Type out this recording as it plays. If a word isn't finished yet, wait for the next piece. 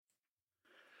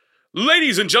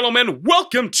Ladies and gentlemen,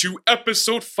 welcome to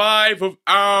episode 5 of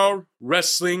our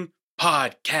wrestling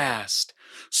podcast.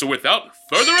 So without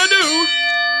further ado,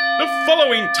 the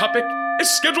following topic is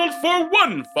scheduled for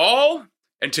one fall.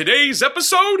 And today's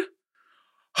episode,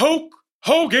 Hulk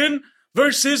Hogan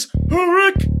versus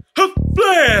Ric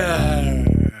Flair.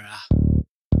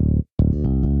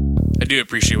 I do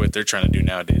appreciate what they're trying to do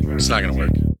nowadays. It's not going to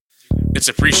work. It's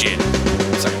appreciated.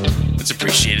 It's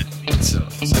appreciated.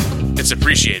 It's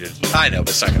appreciated. I know, but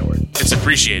it's not going to work. It's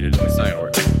appreciated. It's not going to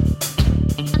work.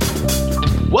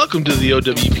 Welcome to the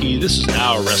OWP. This is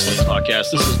our wrestling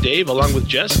podcast. This is Dave, along with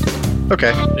Jess.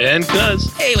 Okay. And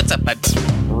Cuz. Hey, what's up, buds?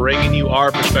 Bringing you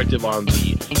our perspective on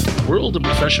the world of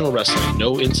professional wrestling.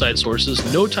 No inside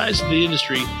sources, no ties to the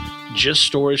industry, just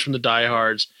stories from the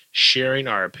diehards, sharing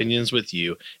our opinions with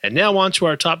you. And now on to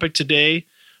our topic today.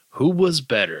 Who was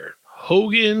better?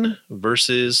 Hogan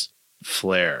versus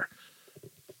Flair.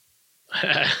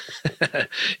 I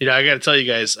got to tell you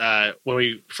guys, when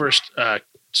we first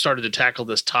started to tackle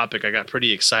this topic, I got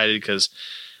pretty excited because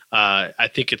I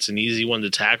think it's an easy one to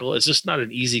tackle. It's just not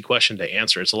an easy question to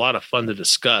answer. It's a lot of fun to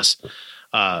discuss,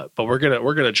 but we're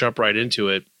gonna jump right into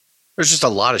it. There's just a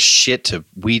lot of shit to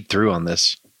weed through on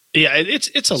this. Yeah,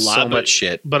 it's a lot. So much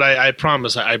shit. But I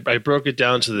promise, I broke it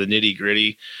down to the nitty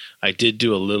gritty. I did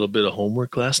do a little bit of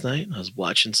homework last night. I was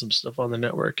watching some stuff on the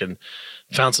network and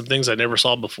found some things I never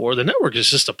saw before. The network is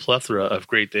just a plethora of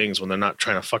great things when they're not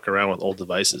trying to fuck around with old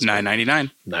devices. $9.99.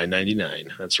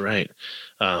 $9.99. That's right.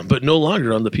 But no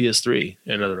longer on the PS3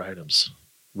 and other items.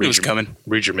 It was coming.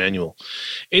 Read your manual.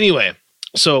 Anyway,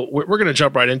 so we're going to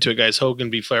jump right into it, guys. Hogan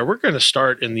v. Flair. We're going to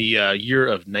start in the year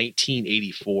of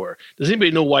 1984. Does anybody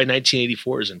know why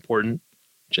 1984 is important?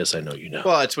 Jess, I know you know.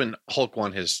 Well, it's when Hulk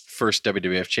won his first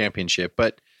WWF championship.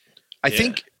 But I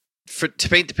think to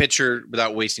paint the picture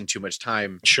without wasting too much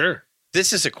time, sure,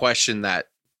 this is a question that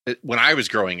when I was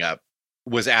growing up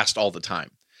was asked all the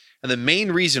time. And the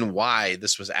main reason why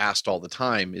this was asked all the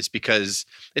time is because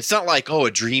it's not like, a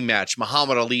dream match,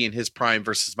 Muhammad Ali in his prime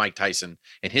versus Mike Tyson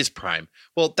in his prime.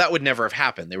 Well, that would never have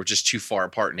happened. They were just too far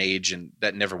apart in age, and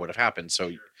that never would have happened.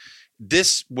 So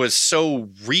this was so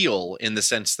real in the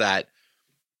sense that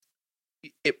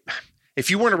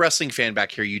if you weren't a wrestling fan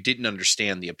back here, you didn't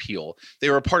understand the appeal. They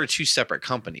were a part of two separate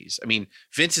companies. I mean,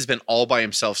 Vince has been all by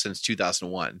himself since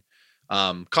 2001.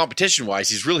 Competition wise,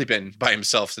 he's really been by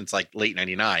himself since like late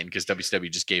 99 because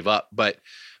WCW just gave up. But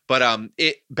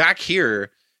back here,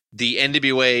 the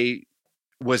NWA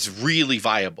was really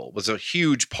viable, was a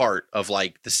huge part of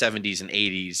like the 70s and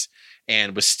 80s,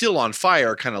 and was still on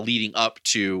fire kind of leading up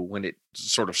to when it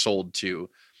sort of sold to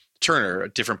Turner, a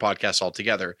different podcast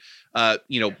altogether.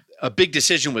 A big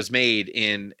decision was made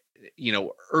in,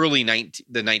 early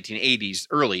the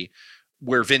 1980s,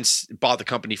 where Vince bought the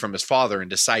company from his father and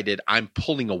decided, I'm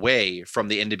pulling away from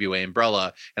the NWA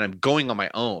umbrella and I'm going on my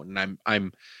own. And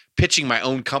I'm pitching my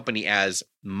own company as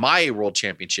my world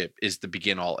championship is the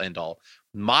begin all end all.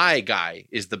 My guy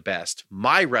is the best.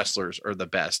 My wrestlers are the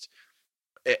best.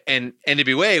 And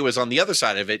NWA was on the other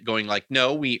side of it going like,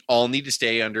 no, we all need to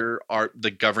stay under the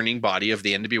governing body of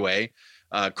the NWA,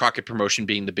 Crockett Promotion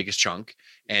being the biggest chunk,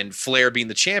 and Flair being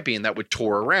the champion that would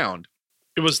tour around.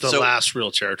 It was the last real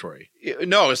territory.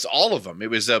 No, it's all of them. It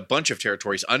was a bunch of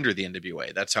territories under the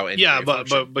NWA. That's how NWA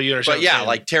functioned. But you understand. But yeah,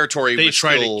 like territory they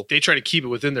try to keep it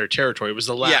within their territory. It was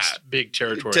the last big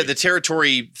territory. The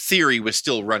territory theory was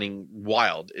still running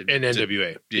wild. In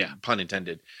NWA. Pun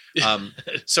intended.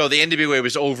 So the NWA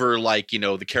was over like,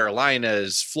 the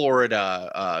Carolinas,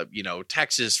 Florida,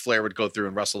 Texas. Flair would go through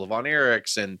and wrestle Von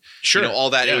Erichs and all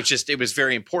that. Yeah. It was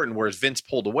very important. Whereas Vince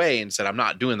pulled away and said, I'm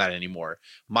not doing that anymore.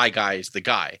 My guy is the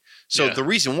guy. So the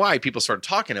reason why people started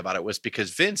talking about it was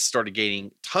because Vince started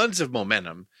gaining tons of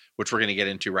momentum, which we're going to get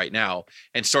into right now,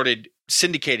 and started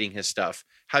syndicating his stuff,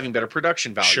 having better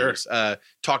production values,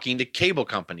 talking to cable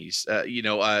companies,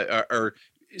 or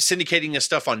syndicating his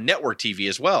stuff on network TV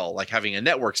as well, like having a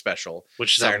network special.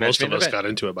 Which is how most of us got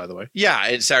into it, by the way. Yeah,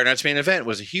 and Saturday Night's Main Event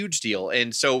was a huge deal.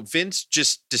 And so Vince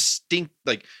just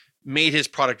made his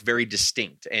product very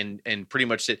distinct and pretty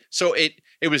much said, so it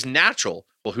was natural.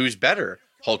 Well, who's better,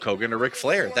 Hulk Hogan or Ric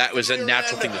Flair? That was a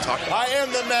natural thing to talk about. I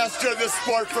am the master of this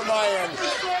sport from my end.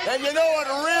 And you know what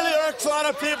really irks a lot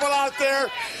of people out there?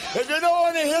 If you know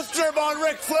any history about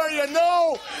Ric Flair, you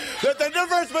know that the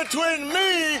difference between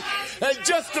me and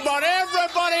just about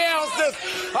everybody else is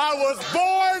I was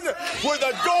born with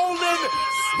a golden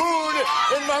spoon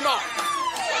in my mouth.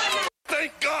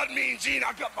 Thank God God, Mean Gene,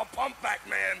 I've got my pump back,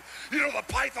 man. You know, the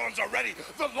Pythons are ready,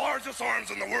 the largest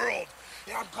arms in the world.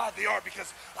 And I'm glad they are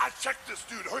because I checked this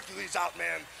dude Hercules out,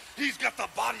 man. He's got the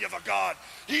body of a god.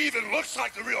 He even looks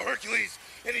like the real Hercules,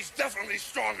 and he's definitely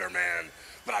stronger, man.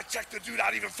 But I checked the dude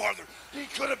out even farther. He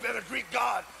could have been a Greek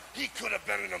god. He could have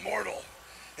been an immortal.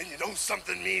 And you know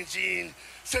something, Mean Gene?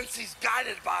 Since he's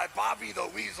guided by Bobby the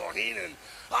Weasel Heenan,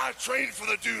 I trained for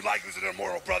the dude like he was an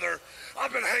immortal, brother.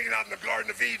 I've been hanging out in the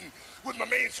Garden of Eden with my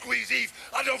main squeeze Eve.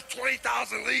 I dove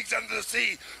 20,000 leagues under the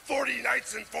sea, 40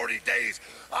 nights and 40 days.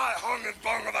 I hung and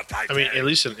bung on the Titanic. I mean, at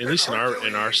least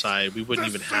in our side, we wouldn't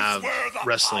even have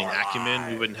wrestling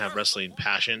acumen. We wouldn't have wrestling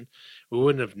passion. We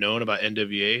wouldn't have known about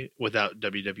NWA without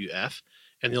WWF.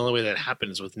 And the only way that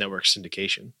happened is with network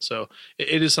syndication. So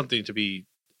it is something to be.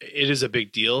 It is a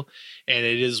big deal, and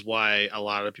it is why a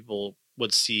lot of people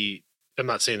would see. I'm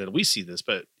not saying that we see this,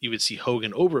 but you would see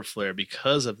Hogan over Flair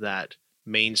because of that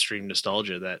mainstream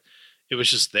nostalgia. That it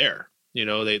was just there. You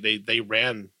know, they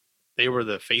ran. They were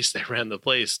the face. They ran the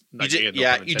place.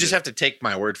 You just have to take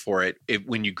my word for it.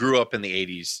 When you grew up in the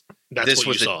 '80s, this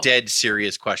was a dead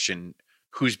serious question: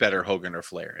 who's better, Hogan or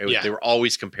Flair? They were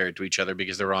always compared to each other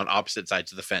because they were on opposite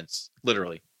sides of the fence,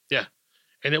 literally. Yeah.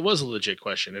 And it was a legit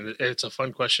question, and it's a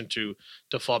fun question to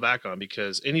fall back on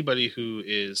because anybody who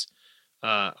is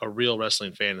a real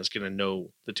wrestling fan is going to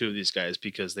know the two of these guys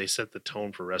because they set the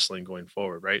tone for wrestling going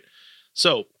forward, right?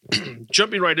 So,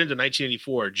 jumping right into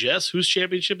 1984, Jess, whose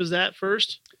championship is that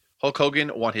first? Hulk Hogan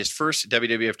won his first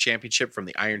WWF championship from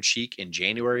the Iron Sheik in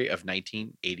January of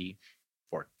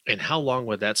 1984. And how long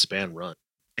would that span run?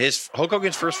 Hulk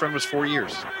Hogan's first run was 4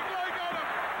 years.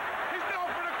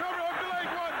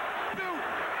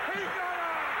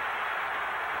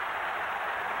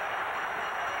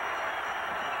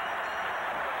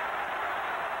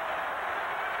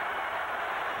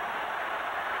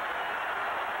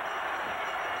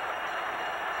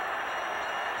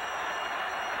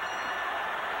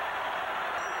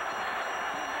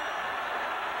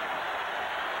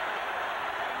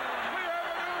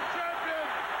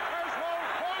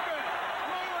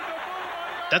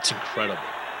 That's incredible.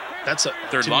 That's a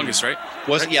third longest, right?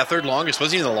 Third longest.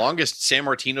 Wasn't even the longest. San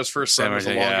Martino's first run was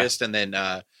the longest, and then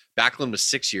Backlund was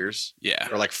 6 years. Yeah,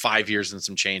 or like 5 years and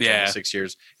some change. Yeah, 6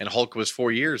 years, and Hulk was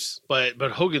 4 years. But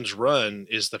Hogan's run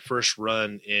is the first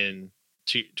run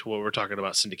to what we're talking about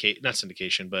not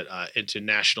syndication, but into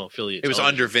national affiliate. It was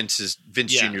under Vince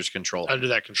Jr.'s control. Under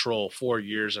that control, 4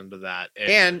 years under that,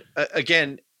 and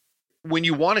again. When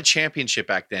you won a championship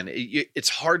back then, it's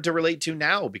hard to relate to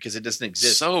now because it doesn't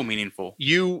exist. So meaningful.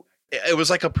 It was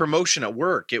like a promotion at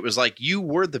work. It was like you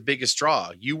were the biggest draw.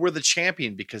 You were the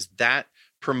champion because that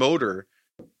promoter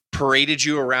paraded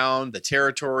you around the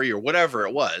territory or whatever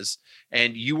it was,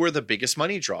 and you were the biggest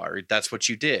money draw. That's what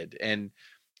you did, and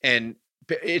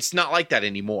it's not like that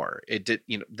anymore. It did,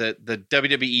 the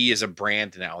WWE is a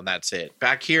brand now, and that's it.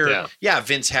 Back here,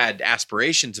 Vince had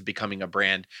aspirations of becoming a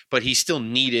brand, but he still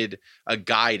needed a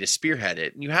guy to spearhead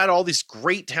it. And you had all this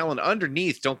great talent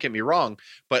underneath, don't get me wrong,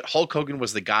 but Hulk Hogan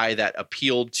was the guy that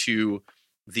appealed to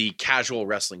the casual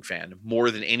wrestling fan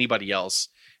more than anybody else.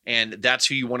 And that's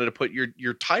who you wanted to put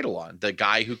your title on, the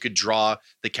guy who could draw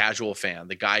the casual fan,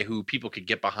 the guy who people could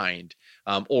get behind,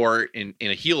 or in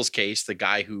a heel's case, the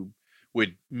guy who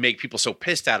would make people so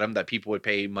pissed at him that people would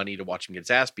pay money to watch him get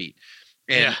his ass beat.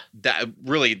 And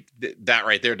that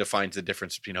right there defines the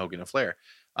difference between Hogan and Flair.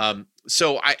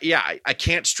 So I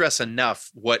can't stress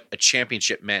enough what a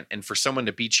championship meant. And for someone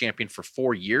to be champion for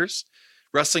 4 years,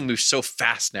 wrestling moves so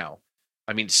fast now.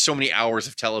 I mean, so many hours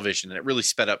of television, and it really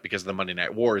sped up because of the Monday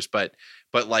Night Wars, but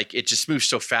like it just moves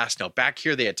so fast now. Back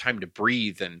here, they had time to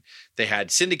breathe and they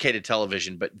had syndicated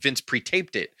television, but Vince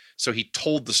pre-taped it. So he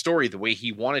told the story the way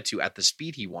he wanted to at the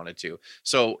speed he wanted to.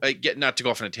 So not to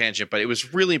go off on a tangent, but it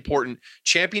was really important.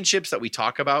 Championships that we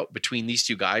talk about between these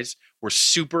two guys were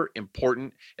super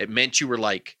important. It meant you were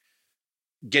like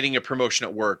getting a promotion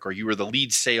at work, or you were the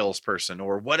lead salesperson,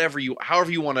 or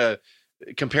however you want to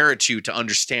compare it to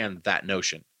understand that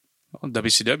notion. Well,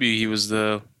 WCW,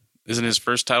 isn't his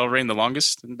first title reign the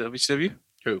longest in WCW?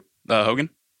 Who? Hogan?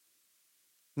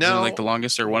 No. Isn't it like the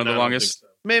longest or one of the longest? So.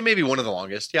 Maybe one of the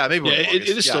longest. Yeah, maybe one of the longest.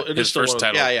 It is still his first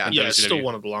title. Yeah, it's still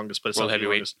one of the longest, but it's World not the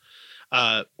heavyweight.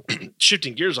 longest.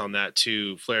 Shifting gears on that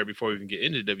to Flair before we even get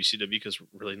into WCW, because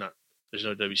there's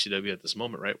no WCW at this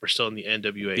moment, right? We're still in the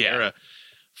NWA era.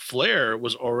 Flair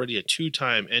was already a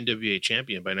 2-time NWA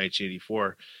champion by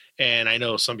 1984. And I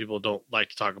know some people don't like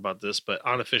to talk about this, but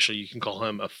unofficially, you can call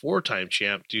him a 4-time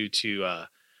champ due to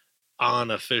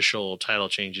unofficial title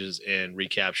changes and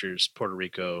recaptures. Puerto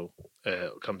Rico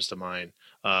comes to mind.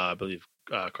 I believe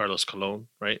Carlos Colon,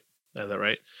 right? Is that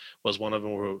right? Was one of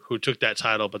them who took that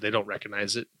title, but they don't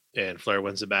recognize it, and Flair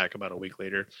wins it back about a week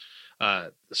later.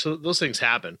 So those things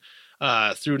happen.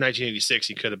 Through 1986,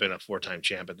 he could have been a 4-time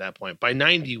champ at that point. By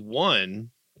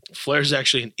 91, Flair's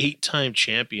actually an 8-time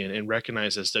champion and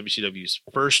recognized as WCW's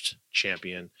first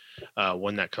champion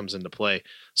when that comes into play.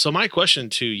 So my question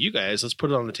to you guys, let's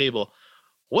put it on the table.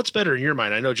 What's better in your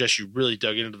mind? I know, Jess, you really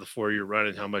dug into the 4-year run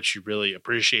and how much you really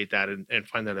appreciate that and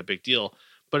find that a big deal.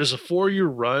 But is a 4-year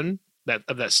run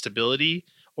of that stability,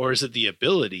 or is it the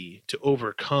ability to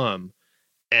overcome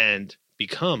and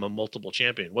become a multiple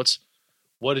champion?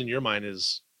 What in your mind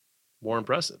is more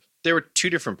impressive? There were two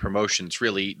different promotions,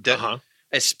 really,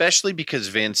 especially because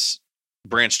Vince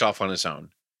branched off on his own.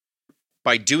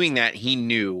 By doing that, he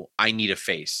knew I need a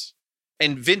face.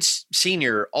 And Vince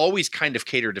Sr. always kind of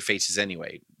catered to faces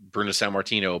anyway. Bruno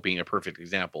Sammartino being a perfect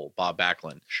example, Bob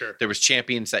Backlund. Sure. There was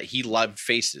champions that he loved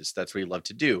faces. That's what he loved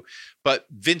to do. But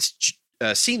Vince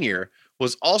Sr.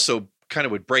 was also kind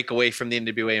of would break away from the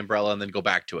NWA umbrella and then go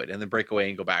back to it, and then break away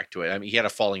and go back to it. I mean, he had a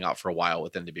falling out for a while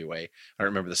with NWA. I don't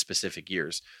remember the specific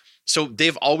years. So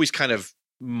they've always kind of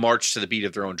marched to the beat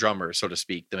of their own drummer, so to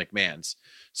speak, the McMahons.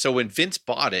 So when Vince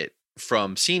bought it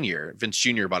from Senior, Vince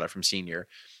Jr. bought it from Senior,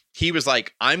 he was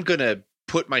like, I'm going to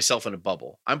put myself in a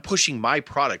bubble. I'm pushing my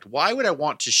product. Why would I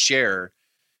want to share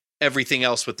everything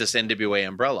else with this NWA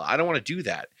umbrella? I don't want to do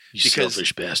that. You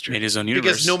selfish bastard. Made his own universe.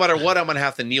 Because no matter what, I'm going to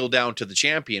have to kneel down to the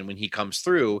champion when he comes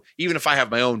through. Even if I have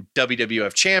my own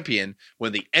WWF champion,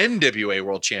 when the NWA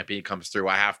World Champion comes through,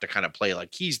 I have to kind of play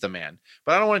like he's the man.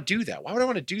 But I don't want to do that. Why would I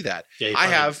want to do that?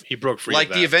 Yeah, he broke free. Like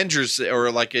of the Avengers,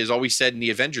 or like is always said in the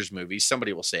Avengers movies,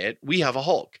 somebody will say it, we have a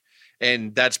Hulk.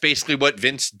 And that's basically what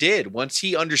Vince did. Once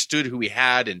he understood who he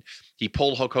had, and he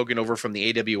pulled Hulk Hogan over from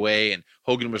the AWA, and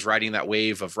Hogan was riding that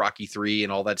wave of Rocky III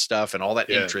and all that stuff and all that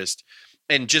interest,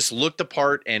 and just looked the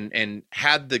part and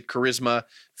had the charisma.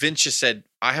 Vince just said,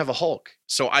 I have a Hulk,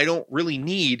 so I don't really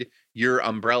need your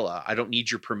umbrella. I don't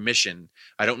need your permission.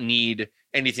 I don't need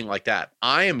anything like that.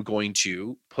 I am going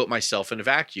to put myself in a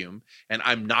vacuum, and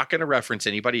I'm not going to reference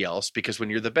anybody else, because when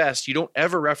you're the best, you don't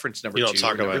ever reference number 2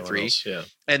 or number 3. Yeah.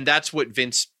 And that's what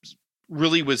Vince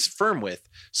really was firm with.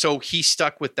 So he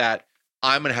stuck with that.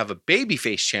 I'm going to have a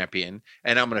babyface champion,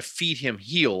 and I'm going to feed him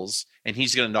heels, and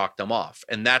he's going to knock them off.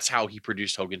 And that's how he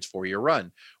produced Hogan's 4-year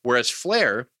run. Whereas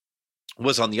Flair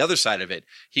was on the other side of it.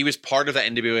 He was part of the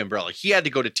NWA umbrella. He had to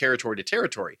go to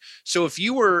territory. So if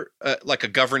you were like a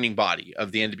governing body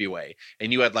of the NWA,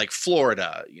 and you had like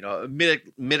Florida,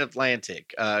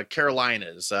 Mid-Atlantic,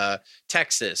 Carolinas,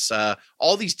 Texas,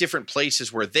 all these different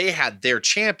places where they had their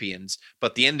champions,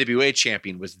 but the NWA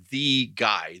champion was the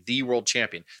guy, the world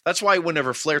champion. That's why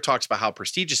whenever Flair talks about how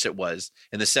prestigious it was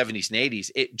in the 70s and 80s,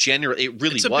 it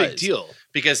really was a big deal,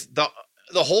 because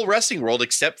the whole wrestling world,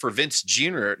 except for Vince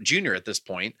Jr. at this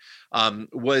point,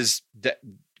 was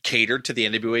catered to the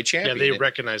NWA champion. Yeah, they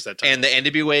recognized that time. And the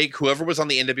NWA, whoever was on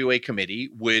the NWA committee,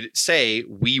 would say,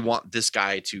 we want this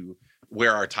guy to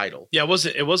wear our title. Yeah,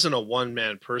 it wasn't a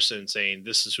one-man person saying,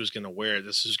 this is who's going to wear it,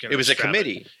 this is who's going to. It was a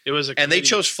committee. It was a committee. And they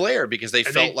chose Flair because they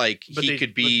felt like he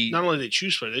could be. Not only did they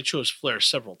choose Flair, they chose Flair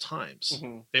several times.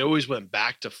 Mm-hmm. They always went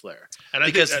back to Flair. And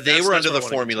because they were under the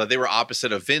formula, they were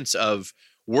opposite of Vince of,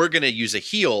 we're going to use a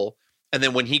heel, and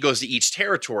then when he goes to each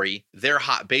territory, their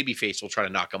hot babyface will try to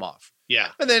knock him off. Yeah.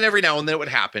 And then every now and then it would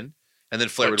happen, and then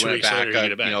Flair would win it back,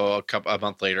 later, a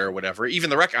month later or whatever.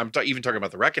 Even I'm even talking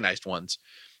about the recognized ones.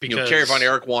 Because Kerry Von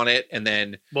Erich won it, and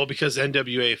then because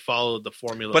NWA followed the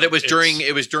formula. But it was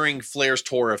during Flair's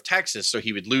tour of Texas, so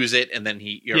he would lose it, and then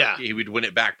he would win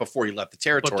it back before he left the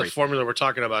territory. But the formula we're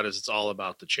talking about is it's all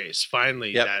about the chase.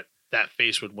 Finally, that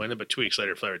face would win it, but 2 weeks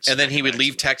later, Flair would. And then he would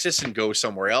leave Texas and go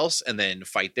somewhere else, and then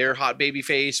fight their hot baby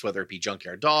face, whether it be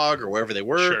Junkyard Dog or wherever they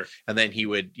were. Sure. And then he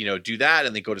would, do that,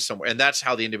 and then go to somewhere. And that's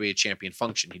how the NWA champion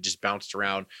functioned. He just bounced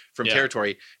around from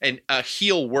territory. And a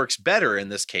heel works better in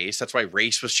this case. That's why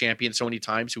Race was champion so many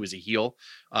times, who was a heel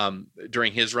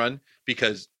during his run,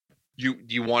 because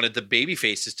you wanted the baby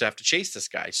faces to have to chase this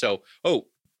guy. So,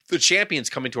 the champion's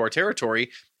coming to our territory,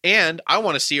 and I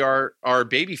want to see our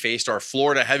babyface, our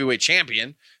Florida heavyweight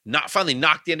champion, finally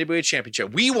knock the NWA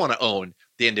championship. We want to own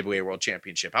the NWA World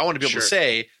Championship. I want to be able to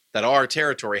say that our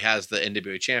territory has the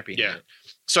NWA champion. Yeah.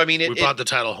 So, I mean, we brought the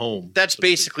title home. That's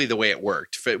basically the way it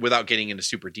worked, without getting into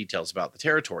super details about the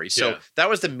territory. So that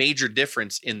was the major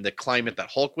difference in the climate that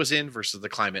Hulk was in versus the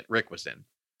climate Rick was in.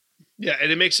 Yeah,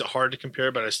 and it makes it hard to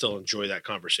compare, but I still enjoy that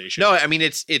conversation. No, I mean,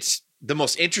 it's the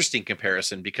most interesting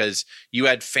comparison, because you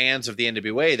had fans of the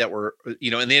NWA that were, and the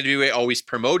NWA always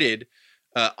promoted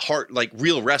hard, like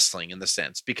real wrestling in the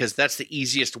sense, because that's the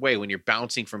easiest way when you're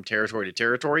bouncing from territory to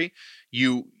territory.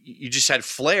 You just had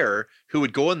Flair who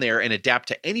would go in there and adapt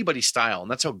to anybody's style. And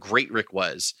that's how great Rick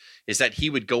was, is that he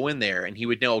would go in there and he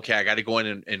would know, okay, I got to go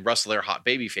in and wrestle their hot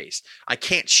babyface. I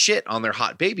can't shit on their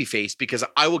hot babyface because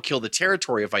I will kill the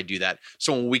territory if I do that.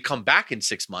 So when we come back in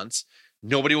 6 months,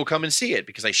 nobody will come and see it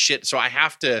because I shit. So I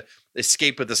have to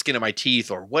escape with the skin of my teeth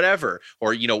or whatever,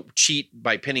 or, cheat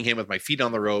by pinning him with my feet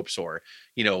on the ropes, or,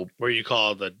 where you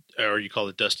call the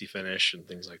dusty finish and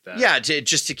things like that. Yeah.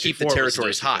 Just to keep the Before it was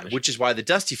territories dusty hot, finish. which is why the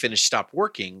dusty finish stopped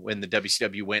working when the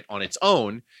WCW went on its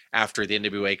own after the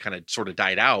NWA kind of sort of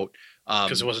died out.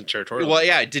 Because it wasn't territorial. Well,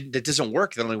 yeah, it doesn't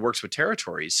work. It only works with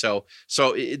territories. So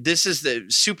this is the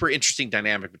super interesting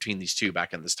dynamic between these two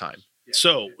back in this time.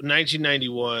 So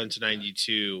 1991 to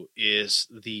 92 is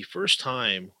the first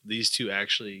time these two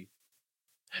actually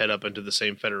head up into the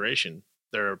same federation.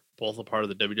 They're both a part of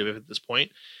the WWF at this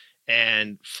point,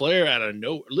 and Flair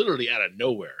literally out of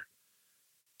nowhere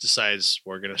decides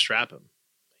we're going to strap him.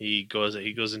 He goes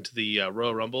into the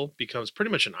Royal Rumble, becomes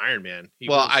pretty much an Iron Man.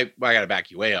 I got to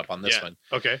back you way up on this one.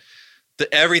 Okay.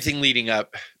 Everything leading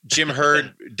up, Jim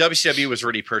Herd, WCW was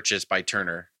already purchased by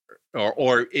Turner.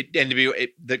 Or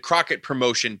the Crockett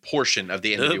promotion portion of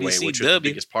the NWA, which was the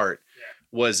biggest part,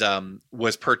 was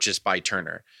purchased by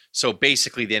Turner. So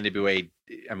basically, the NWA,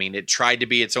 it tried to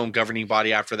be its own governing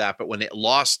body after that, but when it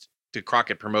lost to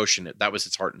Crockett promotion, that was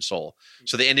its heart and soul.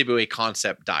 So the NWA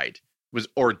concept died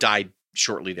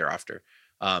shortly thereafter.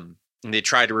 And they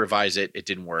tried to revise it; it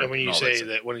didn't work. And when you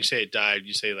say it died,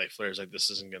 you say like Flair's like,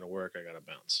 this isn't going to work. I got to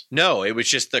bounce. No, it was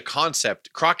just the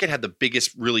concept. Crockett had the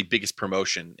really biggest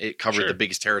promotion. It covered the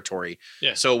biggest territory.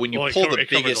 Yeah. So when you pull the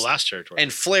biggest, the last territory,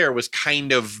 and Flair was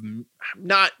kind of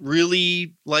not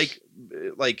really like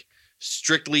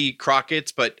strictly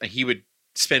Crockett's, but he would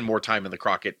spend more time in the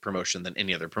Crockett promotion than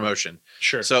any other promotion.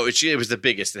 Sure. So it was the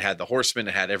biggest. It had the Horsemen.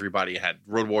 It had everybody. It had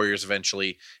Road Warriors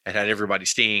eventually. It had everybody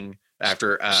Sting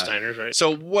after Steiner's, right?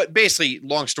 So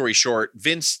long story short,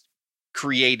 Vince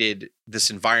created this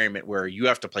environment where you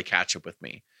have to play catch up with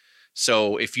me.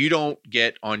 So if you don't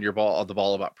get on the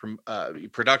ball about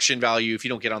production value, if you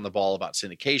don't get on the ball about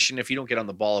syndication, if you don't get on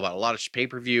the ball about a lot of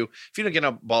pay-per-view, if you don't get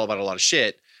on the ball about a lot of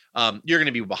shit, you're going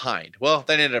to be behind. Well,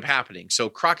 that ended up happening. So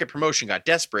Crockett Promotion got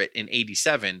desperate in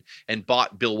 '87 and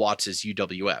bought Bill Watts'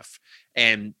 UWF,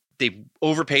 and they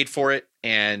overpaid for it,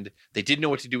 and they didn't know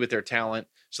what to do with their talent.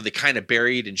 So they kind of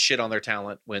buried and shit on their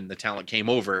talent when the talent came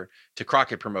over to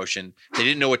Crockett Promotion. They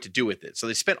didn't know what to do with it. So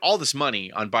they spent all this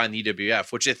money on buying the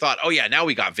UWF, which they thought, oh yeah, now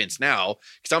we got Vince now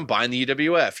because I'm buying the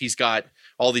UWF. He's got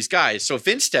all these guys. So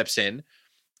Vince steps in,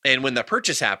 and when the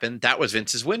purchase happened, that was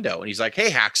Vince's window. And he's like, hey,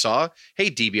 Hacksaw, hey,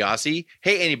 DiBiase,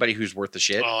 hey, anybody who's worth the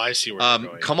shit. Oh, I see where you're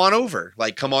going. Come on over.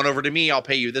 Come on over to me. I'll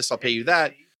pay you this. I'll pay you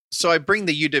that. So I bring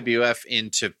the UWF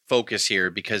into focus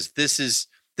here because this is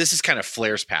kind of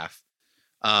Flair's path.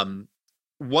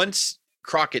 Once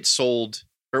Crockett sold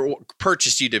or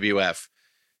purchased UWF,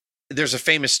 there's a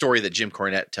famous story that Jim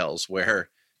Cornette tells where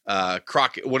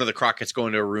one of the Crockett's go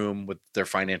into a room with their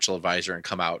financial advisor and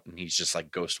come out, and he's just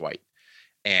like ghost white,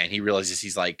 and he realizes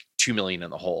he's like $2 million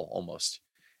in the hole almost,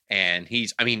 and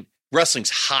wrestling's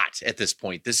hot at this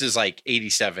point. This is like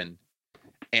 87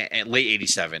 and late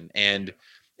 87, and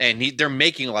they're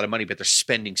making a lot of money, but they're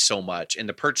spending so much, and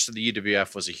the purchase of the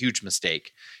UWF was a huge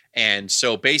mistake. And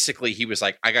so basically he was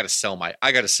like, I got to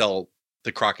sell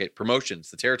the Crockett promotions,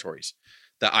 the territories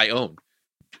that I own,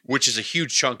 which is a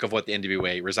huge chunk of what the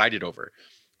NWA resided over.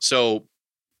 So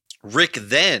Rick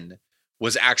then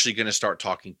was actually going to start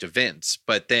talking to Vince.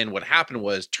 But then what happened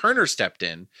was Turner stepped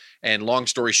in, and long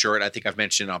story short, I think I've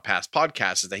mentioned on past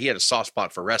podcasts, is that he had a soft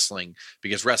spot for wrestling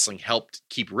because wrestling helped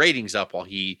keep ratings up while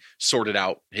he sorted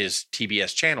out his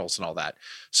TBS channels and all that.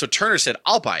 So Turner said,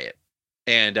 I'll buy it.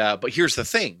 And but here's the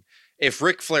thing. If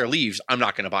Ric Flair leaves, I'm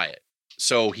not going to buy it.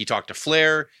 So he talked to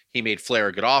Flair. He made Flair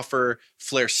a good offer.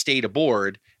 Flair stayed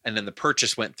aboard. And then the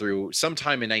purchase went through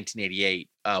sometime in 1988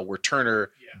 where Turner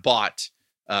bought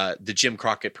the Jim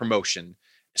Crockett promotion.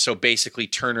 So basically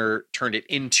Turner turned it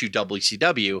into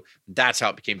WCW. That's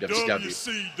how it became WCW.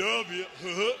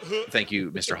 Thank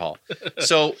you, Mr. Hall.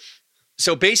 So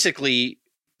basically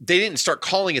they didn't start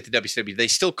calling it the WCW. They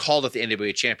still called it the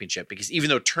NWA Championship because even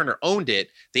though Turner owned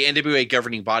it, the NWA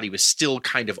governing body was still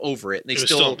kind of over it. And it was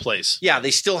still in place. Yeah,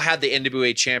 they still had the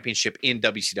NWA Championship in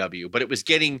WCW, but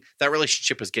that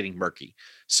relationship was getting murky.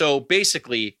 So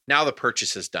basically, now the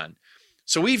purchase is done.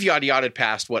 So we've yada-yada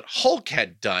past what Hulk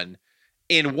had done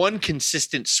in one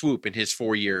consistent swoop in his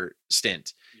 4-year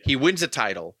stint. Yeah. He wins a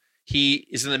title. He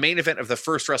is in the main event of the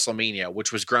first WrestleMania,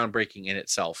 which was groundbreaking in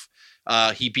itself.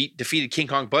 He defeated King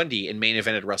Kong Bundy in main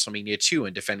event at WrestleMania 2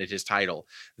 and defended his title.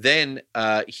 Then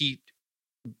he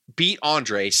beat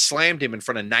Andre, slammed him in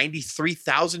front of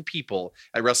 93,000 people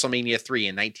at WrestleMania 3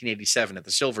 in 1987 at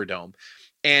the Silverdome,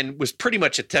 and was pretty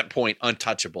much at that point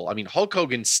untouchable. I mean, Hulk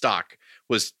Hogan's stock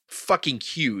was fucking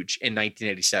huge in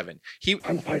 1987.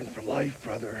 I'm fighting for life,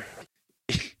 brother.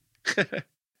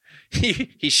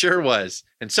 He sure was.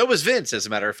 And so was Vince, as a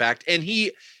matter of fact. And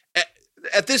he,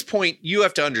 at this point, you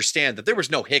have to understand that there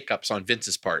was no hiccups on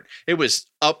Vince's part. It was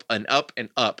up and up and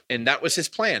up. And that was his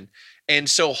plan. And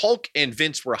so Hulk and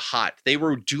Vince were hot. They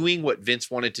were doing what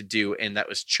Vince wanted to do. And that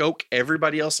was choke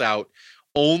everybody else out.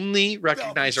 Only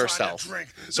recognize ourselves.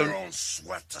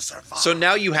 So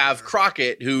now you have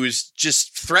Crockett, who's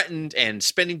just threatened and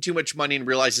spending too much money and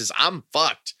realizes I'm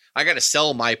fucked. I got to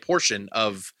sell my portion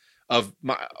of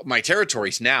my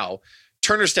territories now.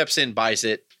 Turner steps in, buys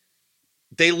it.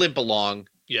 They limp along.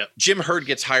 Yeah. Jim Herd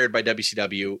gets hired by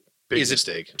WCW. Big is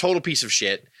mistake. A total piece of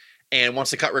shit and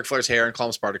wants to cut Ric Flair's hair and call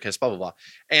him Spartacus, blah, blah, blah,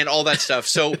 and all that stuff.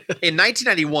 So in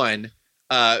 1991,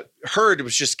 Herd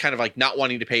was just kind of like not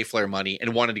wanting to pay Flair money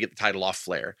and wanted to get the title off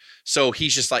Flair. So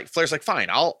he's just like, Flair's like, fine,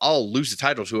 I'll lose the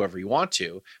title to whoever you want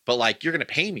to, but like, you're going to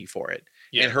pay me for it.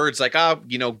 Yeah. And Herd's like,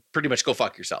 pretty much go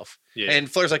fuck yourself. Yeah.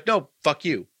 And Flair's like, no, fuck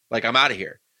you. Like, I'm out of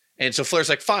here. And so Flair's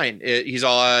like, fine. He's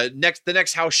all the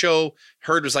next house show.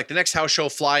 Herd was like, the next house show,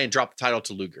 fly and drop the title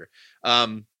to Luger.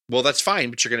 Well, that's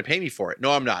fine, but you're going to pay me for it.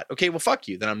 No, I'm not. Okay, well, fuck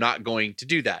you. Then I'm not going to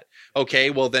do that.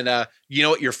 Okay, well, then, you know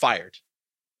what? You're fired.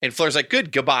 And Flair's like,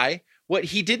 good, goodbye. What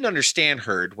he didn't understand,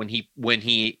 Herd, when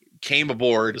he came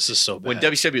aboard, this is so bad. When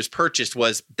WCW was purchased,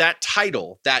 was that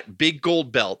title, that big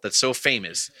gold belt that's so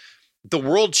famous. The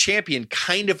world champion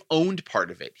kind of owned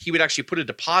part of it. He would actually put a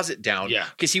deposit down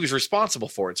because he was responsible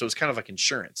for it. So it was kind of like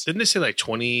insurance. Didn't they say like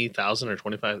 20,000 or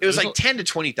 25? It was like 10 to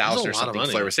 20,000 or something.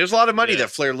 Flair was. There was a lot of money that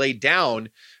Flair laid down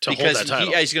to because hold that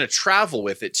title. He's going to travel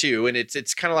with it too. And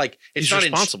it's kind of like he's not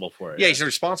responsible for it. Yeah, he's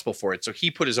responsible for it. So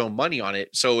he put his own money on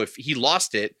it. So if he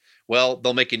lost it, well,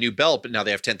 they'll make a new belt, but now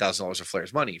they have $10,000 of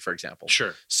Flair's money, for example.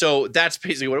 Sure. So that's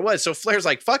basically what it was. So Flair's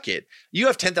like, fuck it. You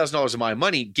have $10,000 of my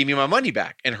money. Give me my money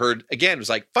back. And Herd, again, was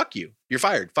like, fuck you. You're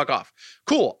fired. Fuck off.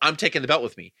 Cool. I'm taking the belt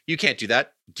with me. You can't do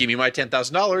that. Give me my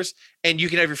 $10,000 and you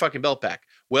can have your fucking belt back.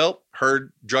 Well,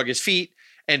 Herd drug his feet.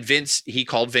 And he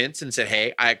called Vince and said,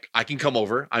 hey, I can come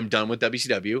over. I'm done with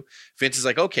WCW. Vince is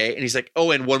like, okay. And he's like,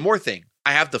 oh, and one more thing.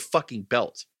 I have the fucking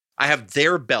belt. I have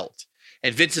their belt.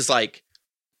 And Vince is like,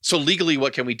 so legally,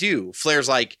 what can we do? Flair's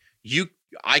like,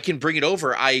 I can bring it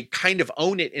over. I kind of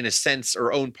own it in a sense,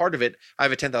 or own part of it. I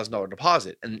have a $10,000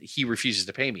 deposit, and he refuses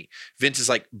to pay me. Vince is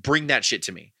like, bring that shit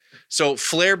to me. So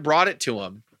Flair brought it to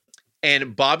him,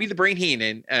 and Bobby the Brain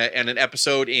Heenan, and an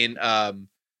episode in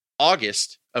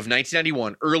August of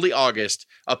 1991, early August,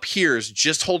 appears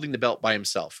just holding the belt by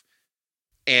himself,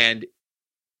 and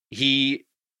he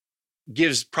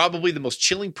gives probably the most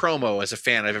chilling promo as a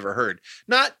fan I've ever heard.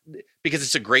 Not because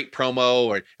it's a great promo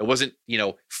or it wasn't,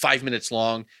 5 minutes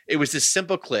long. It was this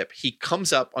simple clip. He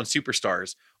comes up on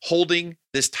Superstars holding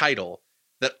this title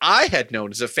that I had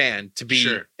known as a fan to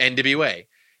be NWA.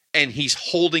 And he's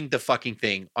holding the fucking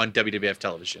thing on WWF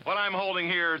television. What I'm holding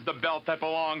here is the belt that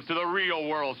belongs to the real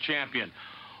world champion.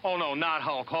 Oh no, not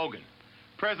Hulk Hogan.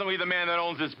 Presently, the man that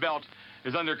owns this belt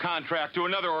is under contract to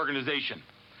another organization.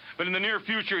 But in the near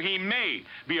future, he may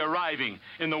be arriving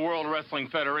in the World Wrestling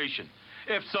Federation.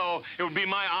 If so, it would be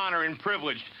my honor and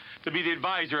privilege to be the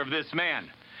advisor of this man.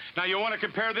 Now, you want to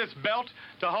compare this belt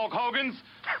to Hulk Hogan's?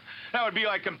 That would be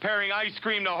like comparing ice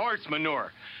cream to horse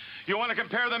manure. You want to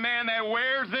compare the man that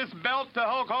wears this belt to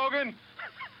Hulk Hogan?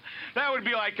 That would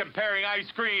be like comparing ice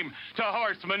cream to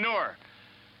horse manure.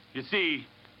 You see,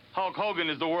 Hulk Hogan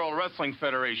is the World Wrestling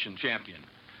Federation champion.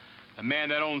 The man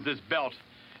that owns this belt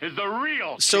is the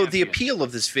real So champion. The appeal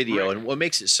of this video and what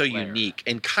makes it so unique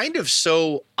and kind of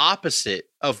so opposite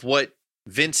of what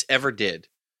Vince ever did.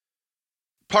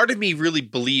 Part of me really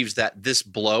believes that this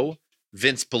blow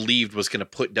Vince believed was going to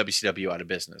put WCW out of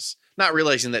business. Not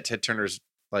realizing that Ted Turner's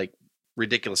like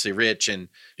ridiculously rich and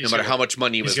no matter how much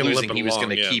money he was losing, he was going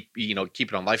to keep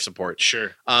it on life support.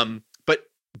 Sure. But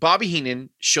Bobby Heenan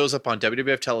shows up on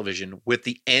WWF television with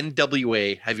the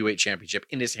NWA Heavyweight Championship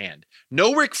in his hand.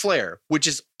 No Ric Flair, which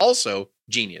is also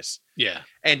genius. Yeah.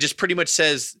 And just pretty much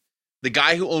says the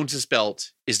guy who owns this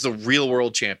belt is the real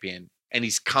world champion and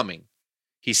he's coming.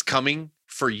 He's coming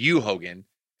for you, Hogan,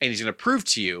 and he's going to prove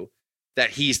to you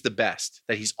that he's the best,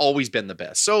 that he's always been the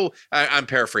best. So I'm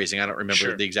paraphrasing. I don't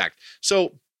remember the exact.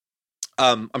 So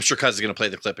I'm sure Cuz is going to play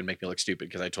the clip and make me look stupid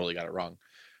because I totally got it wrong.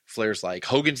 Flair's like,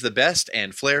 Hogan's the best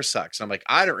and Flair sucks. And I'm like,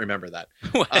 I don't remember that.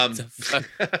 What the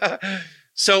fuck?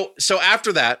 So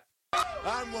after that,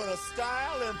 I'm going to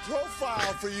style and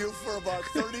profile for you for about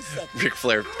 30 seconds. Ric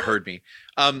Flair heard me.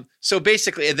 So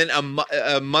basically, and then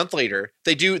a month later,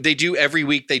 they do every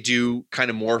week, they do kind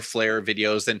of more Flair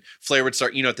videos. Then Flair would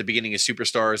start, at the beginning of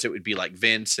Superstars, it would be like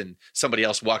Vince and somebody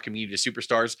else welcoming you to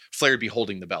Superstars. Flair would be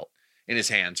holding the belt in his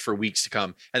hands for weeks to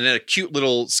come. And then a cute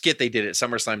little skit they did at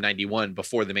SummerSlam 91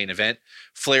 before the main event.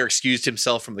 Flair excused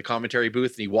himself from the commentary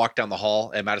booth and he walked down the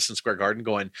hall at Madison Square Garden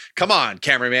going, "Come on,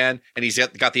 cameraman." And he's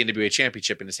got the NWA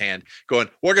championship in his hand going,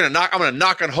 I'm going to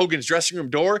knock on Hogan's dressing room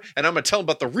door and I'm going to tell him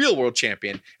about the real world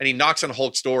champion. And he knocks on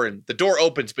Hulk's door and the door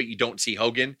opens, but you don't see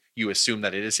Hogan. You assume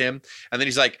that it is him. And then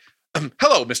he's like,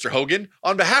 "Hello, Mr. Hogan,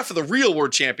 on behalf of the real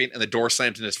world champion," and the door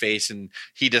slams in his face and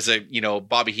he does a,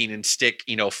 Bobby Heenan stick,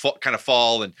 kind of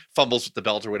fall and fumbles with the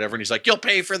belt or whatever. And he's like, "You'll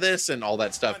pay for this," and all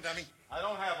that stuff. Come on, dummy. I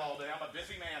don't have all day. I'm a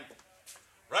busy man.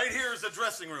 Right here is the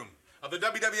dressing room of the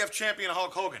WWF champion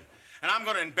Hulk Hogan. And I'm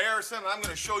going to embarrass him and I'm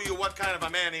going to show you what kind of a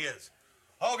man he is.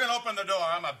 Hogan, open the door.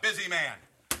 I'm a busy man.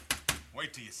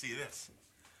 Wait till you see this.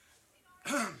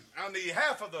 On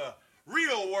behalf of the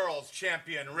real world's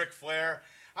champion, Ric Flair,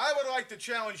 I would like to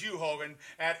challenge you, Hogan,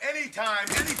 at any time,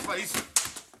 any place.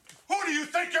 Who do you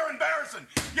think you're embarrassing?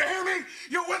 You hear me?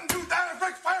 You wouldn't do that if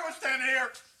Ric Flair was standing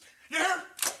here.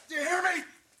 Do you hear me?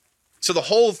 So the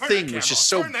whole Turn thing that was camera just off.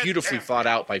 so Turn that beautifully camera thought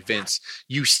out by Vince.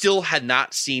 You still had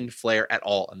not seen Flair at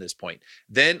all on this point.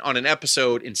 Then on an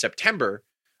episode in September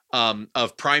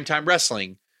of Primetime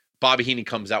Wrestling, Bobby Heenan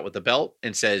comes out with the belt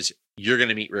and says, "You're going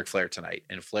to meet Ric Flair tonight."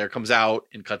 And Flair comes out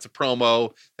and cuts a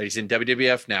promo that he's in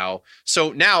WWF now.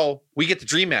 So now we get the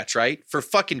dream match, right? For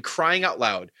fucking crying out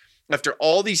loud. After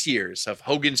all these years of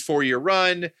Hogan's 4-year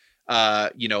run,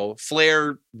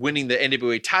 Flair winning the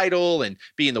NWA title and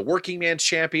being the working man's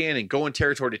champion and going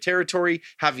territory to territory,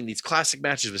 having these classic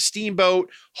matches with Steamboat,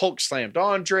 Hulk slammed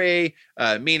Andre,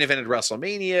 main evented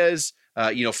WrestleManias.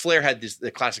 Flair had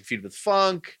the classic feud with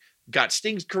Funk, got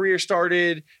Sting's career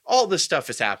started. All this stuff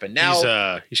has happened.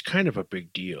 Now he's kind of a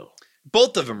big deal.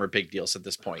 Both of them are big deals at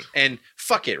this point. And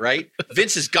fuck it, right?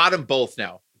 Vince has got them both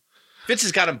now. Vince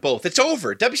has got them both. It's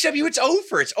over. WCW, it's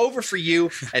over. It's over for you.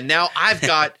 And now I've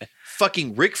got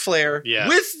fucking Ric Flair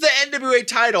with the NWA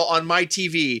title on my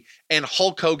TV and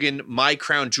Hulk Hogan, my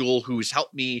crown jewel, who's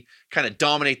helped me kind of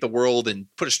dominate the world and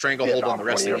put a stranglehold on the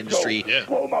wrestling industry. Yeah.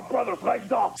 Blow my brother's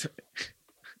legs off.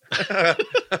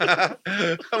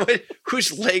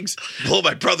 Whose legs blow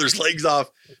my brother's legs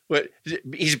off? What,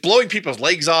 he's blowing people's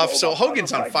legs off. So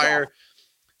Hogan's on fire.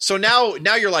 So now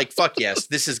you're like, fuck yes,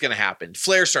 this is going to happen.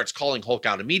 Flair starts calling Hulk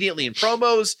out immediately in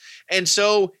promos. And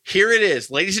so here it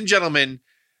is, ladies and gentlemen,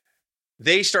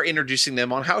 they start introducing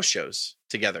them on house shows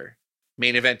together,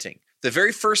 main eventing. The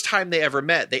very first time they ever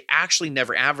met, they actually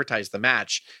never advertised the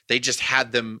match. They just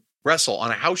had them wrestle on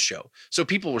a house show. So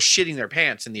people were shitting their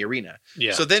pants in the arena.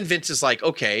 Yeah. So then Vince is like,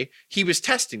 okay, he was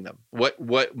testing them.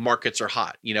 What markets are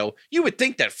hot? You would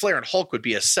think that Flair and Hulk would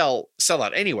be a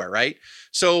sellout anywhere, right?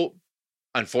 So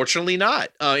unfortunately not.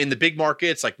 In the big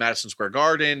markets like Madison Square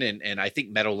Garden and I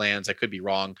think Meadowlands, I could be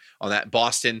wrong on that,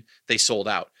 Boston, they sold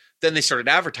out. Then they started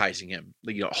advertising him,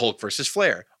 Hulk versus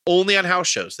Flair, only on house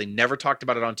shows. They never talked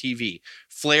about it on TV.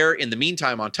 Flair, in the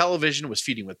meantime, on television was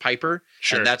feuding with Piper.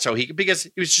 Sure. And that's how because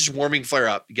he was just warming Flair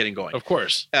up, getting going. Of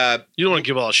course. You don't want to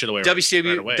give all that shit away. WCW,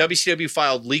 right away. WCW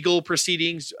filed legal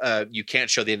proceedings. You can't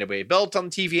show the NWA belt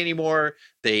on TV anymore.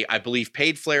 They, I believe,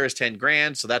 paid Flair his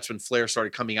 $10,000. So that's when Flair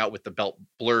started coming out with the belt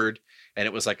blurred. And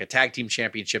it was like a tag team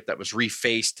championship that was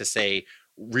refaced to say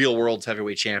real world's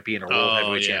heavyweight champion or world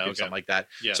heavyweight champion, something like that.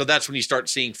 Yeah. So that's when you start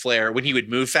seeing Flair, when he would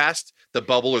move fast, the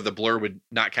bubble or the blur would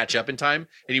not catch up in time.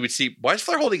 And you would see, why is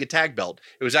Flair holding a tag belt?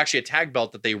 It was actually a tag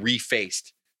belt that they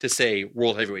refaced to say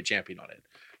world heavyweight champion on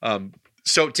it.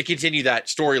 So to continue that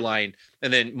storyline,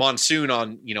 and then Monsoon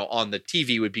on the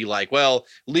TV would be like, well,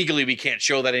 legally we can't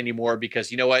show that anymore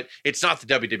because you know what? It's not the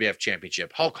WWF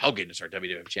championship. Hulk Hogan is our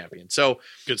WWF champion. So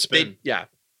good spin.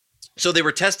 So they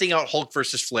were testing out Hulk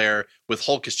versus Flair with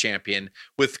Hulk as champion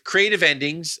with creative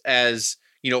endings as,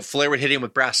 Flair would hit him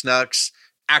with brass knucks,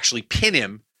 actually pin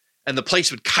him, and the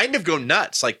place would kind of go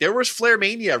nuts. Like there was Flair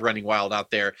mania running wild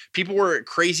out there. People were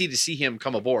crazy to see him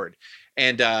come aboard.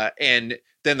 And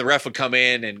then the ref would come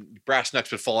in and brass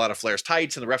knucks would fall out of Flair's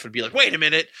tights and the ref would be like, wait a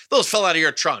minute, those fell out of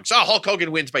your trunks. Oh, Hulk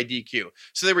Hogan wins by DQ.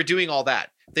 So they were doing all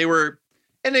that. They were,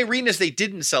 and the arenas they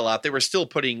didn't sell out, they were still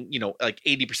putting, like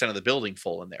 80% of the building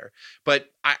full in there.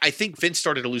 But I think Vince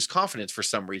started to lose confidence for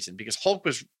some reason because Hulk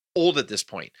was old at this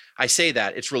point. I say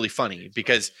that it's really funny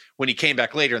because when he came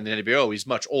back later in the NWO, he's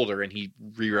much older and he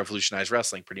re-revolutionized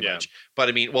wrestling pretty much. But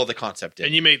I mean, well, the concept did.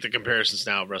 And you make the comparisons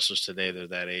now, wrestlers today, they're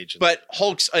that age. But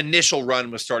Hulk's initial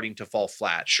run was starting to fall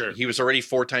flat. Sure. He was already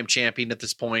 4-time champion at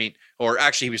this point, or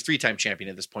actually he was 3-time champion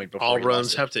at this point. Before all he runs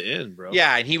lost it. have to end, bro.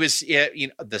 Yeah. And he was,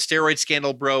 the steroid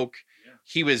scandal broke.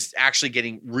 He was actually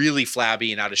getting really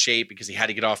flabby and out of shape because he had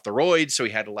to get off the roids. So he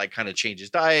had to like kind of change his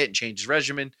diet and change his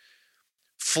regimen.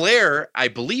 Flair, I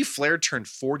believe Flair turned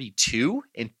 42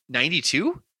 in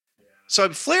 92. So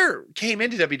Flair came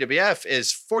into WWF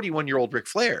as 41-year-old Ric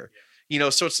Flair,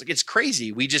 so it's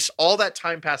crazy. We just, all that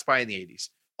time passed by in the 80s,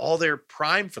 all their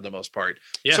prime for the most part.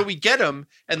 Yeah. So we get them,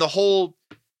 and the whole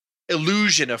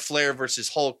illusion of Flair versus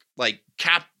Hulk like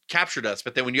captured us.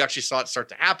 But then when you actually saw it start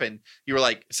to happen, you were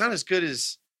like, it's not as good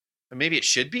as maybe it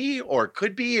should be or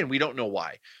could be, and we don't know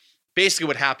why. Basically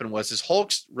what happened was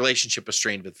Hulk's relationship was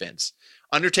strained with Vince.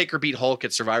 Undertaker beat Hulk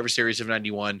at Survivor Series of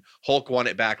 91. Hulk won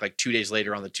it back like 2 days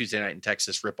later on the Tuesday Night in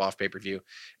Texas rip-off pay-per-view.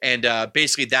 And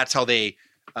basically that's how they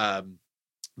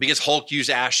because Hulk used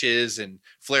ashes and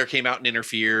Flair came out and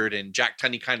interfered, and Jack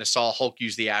Tunney kind of saw Hulk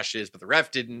use the ashes, but the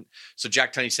ref didn't. So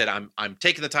Jack Tunney said, I'm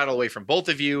taking the title away from both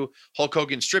of you. Hulk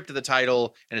Hogan stripped of the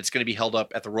title, and it's going to be held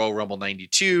up at the Royal Rumble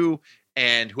 92.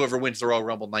 And whoever wins the Royal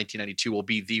Rumble 1992 will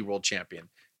be the world champion.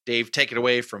 Dave, take it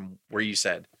away from where you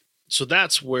said. So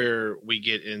that's where we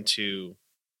get into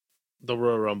the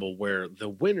Royal Rumble, where the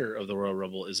winner of the Royal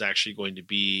Rumble is actually going to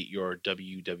be your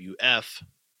WWF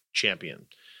champion.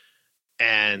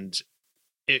 And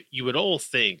you would all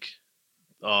think,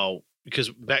 because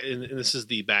back, and this is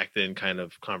the back then kind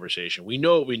of conversation. We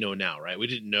know what we know now, right? We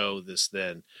didn't know this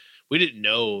then. We didn't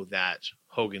know that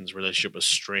Hogan's relationship was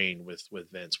strained with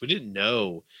Vince. We didn't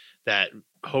know that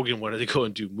Hogan wanted to go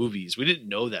and do movies. We didn't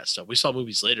know that stuff. We saw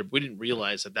movies later, but we didn't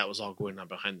realize that was all going on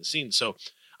behind the scenes. So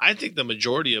I think the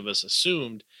majority of us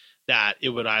assumed that it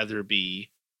would either be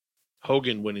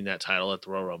Hogan winning that title at the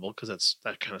Royal Rumble, because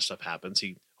that kind of stuff happens.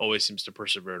 He always seems to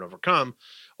persevere and overcome.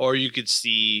 Or you could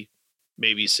see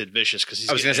maybe Sid Vicious, because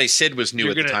I was going to say Sid was new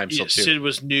at the time still too. Sid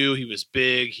was new. He was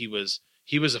big. He was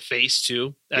a face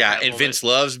too. Yeah, and Vince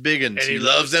loves biggins. He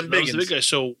loves them biggins. The big guys.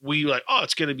 So we were like, oh,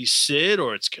 it's going to be Sid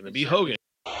or it's going to be Hogan.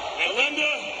 And Linda,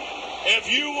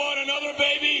 if you want another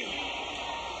baby,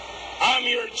 I'm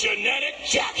your genetic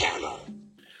jackhammer.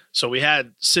 So we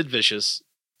had Sid Vicious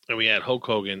and we had Hulk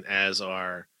Hogan as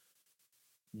our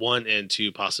 1 and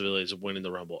 2 possibilities of winning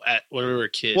the Rumble when we were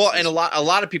kids. Well, and a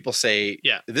lot of people say,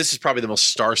 this is probably the most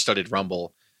star-studded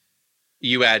Rumble.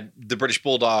 You had the British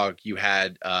Bulldog, you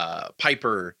had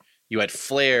Piper, you had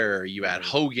Flair, you had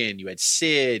Hogan, you had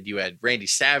Sid, you had Randy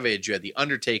Savage, you had The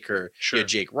Undertaker, you had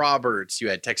Jake Roberts, you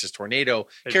had Texas Tornado.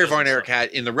 Kerry Von Erich had,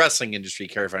 in the wrestling industry,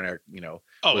 Kerry Von Erich,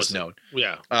 was known.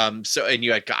 Yeah. So, and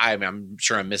you had, I'm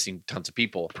sure I'm missing tons of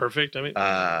people. Perfect, I mean?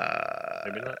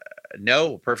 Maybe not.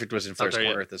 No, Perfect was in Flair's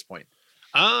corner at this point.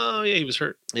 Oh, yeah, he was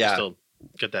hurt. Yeah. Still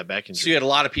get that back injury. So you had a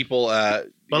lot of people.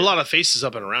 But a lot of faces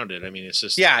up and around it. I mean, it's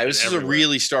just. Yeah, it was just a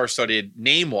really star-studded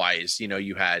name-wise.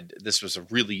 This was a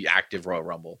really active Royal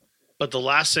Rumble. But the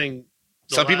last thing.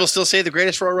 Some people still say the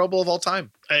greatest Royal Rumble of all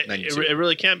time. It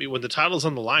really can't be when the title's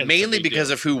on the line. Mainly because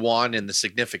of who won and the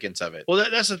significance of it. Well,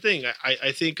 that's the thing.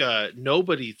 I think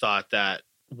nobody thought that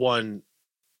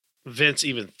Vince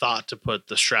even thought to put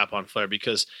the strap on Flair,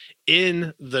 because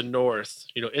in the North,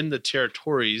 in the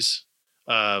territories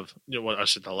of, I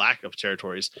said the lack of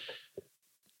territories,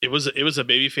 it was a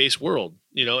babyface world,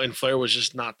 and Flair was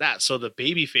just not that. So the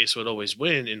babyface would always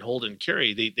win and hold and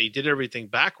carry. They did everything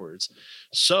backwards.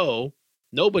 So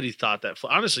nobody thought that.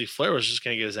 Honestly, Flair was just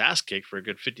going to get his ass kicked for a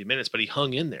good 50 minutes, but he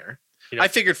hung in there. I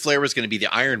figured Flair was going to be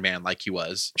the Iron Man like he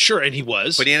was. Sure, and he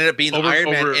was. But he ended up being the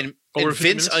Iron Man. And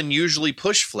Vince unusually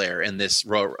pushed Flair in this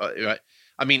row.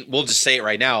 I mean, we'll just say it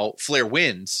right now. Flair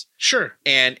wins. Sure.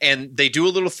 And they do a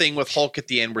little thing with Hulk at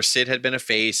the end where Sid had been a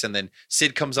face, and then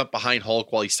Sid comes up behind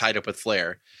Hulk while he's tied up with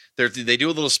Flair. They do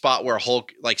a little spot where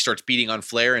Hulk starts beating on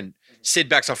Flair, and Sid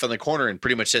backs off in the corner and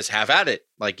pretty much says, have at it.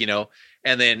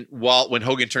 And then when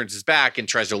Hogan turns his back and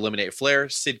tries to eliminate Flair,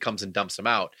 Sid comes and dumps him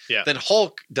out. Yeah. Then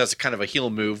Hulk does a kind of a heel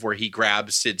move where he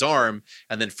grabs Sid's arm,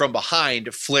 and then from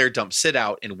behind, Flair dumps Sid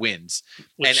out and wins.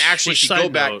 And actually, if you go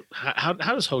back, how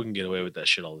does Hogan get away with that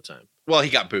shit all the time? Well,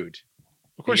 he got booed.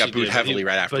 Of course, he got booed heavily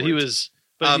right afterwards. But he was.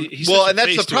 And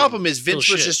that's the problem is Vince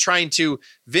was just trying to.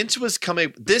 Vince was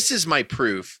coming. This is my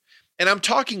proof, and I'm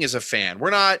talking as a fan.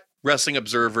 We're not wrestling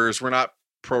observers. We're not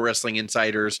pro wrestling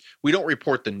insiders. We don't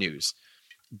report the news.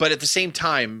 But at the same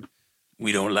time,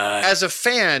 We don't lie. As a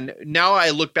fan, now I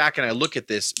look back and I look at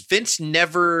this. Vince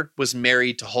never was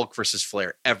married to Hulk versus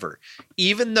Flair ever.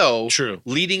 Even though True.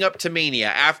 leading up to Mania,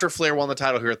 after Flair won the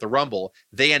title here at the Rumble,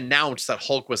 they announced that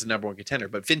Hulk was the number one contender.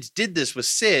 But Vince did this with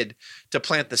Sid to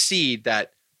plant the seed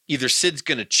that either Sid's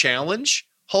going to challenge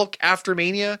Hulk after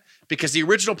Mania, because the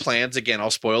original plans, again,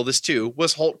 I'll spoil this too,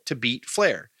 was Hulk to beat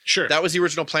Flair. Sure. That was the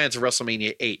original plans of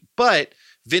WrestleMania 8. But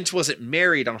Vince wasn't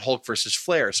married on Hulk versus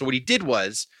Flair. So what he did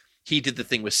was, he did the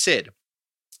thing with Sid.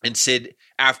 And Sid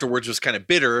afterwards was kind of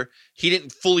bitter. He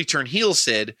didn't fully turn heel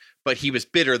Sid, but he was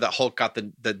bitter that Hulk got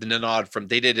the nod from,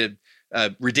 they did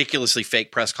a ridiculously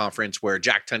fake press conference where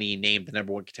Jack Tunney named the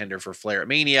number one contender for Flair at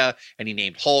Mania, and he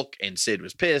named Hulk, and Sid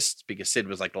was pissed because Sid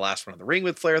was like the last one in the ring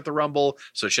with Flair at the Rumble,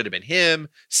 so it should have been him.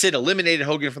 Sid eliminated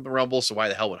Hogan from the Rumble, so why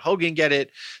the hell would Hogan get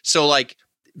it? So like,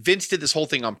 Vince did this whole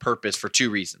thing on purpose for two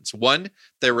reasons. One,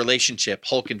 their relationship,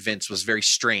 Hulk and Vince, was very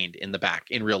strained in the back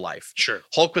in real life. Sure.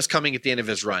 Hulk was coming at the end of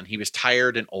his run. He was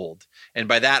tired and old. And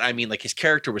by that, I mean, like, his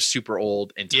character was super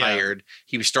old and tired. Yeah.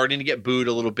 He was starting to get booed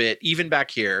a little bit, even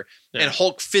back here. Yeah. And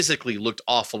Hulk physically looked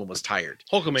awful and was tired.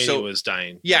 Hulkamania was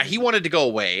dying. Yeah, he wanted to go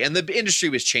away. And the industry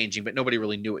was changing, but nobody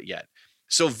really knew it yet.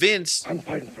 So Vince... I'm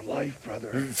fighting for life,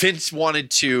 brother. Vince wanted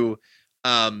to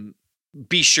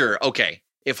be sure, okay,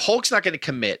 if Hulk's not going to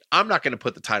commit, I'm not going to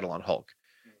put the title on Hulk.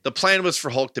 The plan was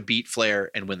for Hulk to beat Flair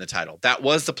and win the title. That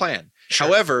was the plan. Sure.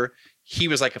 However, he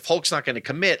was like, if Hulk's not going to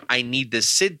commit, I need this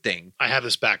Sid thing. I have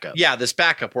this backup. Yeah, this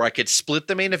backup where I could split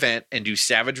the main event and do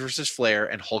Savage versus Flair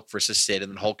and Hulk versus Sid,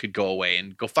 and then Hulk could go away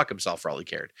and go fuck himself for all he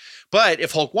cared. But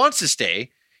if Hulk wants to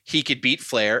stay, he could beat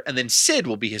Flair, and then Sid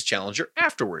will be his challenger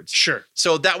afterwards. Sure.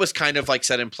 So that was kind of like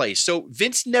set in place. So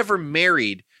Vince never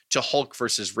married to Hulk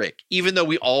versus Rick, even though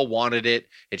we all wanted it.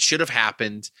 It should have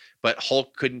happened, but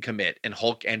Hulk couldn't commit, and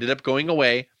Hulk ended up going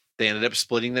away. They ended up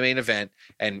splitting the main event,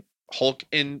 and Hulk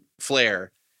and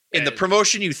Flair in the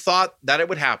promotion you thought that it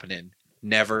would happen in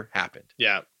never happened.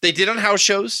 Yeah. They did on house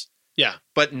shows. Yeah.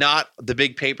 But not the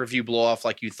big pay-per-view blow off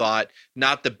like you thought,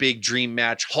 not the big dream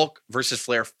match. Hulk versus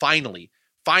Flair finally.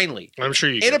 I'm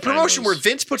sure you in a promotion where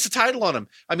Vince puts the title on him.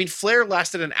 I mean, Flair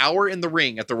lasted an hour in the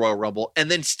ring at the Royal Rumble and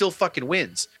then still fucking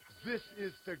wins. This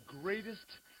is the greatest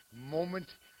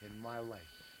moment in my life.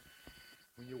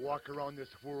 When you walk around this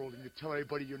world and you tell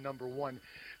everybody you're number one,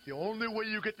 the only way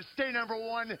you get to stay number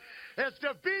one is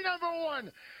to be number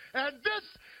one. And this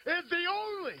is the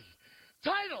only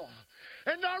title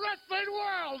in the wrestling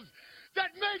world that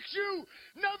makes you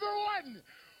number one.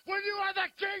 When you are the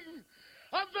king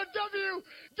of the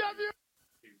WWE,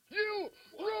 you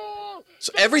rule.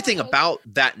 So everything about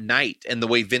that night and the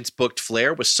way Vince booked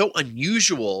Flair was so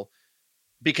unusual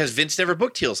because Vince never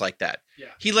booked heels like that.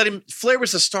 Yeah. He let him, Flair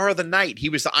was the star of the night. He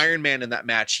was the Iron Man in that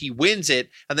match. He wins it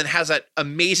and then has that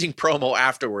amazing promo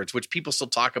afterwards, which people still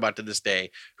talk about to this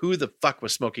day. Who the fuck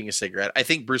was smoking a cigarette? I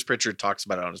think Bruce Pritchard talks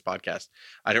about it on his podcast.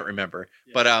 I don't remember.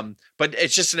 Yeah. But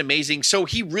it's just an amazing, so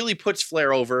he really puts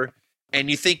Flair over, and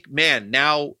you think, man,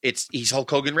 now he's Hulk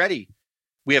Hogan ready.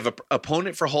 We have an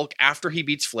opponent for Hulk after he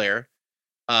beats Flair.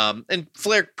 And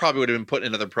Flair probably would have been put in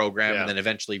another program and then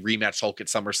eventually rematch Hulk at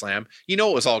SummerSlam. You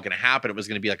know, it was all going to happen. It was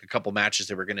going to be like a couple matches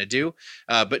they were going to do.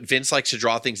 But Vince likes to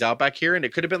draw things out back here. And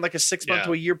it could have been like a 6 month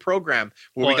to a year program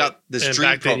where we got this dream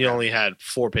back program. Then you only had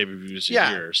 4 pay-per-views a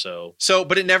year. So,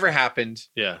 but it never happened.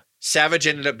 Yeah. Savage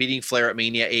ended up beating Flair at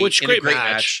Mania 8 Which, in a great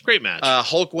match. Great match.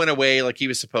 Hulk went away like he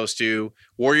was supposed to.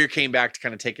 Warrior came back to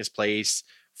kind of take his place.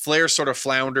 Flair sort of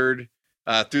floundered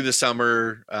through the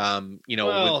summer. And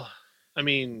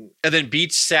then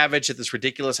beats Savage at this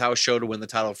ridiculous house show to win the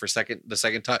title for the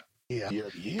second time. Yeah.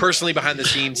 Personally, behind the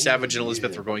scenes, Savage and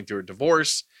Elizabeth were going through a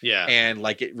divorce. Yeah. And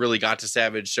like it really got to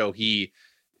Savage, so he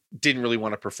didn't really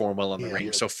want to perform well on the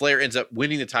ring. So Flair ends up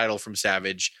winning the title from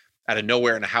Savage out of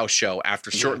nowhere in a house show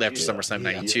shortly after SummerSlam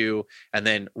 92. And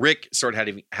then Rick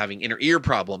started having inner ear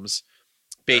problems.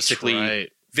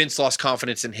 Basically, Vince lost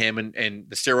confidence in him, and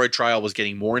the steroid trial was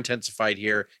getting more intensified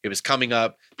here. It was coming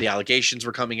up. The allegations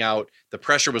were coming out. The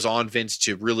pressure was on Vince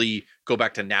to really go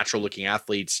back to natural-looking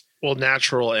athletes. Well,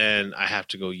 natural, and I have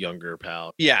to go younger,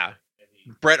 pal. Yeah.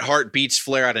 Bret Hart beats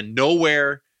Flair out of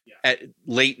nowhere at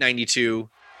late 92.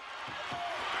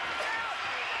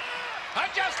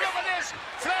 And just look at this.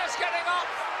 Flair's getting up,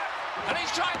 and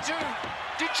he's trying to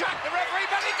detract the referee,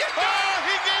 but he did not. Oh,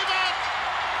 he gave up.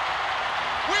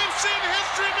 We've seen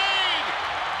history made.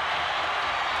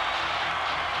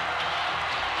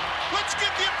 Let's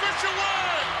get the official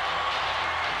word.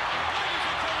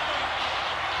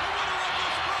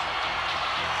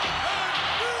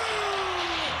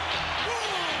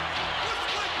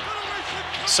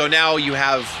 So now you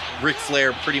have Ric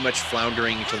Flair pretty much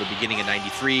floundering until the beginning of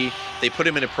 '93. They put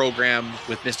him in a program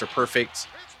with Mr. Perfect,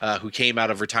 who came out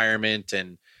of retirement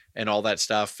and all that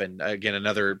stuff. And again,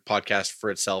 another podcast for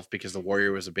itself because the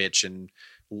Warrior was a bitch and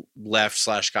left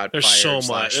 / got There's fired.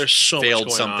 so much. There's so failed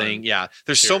much going something. on. Yeah,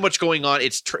 there's so much going on.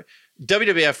 It's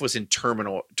WWF was in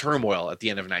turmoil at the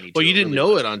end of '92. Well, you didn't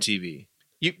know it on TV.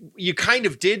 You kind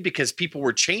of did because people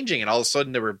were changing and all of a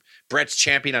sudden there were Brett's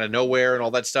champion out of nowhere and all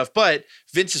that stuff. But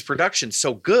Vince's production's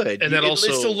so good. And that it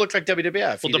still looked like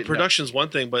WWF. Well, the production's one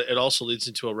thing, but it also leads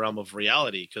into a realm of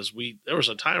reality because there was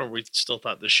a time where we still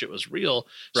thought this shit was real.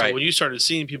 So Right. when you started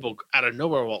seeing people out of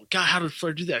nowhere, well, God, how did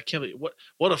Flair do that? I can't believe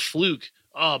what a fluke.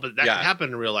 Oh, but that can happen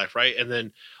in real life, right? And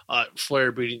then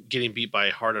Flair getting beat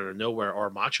by Hart out of nowhere or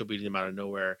Macho beating him out of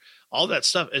nowhere, all that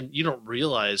stuff. And you don't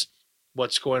realize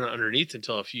what's going on underneath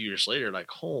until a few years later. Like,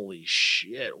 holy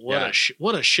shit, what a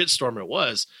shitstorm it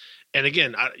was. And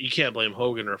again, you can't blame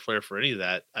Hogan or Flair for any of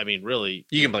that. I mean, really,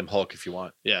 you can blame Hulk if you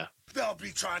want. Yeah, They'll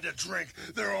be trying to drink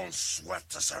their own sweat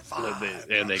to survive.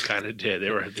 and they kind of did. They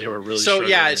were really so struggling.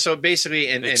 yeah. So basically,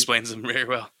 and explains them very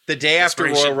well. the day after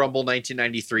Royal Inspiration. Rumble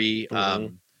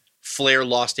 1993, Flair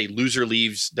lost a loser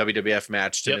leaves WWF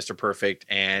match to Mr. Perfect,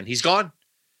 and he's gone.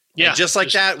 Yeah, and just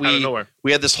like that, out of nowhere.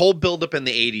 we had this whole buildup in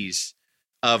the '80s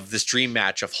of this dream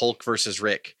match of Hulk versus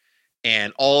Rick,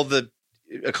 and all the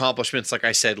accomplishments, like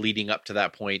I said, leading up to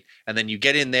that point. And then you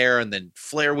get in there, and then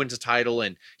Flair wins a title,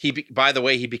 and by the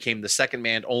way, he became the second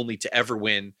man only to ever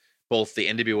win both the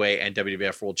NWA and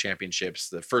WWF World Championships.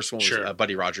 The first one was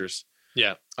Buddy Rogers.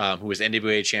 Yeah. Who was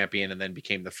NWA champion and then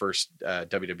became the first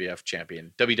WWF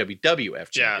champion, WWF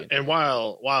champion. Yeah, and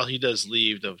while he does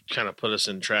leave to kind of put us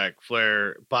in track,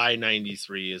 Flair by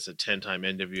 93 is a 10-time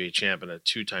NWA champ and a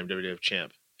 2-time WWF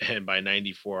champ. And by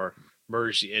 94,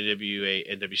 merged the NWA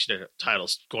and WCW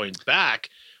titles. Going back,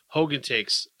 Hogan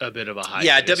takes a bit of a hiatus.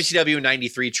 Yeah, WCW in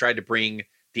 93 tried to bring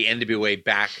the NWA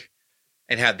back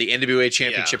and had the NWA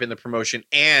championship in the promotion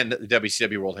and the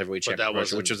WCW World Heavyweight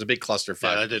Championship, which was a big clusterfuck.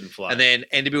 Yeah, that didn't fly. And then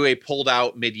NWA pulled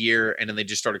out mid-year, and then they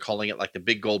just started calling it like the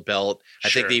Big Gold Belt. I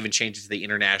think they even changed it to the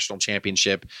International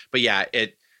Championship. But yeah,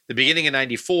 at the beginning of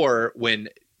 94, when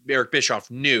Eric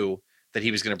Bischoff knew that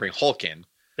he was going to bring Hulk in,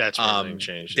 that's when everything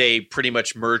changed. They pretty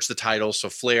much merged the titles. So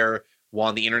Flair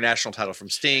won the international title from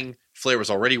Sting. Flair was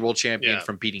already world champion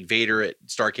from beating Vader at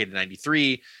Starrcade in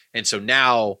 93. And so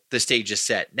now the stage is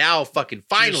set. Now fucking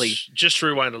finally. Just to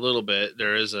rewind a little bit,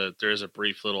 there is a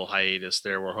brief little hiatus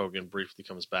there where Hogan briefly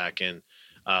comes back and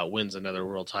wins another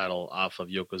world title off of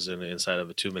Yokozuna inside of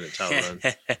a 2-minute title run.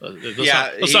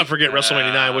 Let's not forget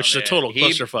WrestleMania 9, which is a total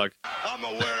clusterfuck. I'm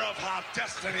aware of how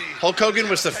destiny. Hulk Hogan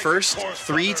was the first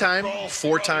 3-time,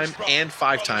 4-time, and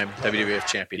 5-time WWF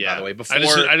champion, by the way. Before, I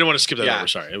didn't want to skip that over.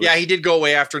 Sorry. He did go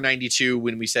away after 92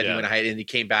 when we said he went ahead, and he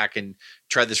came back and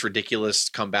tried this ridiculous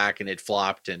comeback, and it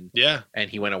flopped, and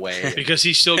he went away. Because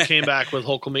he still came back with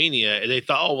Hulkamania, and they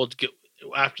thought, oh, we'll get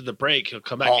after the break, he'll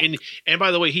come back. And by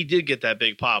the way, he did get that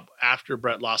big pop after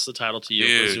Brett lost the title to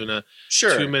Yokozuna.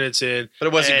 2 minutes in. But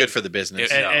it wasn't good for the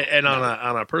business. And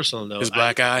on a personal note, his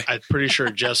black eye. I'm pretty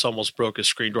sure Jess almost broke his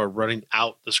screen door running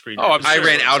out the screen door. Oh, I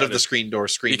ran out of the screen door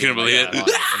screaming. You couldn't believe it.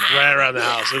 Ran around the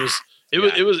house.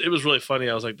 It was really funny.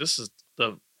 I was like, this is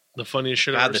the funniest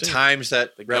shit I've ever seen. The times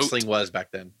that wrestling was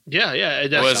back then. Yeah.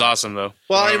 It was awesome, though.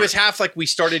 Well, it was half like we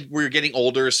were getting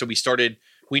older, so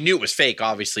we knew it was fake,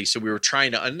 obviously. So we were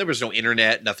trying to, and there was no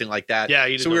internet, nothing like that.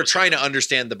 Yeah. So we were trying to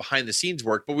understand the behind the scenes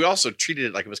work, but we also treated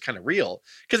it like it was kind of real.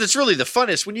 Because it's really the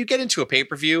funnest when you get into a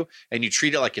pay-per-view and you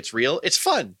treat it like it's real. It's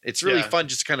fun. It's really fun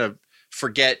just to kind of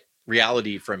forget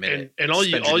reality for a minute. And all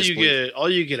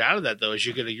you get out of that though is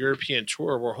you get a European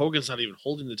tour where Hogan's not even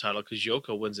holding the title because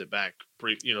Yoko wins it back,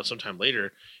 sometime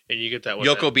later, and you get that.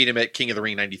 Yoko beat him at King of the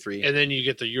Ring '93, and then you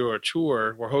get the Euro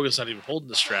tour where Hogan's not even holding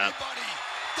the strap.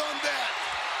 Done that.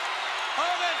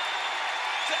 Hogan,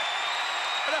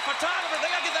 the photographer, they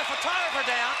gotta get that photographer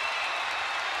down.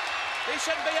 He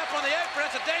shouldn't be up on the apron.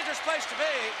 It's a dangerous place to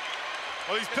be.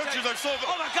 Well, these pictures are so.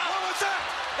 Oh my God! What was that?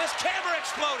 His camera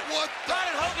exploded. What the? Right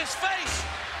in Hogan's face.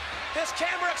 His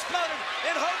camera exploded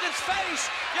in Hogan's face.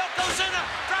 Yokozuna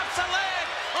drops a leg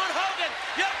on Hogan.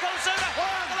 Yokozuna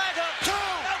the leg hook.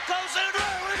 Yokozuna.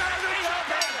 We got a new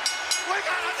champion. We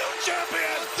got a new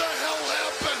champion. What the hell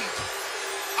happened?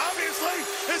 Obviously,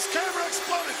 his camera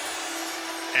exploded.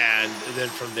 And then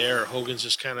from there, Hogan's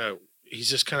just kind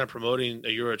of promoting a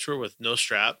Euro tour with no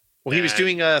strap. Well, he was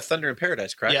doing Thunder in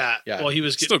Paradise, correct? Yeah. Well, he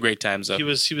was still great times though. He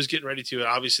was getting ready to, and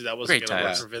obviously that wasn't going to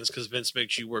work for Vince because Vince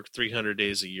makes you work 300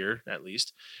 days a year at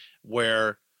least.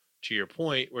 Where, to your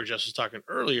point, where Jess was talking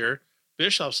earlier,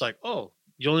 Bischoff's like, "Oh,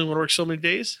 You only want to work so many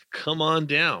days? Come on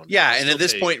down. Yeah, and Still at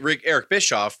this take- point, Eric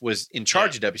Bischoff was in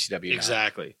charge of WCW. now.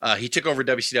 Exactly. He took over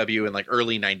WCW in like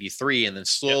early '93, and then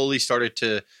slowly started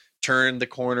to turn the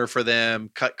corner for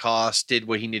them, cut costs, did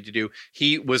what he needed to do.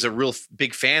 He was a real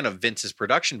big fan of Vince's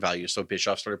production values, so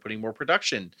Bischoff started putting more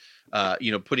production,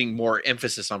 putting more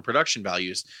emphasis on production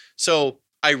values. So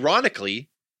ironically,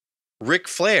 Ric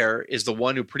Flair is the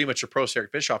one who pretty much approached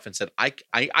Eric Bischoff and said, I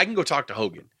can go talk to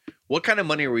Hogan. What kind of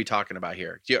money are we talking about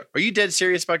here? Are you dead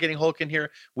serious about getting Hulk in here?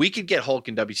 We could get Hulk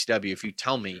in WCW if you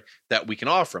tell me that we can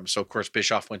offer him. So, of course,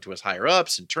 Bischoff went to his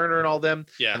higher-ups and Turner and all them.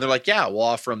 Yeah. And they're like, yeah, we'll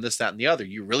offer him this, that, and the other.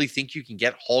 You really think you can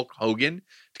get Hulk Hogan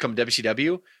to come to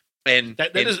WCW? And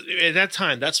That is at that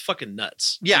time, that's fucking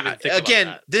nuts. to yeah, even think about again,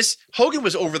 that. this Hogan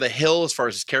was over the hill as far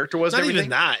as his character was. Not and everything. even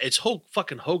that. It's Hulk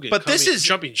fucking Hogan. But this is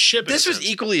jumping ship. in This a was sense.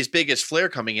 equally as big as Flair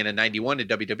coming in '91 to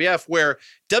WWF, where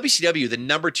WCW, the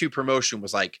number 2 promotion,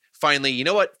 was like, finally, you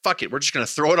know what? Fuck it. We're just going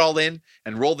to throw it all in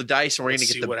and roll the dice, and we're going Let's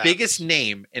to see get the what biggest happens.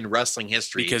 name in wrestling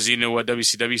history. Because you know what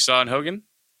WCW saw in Hogan?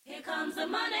 Here comes the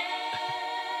money.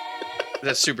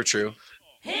 That's super true.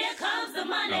 Here comes the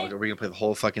money. Oh, are we going to play the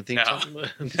whole fucking theme No.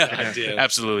 song? idea.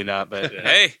 Absolutely not. But Yeah.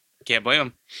 hey, can't blame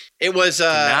them. It was,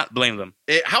 Not blame them.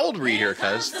 how old were you here,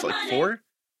 cuz? Like 4?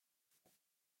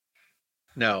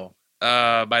 No.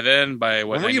 By then, by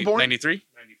what? When were you born? 93?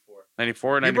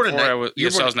 94, You were born in 94. ni- I was, you were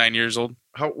yes, I born- was 9 years old.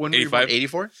 When were you born? 85.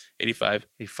 84? 85.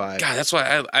 85. God, that's why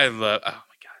I love. Oh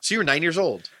my God. So you were 9 years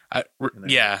old.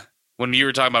 Yeah. When you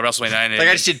were talking about WrestleMania 9, Like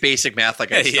I just did basic math,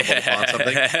 like I stumbled upon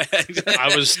something.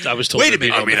 I was told. Wait to a be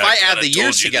minute. on if that. I add kinda the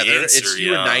years told you the together, answer, it's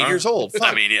you were yeah. 9 years old. Fuck.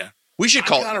 I mean, yeah. We should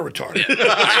call. Kind of retarded. There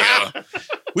you go.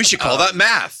 We should call that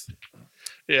math.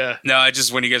 Yeah. No, I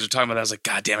just when you guys were talking about that, I was like,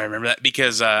 God damn, I remember that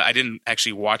because I didn't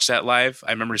actually watch that live.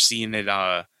 I remember seeing it.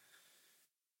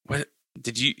 What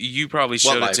did you probably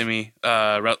showed it live? to me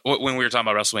when we were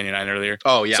talking about WrestleMania 9 earlier.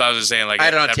 Oh yeah. So I was just saying, like, I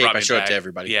had it on that tape. brought I me showed it back. to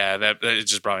everybody. Yeah, that it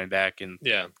just brought me back, and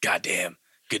Yeah. goddamn,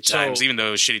 good So- times. Even though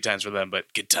it was shitty times for them,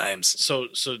 but good times. So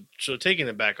taking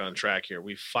it back on track here,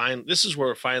 this is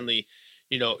where finally,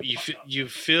 you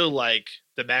feel like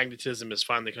the magnetism is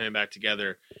finally coming back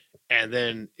together, and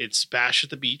then it's Bash at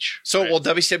the Beach. So right? well,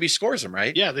 WCW scores him,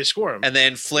 right? Yeah, they score him. And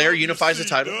then Flair unifies the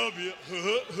title.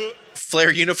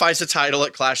 Flair unifies the title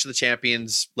at Clash of the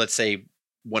Champions. Let's say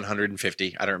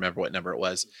 150. I don't remember what number it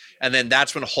was. And then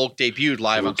that's when Hulk debuted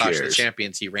live Who on Clash of the cares?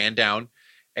 Champions. He ran down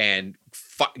and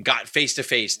got face to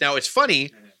face. Now it's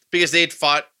funny because they had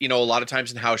fought, a lot of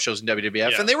times in house shows in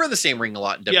WWF, Yeah. and they were in the same ring a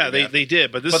lot in WWF. yeah, they did,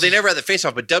 but this But they is- never had the face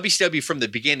off. But WCW from the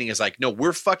beginning is like, no,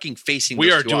 we're fucking facing. we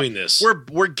those are two doing off. this.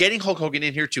 We're getting Hulk Hogan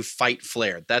in here to fight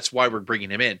Flair. That's why we're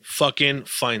bringing him in. fucking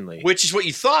finally. Which is what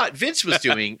you thought Vince was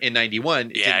doing in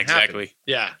 '91. It Yeah, didn't happen. exactly.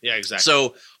 yeah, exactly.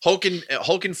 So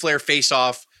Hulk and Flair face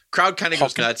off. Crowd kind of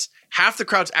goes nuts. Half the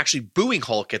crowd's actually booing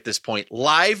Hulk at this point,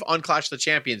 live on Clash of the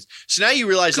Champions. So now you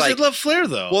realize, because like, they love Flair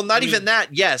though. well, not I mean, even that.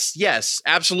 Yes,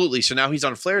 absolutely. So now he's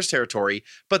on Flair's territory.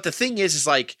 But the thing is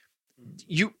like,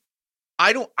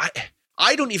 I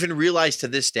don't even realize to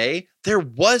this day there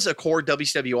was a core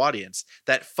WCW audience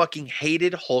that fucking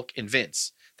hated Hulk and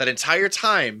Vince. That entire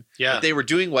time Yeah. that they were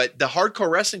doing what the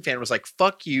hardcore wrestling fan was like,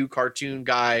 fuck you, cartoon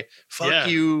guy, fuck Yeah.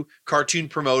 you, cartoon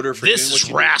promoter for This doing what is you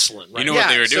do." wrestling. Right? You know Yeah, what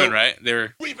they were doing, so- right? They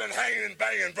were. We've been hanging and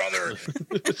banging, brother.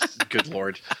 Good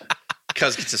lord.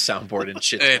 Cuz gets a soundboard and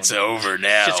shit. It's over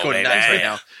now. Shit's going baby. nuts right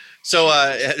now. So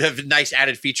a nice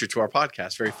added feature to our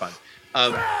podcast. Very fun.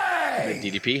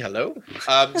 DDP, hello.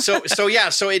 So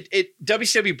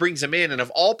WCW brings them in, and of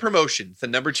all promotions, the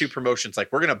number 2 promotions,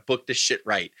 like, we're gonna book this shit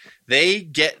right. They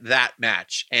get that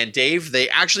match, and Dave, they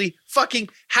actually fucking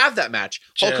have that match.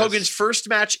 Hulk Yes. Hogan's first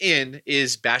match in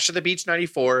is Bash at the Beach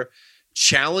 '94,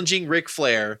 challenging Ric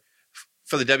Flair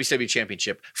for the WCW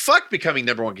Championship. Fuck becoming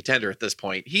number 1 contender at this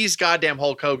point. He's goddamn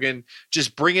Hulk Hogan.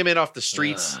 Just bring him in off the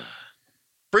streets.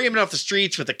 Bring him in off the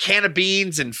streets with a can of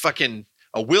beans and fucking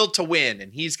a will to win,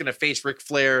 and he's going to face Ric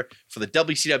Flair for the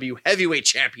WCW Heavyweight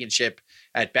Championship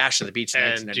at Bash of the Beach.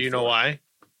 And do you know 1994. why?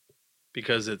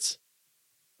 Because it's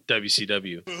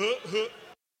WCW.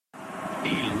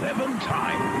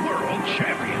 11-time world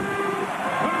champion,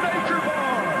 the Nature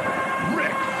Boy,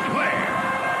 Ric Flair.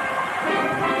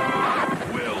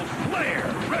 Will Flair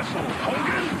wrestle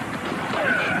Hogan?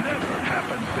 It's never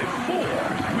happened before.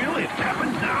 Will it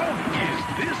happen now? Is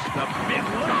this the big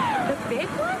one? The big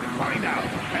one? Find out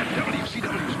at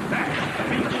WCW's Bash at the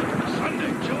Beach,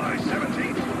 Sunday, July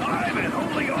 17th, live and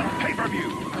only on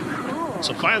pay-per-view.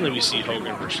 So finally, we see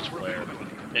Hogan versus Flair,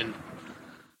 and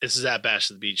this is at Bash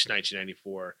at the Beach,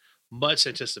 1994. Much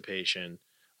anticipation.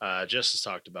 Justice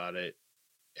talked about it,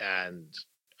 and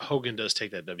Hogan does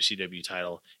take that WCW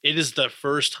title, it is the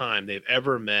first time they've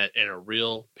ever met in a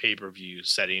real pay-per-view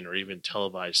setting or even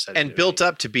televised setting. And built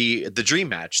up to be the dream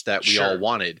match that we all Sure.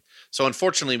 wanted. So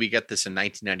unfortunately, we get this in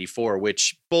 1994,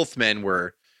 which both men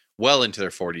were well into their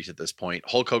 40s at this point.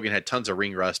 Hulk Hogan had tons of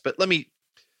ring rust, but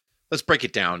let's break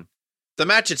it down. The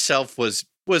match itself was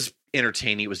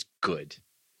entertaining. It was good.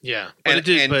 Yeah, but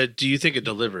but do you think it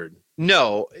delivered?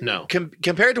 No. No.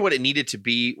 Compared to what it needed to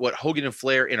be, what Hogan and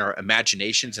Flair in our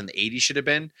imaginations in the 80s should have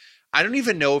been, I don't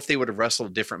even know if they would have wrestled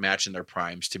a different match in their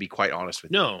primes, to be quite honest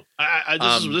with you. No.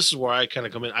 This is where I kind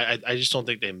of come in. I just don't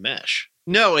think they mesh.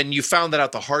 No, and you found that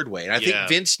out the hard way. And I think Yeah.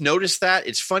 Vince noticed that.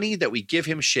 It's funny that we give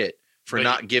him shit for But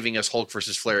not giving us Hulk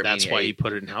versus Flair at That's Mania why 8. he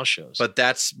put it in house shows. But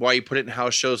that's why you put it in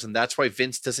house shows, and that's why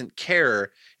Vince doesn't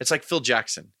care. It's like Phil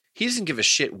Jackson. He doesn't give a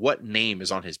shit what name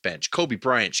is on his bench. Kobe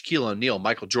Bryant, Shaquille O'Neal,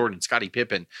 Michael Jordan, Scottie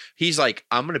Pippen. He's like,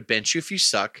 I'm going to bench you if you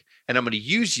suck, and I'm going to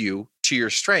use you to your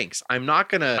strengths. I don't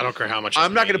care how much.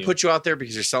 I'm not going to put you out there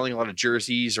because you're selling a lot of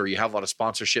jerseys or you have a lot of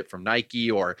sponsorship from Nike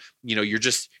or, you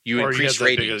increase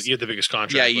ratings. You have the biggest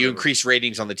contract. Yeah, you whatever. increase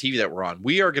ratings on the TV that we're on.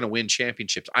 We are going to win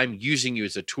championships. I'm using you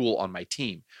as a tool on my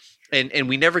team. And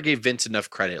we never gave Vince enough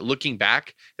credit. Looking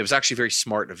back, it was actually very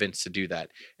smart of Vince to do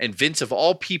that. And Vince, of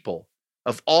all people,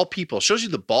 shows you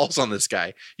the balls on this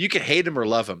guy. You can hate him or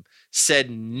love him. Said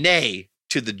nay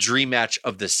to the dream match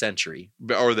of the century,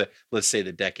 or let's say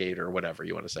the decade, or whatever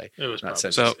you want to say. It was Not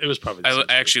probably, century. so, it was probably. I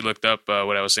actually looked up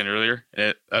what I was saying earlier.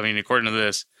 According to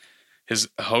this, his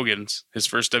first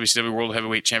WCW World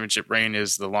Heavyweight Championship reign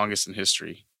is the longest in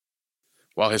history,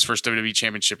 while his first WWE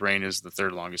Championship reign is the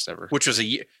third longest ever. Which was a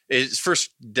year. His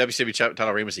first WCW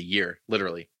title reign was a year,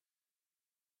 literally.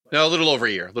 No, a little over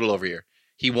a year.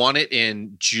 He won it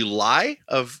in July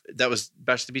of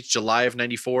Bash at the Beach, July of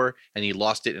 94, and he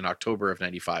lost it in October of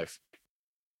 95.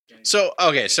 So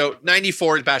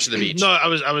 94 is Bash at the Beach. No, I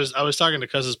was talking to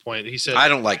Cuz's point. He said I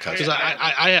don't like Cuz. because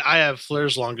I have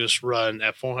Flair's longest run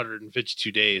at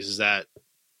 452 days. Is that?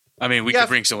 I mean, we could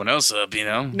bring someone else up,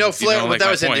 No, Flair. like that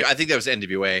my was point. I think that was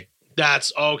NWA.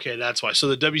 That's okay. That's why. So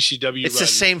the WCW. It's run, the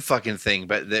same fucking thing,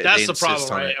 but that's the problem,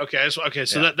 right? Okay.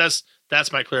 So Yeah.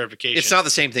 that's my clarification. It's not the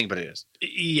same thing, but it is.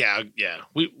 Yeah.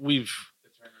 We've.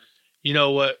 You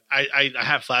know what? I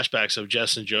have flashbacks of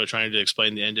Jess and Joe trying to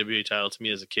explain the NWA title to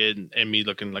me as a kid, and me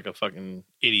looking like a fucking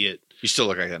idiot. You still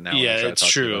look like that now. Yeah, it's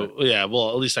true. Yeah, well,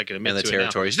 at least I can admit And the to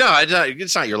territories. No,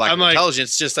 it's not your lack I'm of like-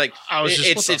 intelligence. It's just like I was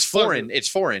just, what the it's fuck? foreign. It's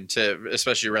foreign to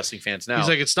especially wrestling fans now. He's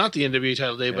like, it's not the NWA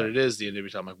title day, but Yeah. it is the NWA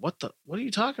title. I'm like, what are you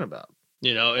talking about?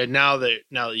 And now that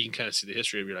you can kind of see the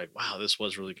history of, you're like, wow, this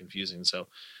was really confusing. So,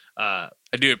 I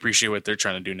do appreciate what they're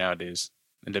trying to do nowadays.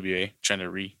 NWA trying to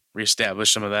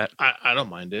reestablish some of that. I don't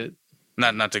mind it.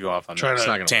 Not to go off on Trying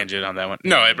that to- tangent on that one.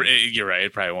 No, you're right.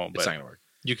 It probably won't. it's But not gonna work.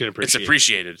 You can it's appreciate.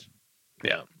 appreciated.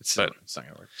 Yeah, It's But- not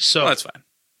gonna work. So Well, that's fine.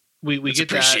 we it's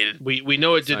get appreciated. that. We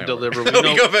know it didn't not gonna deliver. work. We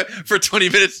know, we go for 20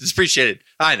 minutes. It's appreciated.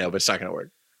 I know, but it's not gonna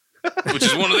work. Which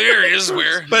is one of the areas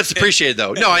where. But it's appreciated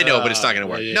though. No, I know, but it's not gonna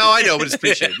work. yeah. No, I know, but it's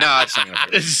appreciated. No, it's not gonna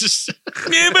work. it's just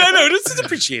Yeah, but I know this is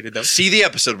appreciated though. See the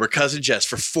episode where Cousin Jess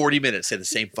for 40 minutes said the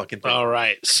same fucking thing. all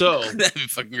right. So That'd be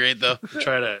fucking great though.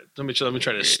 let me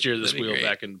try to steer this That'd be wheel great.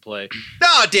 back into play.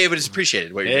 No, David, it's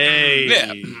appreciated. What you're doing. Hey, Yeah.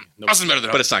 nobody, Austin better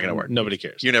than But it's not gonna work. nobody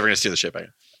cares. You're never gonna steal the shit back.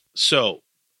 So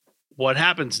what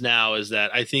happens now is that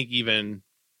I think even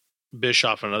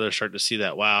Bischoff and others start to see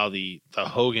that, wow, the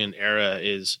Hogan era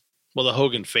the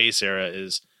Hogan face era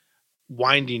is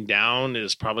winding down,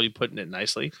 is probably putting it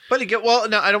nicely. But again, well,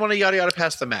 no, I don't want to yada yada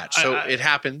past the match. So I- it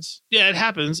happens. Yeah, it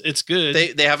happens. It's good.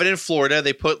 They have it in Florida.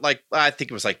 They put I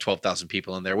think it was 12,000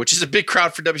 people in there, which is a big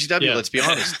crowd for WCW. Yeah. Let's be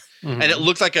honest. Mhm. And it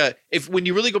looked like when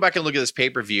you really go back and look at this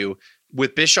pay-per-view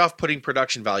with Bischoff putting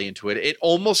production value into it, it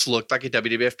almost looked like a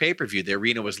WWF pay-per-view. The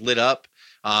arena was lit up.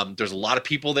 There's a lot of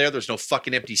people there. There's no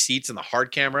fucking empty seats in the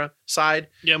hard camera side.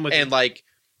 Yeah, I'm with And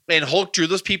and Hulk drew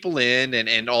those people in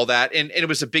and all that. And it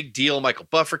was a big deal. Michael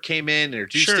Buffer came in,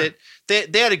 introduced Sure. it.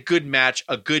 They had a good match,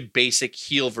 a good basic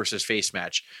heel versus face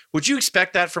match. Would you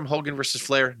expect that from Hogan versus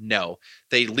Flair? No.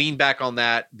 They leaned back on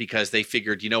that because they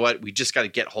figured, you know what? We just got to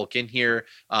get Hulk in here.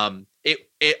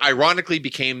 It ironically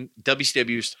became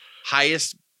WCW's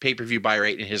highest pay-per-view buy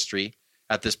rate in history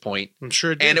at this point. I'm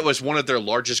sure it did. And it was one of their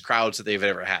largest crowds that they've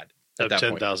ever had at Of that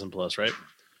point. 10,000 plus, right?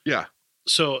 Yeah.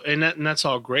 So, and that's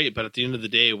all great, but at the end of the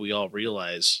day, we all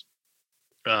realize,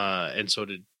 and so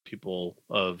did people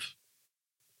of,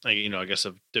 I guess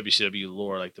of WCW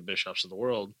lore, like the Bishops of the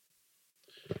world.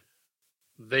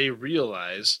 They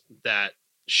realize that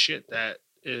shit that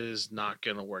is not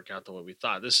going to work out the way we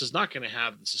thought. This is not going to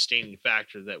have the sustaining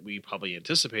factor that we probably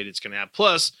anticipated it's going to have.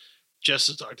 Plus, Jess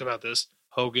has talked about this.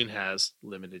 Hogan has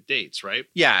limited dates, right?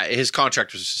 Yeah, his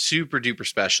contract was super duper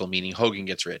special, meaning Hogan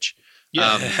gets rich.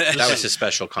 Yeah. That was his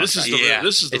special contract. This is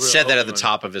the It real said that at Hogan the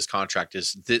top of his contract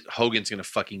is that Hogan's going to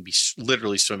fucking be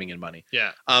literally swimming in money.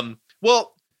 Yeah.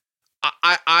 Well,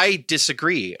 I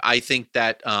disagree. I think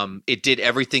that it did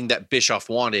everything that Bischoff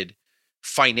wanted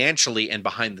financially and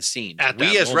behind the scenes.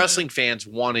 We as wrestling fans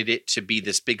wanted it to be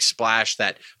this big splash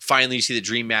that finally you see the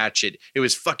dream match. It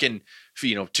was fucking,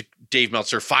 to Dave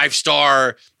Meltzer,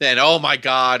 5-star, then oh my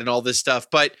God, and all this stuff.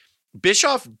 But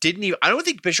Bischoff didn't even, I don't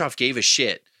think Bischoff gave a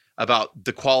shit about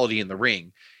the quality in the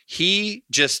ring. He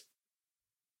just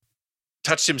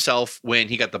touched himself when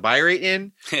he got the buy rate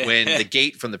in, when the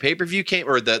gate from the pay-per-view came,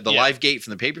 or the live gate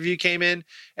from the pay-per-view came in.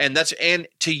 And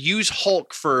to use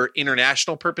Hulk for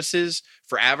international purposes,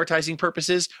 for advertising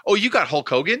purposes. Oh, you got Hulk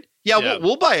Hogan? Yeah.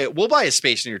 We'll buy it. We'll buy a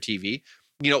space in your TV.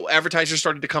 Advertisers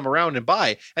started to come around and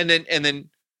buy, and then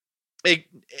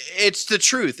it's the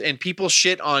truth. And people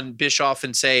shit on Bischoff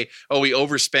and say, oh, he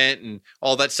overspent and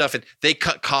all that stuff. And they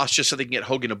cut costs just so they can get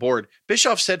Hogan aboard.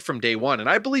 Bischoff said from day one, and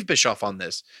I believe Bischoff on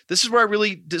this. This is where I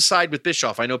really decide with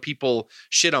Bischoff. I know people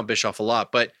shit on Bischoff a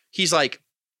lot, but he's like,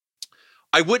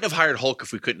 I wouldn't have hired Hulk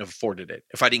if we couldn't have afforded it,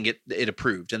 if I didn't get it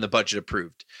approved and the budget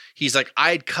approved. He's like,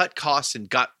 I had cut costs and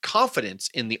got confidence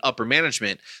in the upper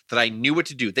management that I knew what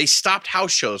to do. They stopped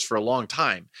house shows for a long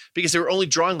time because they were only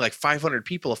drawing like 500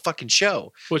 people a fucking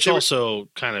show. Which also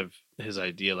kind of his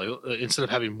idea, like instead of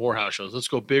having more house shows, let's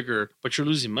go bigger, but you're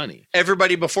losing money.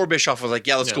 Everybody before Bischoff was like,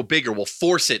 yeah, let's go bigger. We'll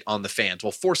force it on the fans.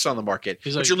 We'll force it on the market.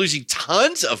 But you're losing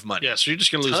tons of money. Yeah, so you're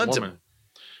just going to lose more money.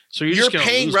 So you're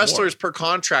paying wrestlers per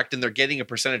contract and they're getting a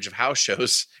percentage of house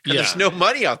shows. And there's no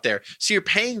money out there. So you're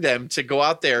paying them to go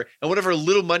out there and whatever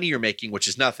little money you're making, which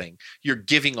is nothing, you're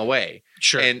giving away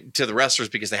and to the wrestlers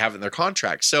because they have it in their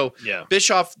contract. So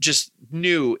Bischoff just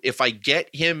knew if I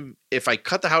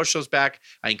cut the house shows back,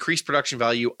 I increase production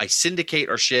value, I syndicate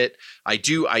our shit,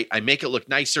 I make it look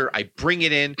nicer, I bring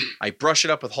it in, I brush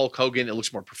it up with Hulk Hogan, it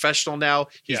looks more professional now.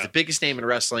 He's the biggest name in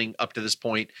wrestling up to this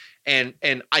point. And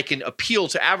I can appeal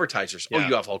to advertisers. Oh,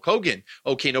 you have Hulk Hogan.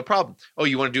 Okay, no problem. Oh,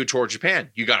 you want to do a tour of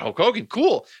Japan? You got Hulk Hogan.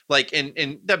 Cool. Like, and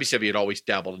WCW had always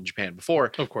dabbled in Japan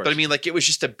before. Of course. But I mean, like, it was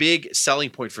just a big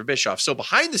selling point for Bischoff. So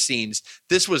behind the scenes,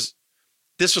 this was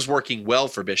working well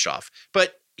for Bischoff.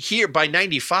 But here by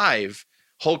 95,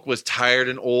 Hulk was tired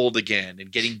and old again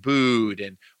and getting booed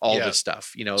and all this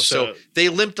stuff, So they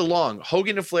limped along.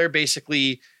 Hogan and Flair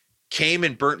basically came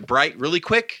and burnt bright really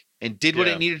quick and did what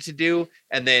it needed to do.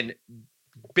 And then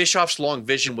Bischoff's long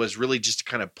vision was really just to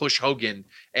kind of push Hogan,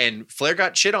 and Flair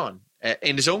got shit on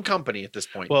in his own company at this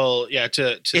point. Well, yeah.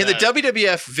 In the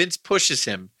WWF, Vince pushes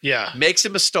him, makes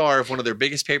him a star of one of their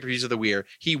biggest pay-per-views of the year.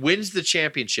 He wins the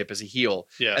championship as a heel.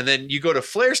 Yeah. And then you go to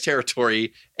Flair's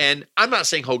territory, and I'm not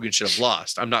saying Hogan should have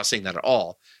lost. I'm not saying that at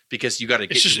all, because you got to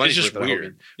get your money worth out of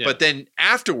Hogan. Yeah. But then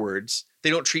afterwards,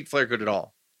 they don't treat Flair good at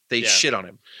all. They shit on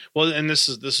him. Well, and this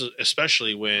is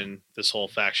especially when this whole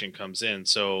faction comes in.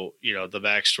 So, the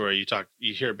backstory,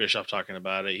 you hear Bischoff talking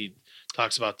about it. He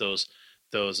talks about those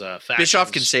factions.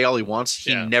 Bischoff can say all he wants.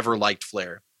 He never liked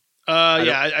Flair.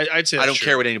 I'd say I don't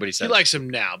care what anybody says. He likes him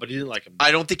now, but he didn't like him then.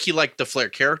 I don't think he liked the Flair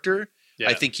character. Yeah.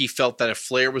 I think he felt that if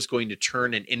Flair was going to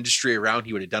turn an industry around,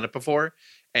 he would have done it before.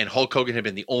 And Hulk Hogan had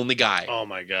been the only guy. Oh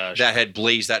my gosh, that had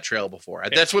blazed that trail before.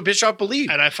 That's what Bischoff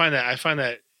believed. And I find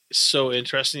that so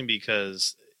interesting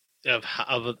because of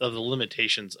the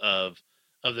limitations of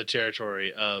the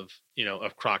territory of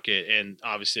Crockett and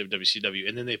obviously of WCW,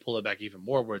 and then they pull it back even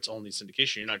more where it's only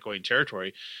syndication. You're not going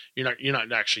territory. You're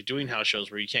not actually doing house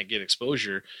shows where you can't get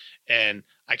exposure. And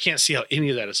I can't see how any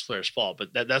of that is Flair's fault. But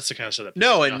that's the kind of stuff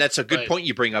that that's a good point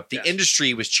you bring up. The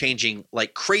industry was changing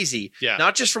like crazy,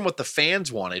 not just from what the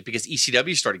fans wanted, because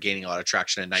ECW started gaining a lot of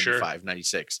traction in 95,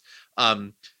 96.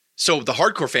 So the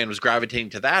hardcore fan was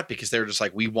gravitating to that because they're just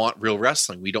like, we want real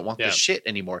wrestling. We don't want this shit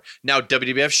anymore. Now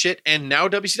WWF shit and now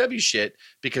WCW shit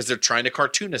because they're trying to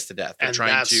cartoon us to death.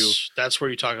 That's where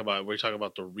you talk about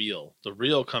the real. The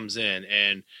real comes in,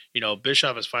 and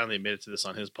Bischoff has finally admitted to this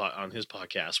on his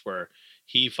podcast where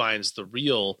he finds the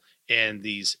real and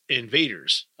these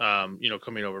invaders,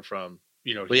 coming over from.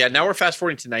 Now we're fast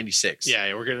forwarding to 96.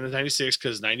 Yeah, we're getting to 96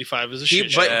 because 95 is a shit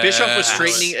show. But Bischoff was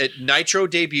straightening it. Nitro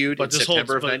debuted in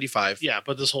September of 95. Yeah,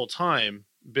 but this whole time,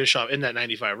 Bischoff in that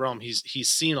 95 realm, he's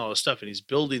seen all this stuff and he's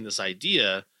building this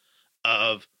idea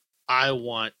of I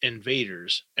want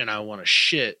invaders and I want to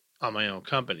shit on my own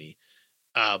company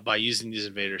by using these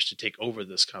invaders to take over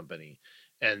this company.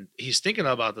 And he's thinking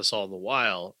about this all the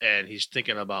while, and he's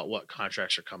thinking about what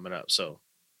contracts are coming up. So.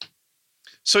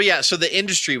 So the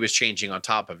industry was changing on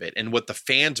top of it, and what the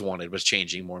fans wanted was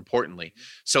changing, more importantly.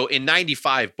 So in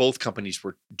 95, both companies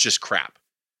were just crap.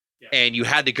 Yeah. And you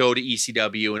had to go to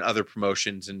ECW and other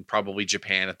promotions and probably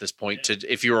Japan at this point to,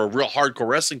 if you're a real hardcore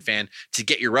wrestling fan, to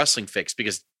get your wrestling fix,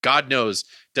 because God knows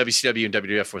WCW and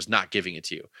WWF was not giving it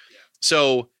to you. Yeah.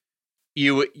 So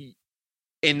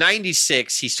in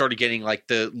 96, he started getting like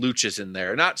the luchas in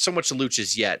there. Not so much the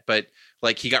luchas yet, but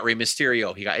like he got Rey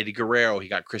Mysterio, he got Eddie Guerrero, he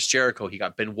got Chris Jericho, he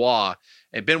got Benoit.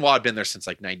 And Benoit had been there since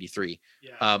like 93.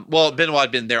 Yeah. Benoit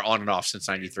had been there on and off since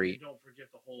 93. Don't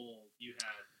forget the whole you had.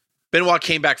 Benoit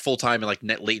came back full time in like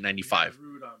late 95.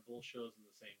 Rude on both shows in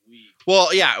the same week.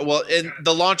 Well, yeah. Well, and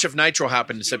the launch of Nitro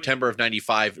happened in September of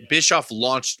 95. Yeah. Bischoff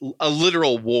launched a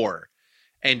literal war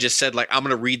and just said, like, I'm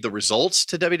going to read the results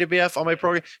to WWF on my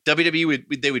program.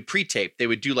 WWE, they would pre-tape. They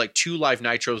would do like 2 live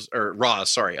Nitros or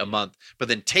Raws, a month, but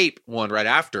then tape one right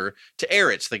after to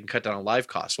air it so they can cut down on live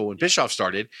costs. Well, when Bischoff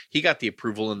started, he got the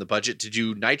approval and the budget to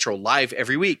do Nitro live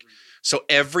every week. So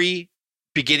every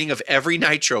beginning of every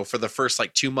Nitro for the first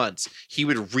like 2 months, he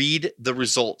would read the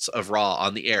results of Raw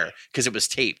on the air because it was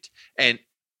taped. And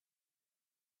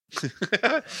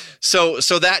so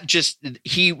that just,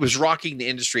 he was rocking the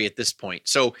industry at this point.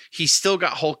 So he's still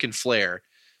got Hulk and Flair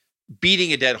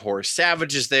beating a dead horse.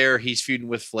 Savage is there. He's feuding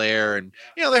with Flair, and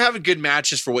they're having good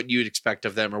matches for what you'd expect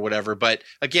of them or whatever. But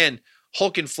again,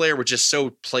 Hulk and Flair were just so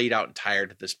played out and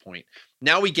tired at this point.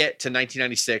 Now we get to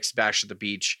 1996, Bash at the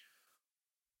Beach.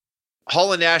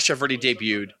 Hall and Nash have already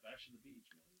debuted.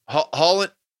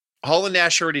 Hall and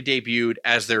Nash already debuted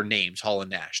as their names, Hall and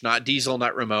Nash, not Diesel,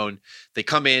 not Ramon. They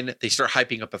come in, they start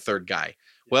hyping up a third guy.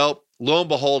 Well, lo and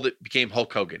behold, it became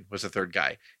Hulk Hogan was the third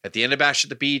guy. At the end of Bash at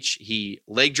the Beach, he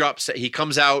leg drops, he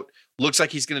comes out, looks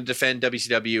like he's going to defend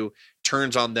WCW,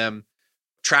 turns on them,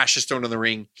 trash is thrown in the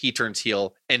ring, he turns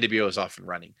heel, NWO is off and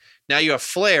running. Now you have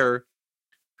Flair,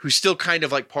 who's still kind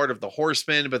of like part of the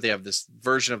Horsemen, but they have this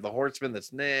version of the Horsemen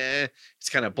that's it's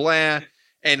kind of blah.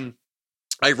 And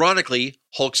ironically,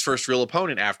 Hulk's first real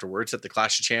opponent afterwards at the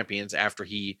Clash of Champions, after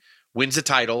he wins the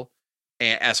title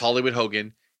as Hollywood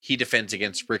Hogan, he defends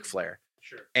against Ric Flair.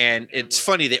 Sure. And it's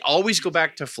funny, they always go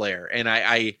back to Flair. And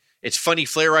it's funny,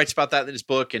 Flair writes about that in his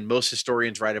book, and most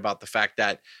historians write about the fact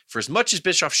that for as much as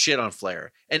Bischoff shit on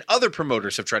Flair, and other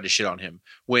promoters have tried to shit on him,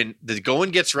 when the going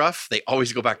gets rough, they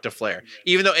always go back to Flair.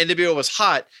 Yeah. Even though NWO was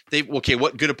hot,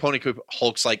 what good opponent could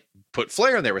Hulk's like, put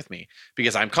Flair in there with me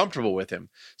because I'm comfortable with him.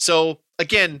 So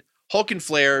again, Hulk and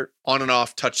Flair on and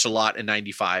off touched a lot in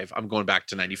 95. I'm going back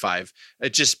to 95. It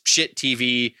just shit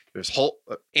TV. It was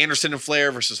Anderson and Flair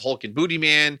versus Hulk and Booty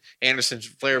Man, Anderson and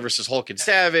Flair versus Hulk and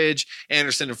Savage,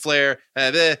 Anderson and Flair.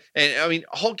 And I mean,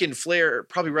 Hulk and Flair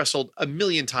probably wrestled a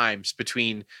million times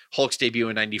between Hulk's debut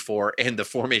in 94 and the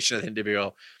formation of the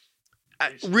NWO.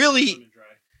 Really,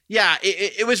 yeah,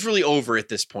 it was really over at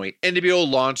this point. NWO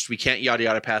launched. We can't yada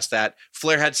yada past that.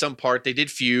 Flair had some part. They did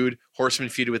feud. Horseman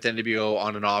feuded with NWO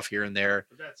on and off here and there.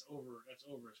 But that's over as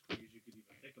quick as you could even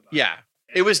think about. Yeah.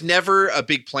 It was never a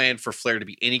big plan for Flair to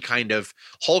be any kind of...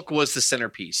 Hulk was the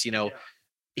centerpiece, He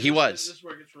was. This is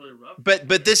where it gets really rough.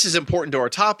 But this is important to our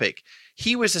topic.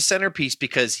 He was the centerpiece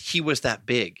because he was that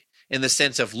big. In the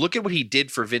sense of, look at what he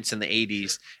did for Vince in the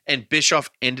 80s, and Bischoff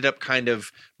ended up kind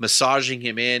of massaging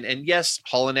him in. And yes,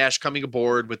 Hall and Nash coming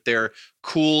aboard with their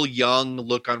cool, young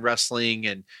look on wrestling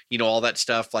and, all that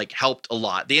stuff, like, helped a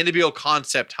lot. The NWO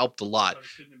concept helped a lot. But it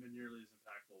couldn't have been nearly as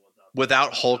impactful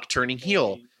without Hulk turning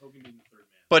heel.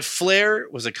 But Flair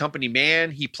was a company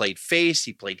man. He played face.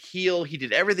 He played heel. He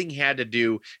did everything he had to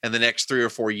do in the next 3 or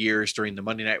 4 years during the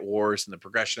Monday Night Wars and the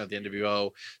progression of the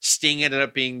NWO. Sting ended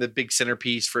up being the big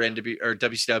centerpiece for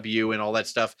WCW and all that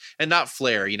stuff, and not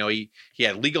Flair. He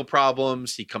had legal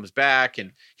problems. He comes back,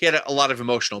 and he had a lot of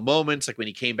emotional moments, like when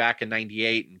he came back in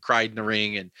 '98 and cried in the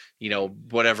ring, and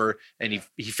whatever. And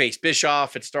he faced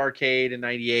Bischoff at Starrcade in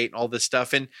 '98 and all this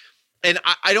stuff. And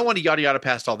I don't want to yada yada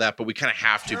past all that, but we kind of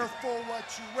have to. Careful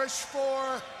what you wish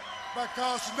for,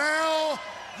 because now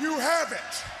you have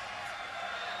it.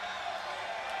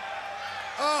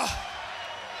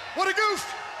 What a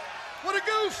goof! What a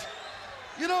goof!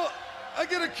 I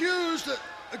get accused of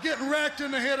getting racked in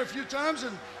the head a few times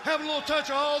and having a little touch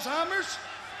of Alzheimer's.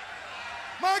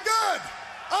 My God!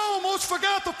 I almost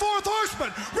forgot the fourth horseman,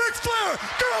 Ric Flair.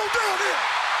 Get on down here.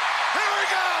 Here we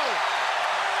go.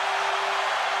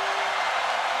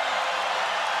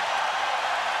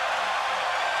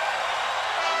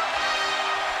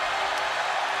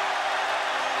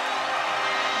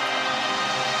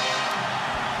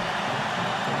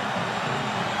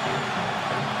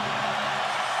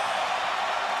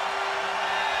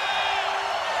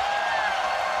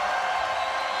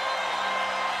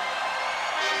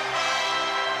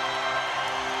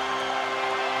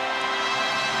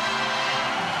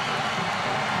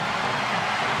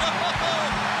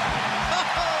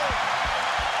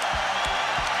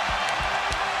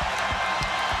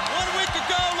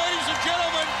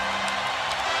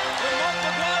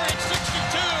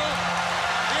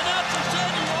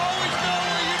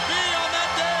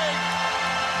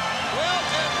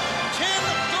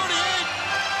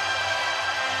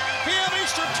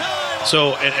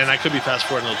 So, and I could be fast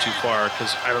forwarding a little too far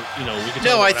because I don't, we can.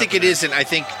 No, I think it isn't. I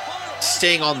think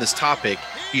staying on this topic,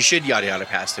 you should yada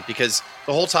past it because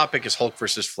the whole topic is Hulk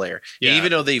versus Flair. Yeah. And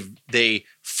even though they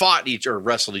fought or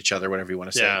wrestled each other, whatever you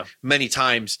want to say, many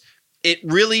times, it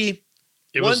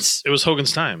was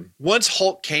Hogan's time. Once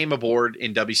Hulk came aboard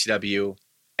in WCW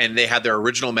and they had their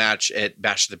original match at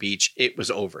Bash at the Beach, it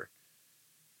was over.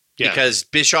 Yeah. Because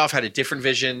Bischoff had a different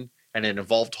vision and it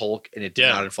involved Hulk and it did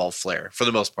not involve Flair for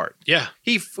the most part. Yeah.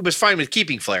 He was fine with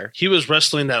keeping Flair. He was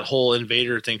wrestling that whole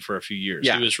Invader thing for a few years.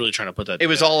 Yeah. He was really trying to put that together.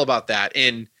 Was all about that.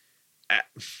 And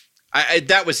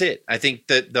that was it. I think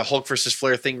that the Hulk versus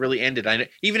Flair thing really ended.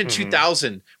 Even in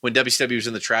 2000, when WCW was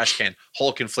in the trash can,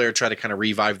 Hulk and Flair tried to kind of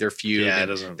revive their feud. Yeah,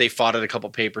 and they fought at a couple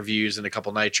pay-per-views and a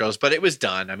couple Nitros, but it was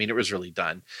done. I mean, it was really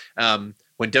done. When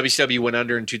WCW went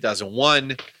under in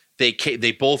 2001,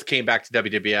 they both came back to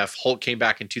WWF. Hulk came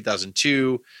back in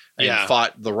 2002 and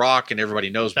fought The Rock, and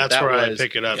everybody knows what that was. That's where I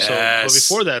pick it up. Yes. So, but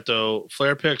before that, though,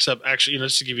 Flair picks up, actually,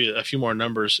 just to give you a few more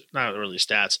numbers, not really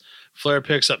stats, Flair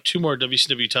picks up 2 more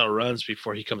WCW title runs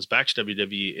before he comes back to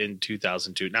WWE in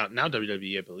 2002. Now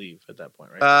WWE, I believe, at that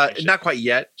point, right? Not quite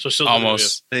yet. So still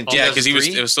almost. WWF. Yeah, because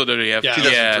it was still WWF. Yeah.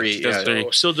 2003.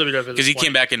 So still WWF. Because he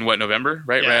came back in November,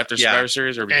 right? Yeah. Right after Survivor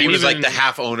Series, or he was like the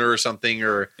half owner or something,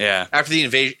 or after the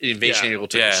invasion angle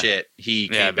took the shit, he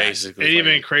came basically. And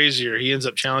even crazier, he ends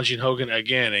up challenging Hogan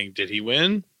again. And did he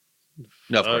win?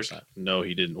 No, of course not. No,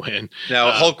 he didn't win.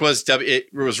 Now Hulk was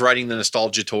riding the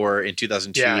Nostalgia Tour in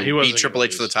 2002. Yeah, he beat Triple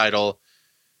H for the title.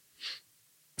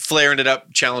 Flair ended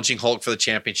up challenging Hulk for the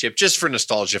championship just for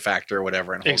nostalgia factor or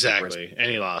whatever. And Hulk exactly, and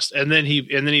he lost. And then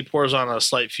he pours on a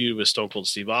slight feud with Stone Cold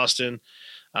Steve Austin.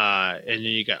 And then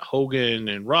you got Hogan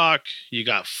and Rock. You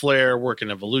got Flair working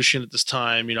Evolution at this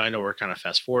time. I know we're kind of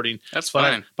fast forwarding. That's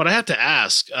fine. But I have to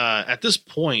ask, at this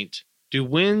point, do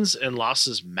wins and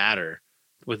losses matter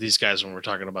with these guys when we're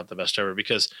talking about the best ever?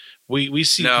 Because we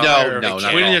see Flair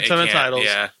winning a ton of titles,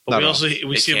 but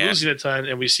we see him losing a ton,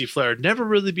 and we see Flair never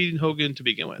really beating Hogan to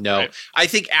begin with. No, right? I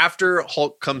think after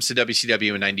Hulk comes to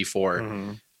WCW in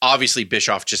 '94, obviously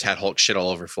Bischoff just had Hulk shit all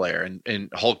over Flair, and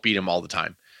Hulk beat him all the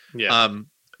time. Yeah.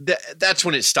 That's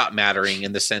when it stopped mattering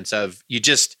in the sense of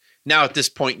now at this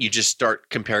point, you just start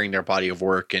comparing their body of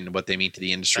work and what they mean to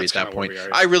the industry at that point.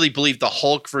 I really believe the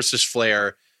Hulk versus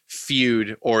Flair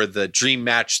feud or the dream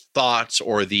match thoughts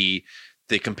or the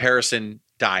comparison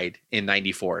died in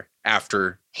 '94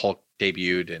 after Hulk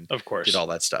debuted and of course did all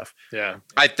that stuff. Yeah.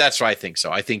 That's what I think. So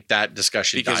I think that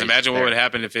discussion because imagine what would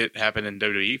happen if it happened in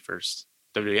WWE first,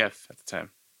 WWF at the time.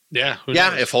 Yeah.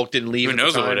 If Hulk didn't leave, who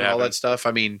knows what would happen? All that stuff.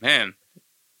 I mean, man.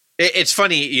 It's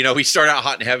funny, we start out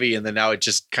hot and heavy, and then now it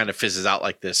just kind of fizzes out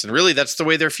like this. And really, that's the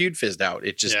way their feud fizzed out.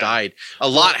 It just died. A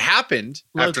lot happened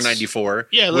after '94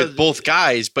 with both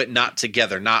guys, but not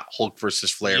together. Not Hulk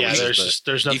versus Flair. Yeah, there's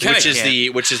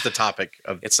nothing. Which is the topic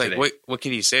of it's today. Like what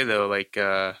can you say though? Like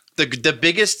the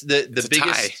biggest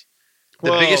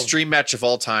dream match of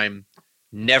all time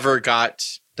never got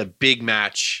the big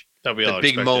match, that we the all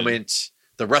big expected. moment.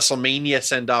 The WrestleMania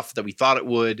send-off that we thought it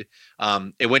would.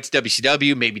 It went to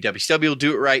WCW. Maybe WCW will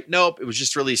do it right. Nope. It was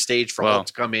just really a stage for Hulk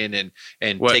to come in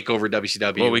and take over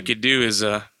WCW. What we could do is,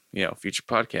 future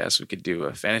podcast, we could do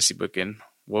a fantasy booking.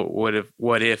 What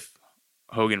if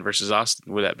Hogan versus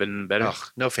Austin would that have been better?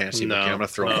 Ugh, no fantasy booking. I'm going to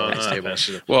throw it on the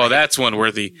table. Well, that's one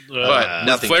worthy. But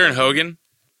nothing. Flair and Hogan,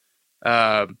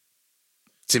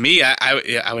 to me,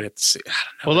 I would have to say, I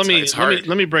don't know. Well,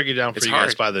 let me break it down for you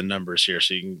guys by the numbers here,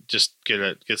 so you can just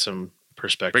get some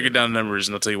perspective. Break it down in numbers,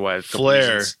 and I'll tell you why.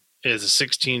 Flair is a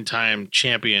 16-time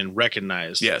champion,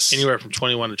 recognized. Yes, anywhere from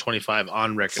 21 to 25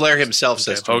 on record. Flair himself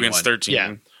says Hogan's 13.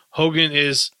 Yeah, Hogan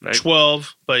is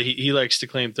 12, but he likes to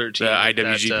claim 13. The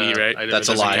IWGP, right? That's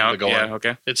a lie.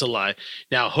 Okay, it's a lie.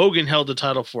 Now Hogan held the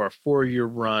title for a 4-year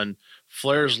run.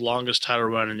 Flair's longest title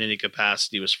run in any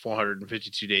capacity was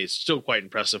 452 days. Still quite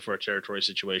impressive for a territory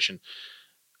situation.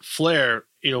 Flair,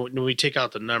 when we take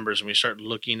out the numbers and we start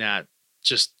looking at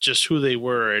just who they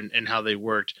were and how they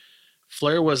worked,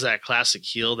 Flair was that classic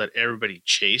heel that everybody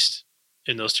chased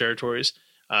in those territories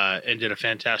and did a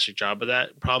fantastic job of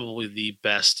that. Probably the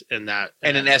best in that.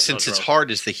 And in essence, it's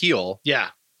hard as the heel. Yeah.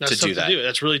 That's to do that.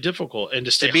 That's really difficult. And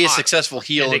to be a successable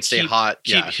heel and stay hot.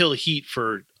 Keep heel heat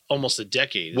for almost a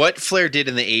decade. What Flair did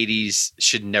in the 80s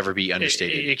should never be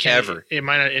understated. Ever. It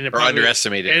might not, or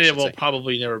underestimated. And it will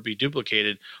probably never be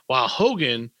duplicated. While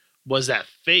Hogan was that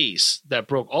face that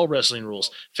broke all wrestling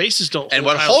rules. Faces don't. And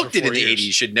what Hulk did in the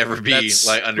 80s should never be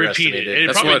underestimated.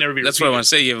 That's what I want to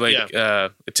say. You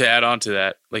have to add on to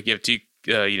that, you have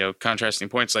two contrasting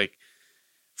points. Like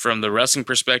from the wrestling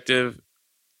perspective,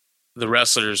 the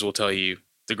wrestlers will tell you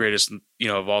the greatest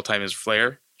of all time is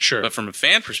Flair. Sure. But from a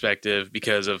fan perspective,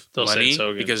 because of They'll say money, it's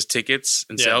Hogan. because tickets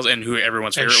and Yeah. sales, and who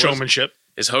everyone's And favorite showmanship.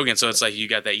 is Hogan. So it's like you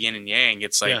got that yin and yang.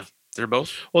 It's like Yeah. they're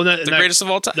both Well, the greatest of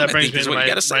all time. That I brings think me is to what my, you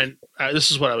got to say. this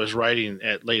is what I was writing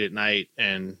at late at night,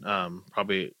 and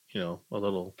probably a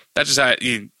little. That's just how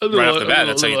you right off the bat.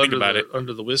 That's how you think about it.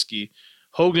 Under the whiskey,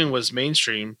 Hogan was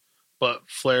mainstream, but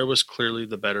Flair was clearly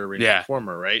the better ring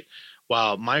performer, right?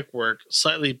 While Mike worked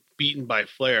slightly beaten by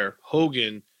Flair,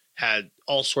 Hogan had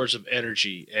all sorts of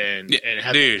energy and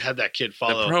had that kid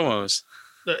follow the promos.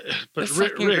 But They're Rick's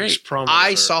fucking great. promos.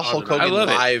 I saw Hulk undeniable. Hogan I love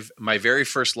it. live, my very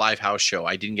first live house show.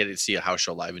 I didn't get to see a house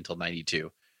show live until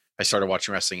 92. I started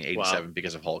watching wrestling in 87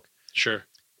 because of Hulk. Sure.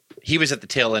 He was at the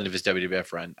tail end of his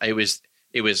WWF run. It was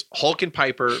Hulk and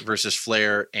Piper versus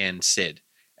Flair and Sid.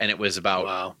 And it was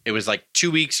about, it was like 2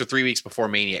 weeks or 3 weeks before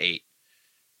Mania 8.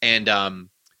 And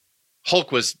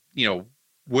Hulk was,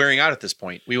 wearing out at this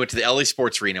point. We went to the LA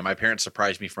Sports Arena. My parents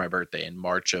surprised me for my birthday in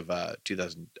March of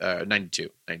 92.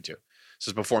 So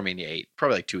it's before Mania 8,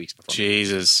 probably like 2 weeks before.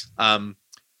 Jesus.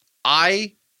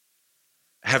 I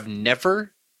have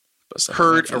never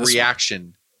heard a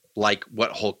reaction like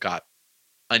what Hulk got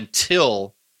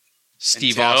until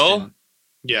Steve Austin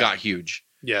got huge.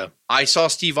 Yeah. I saw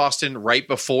Steve Austin right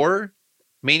before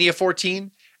Mania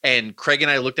 14, and Craig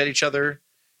and I looked at each other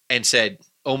and said,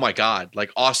 oh my God,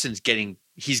 like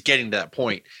he's getting to that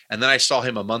point. And then I saw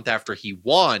him a month after he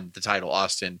won the title,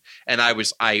 Austin, and I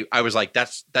was like,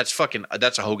 that's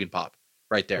a Hogan pop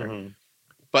right there. Mm-hmm.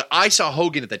 But I saw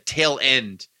Hogan at the tail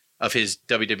end of his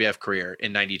WWF career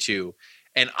in 92,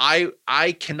 and I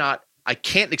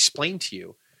can't explain to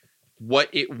you what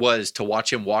it was to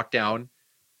watch him walk down.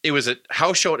 It was a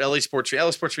house show at LA Sports Arena.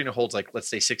 LA Sports Arena holds like, let's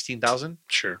say 16,000.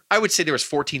 Sure. I would say there was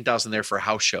 14,000 there for a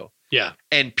house show. Yeah.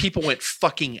 And people went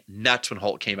fucking nuts when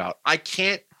Hulk came out. I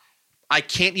can't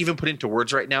even put into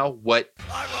words right now what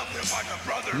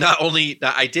not only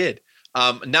that I did,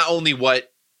 not only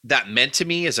what that meant to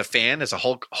me as a fan, as a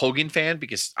Hulk Hogan fan,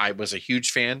 because I was a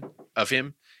huge fan of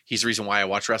him. He's the reason why I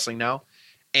watch wrestling now.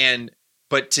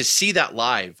 But to see that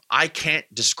live, I can't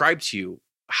describe to you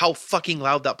how fucking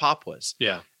loud that pop was.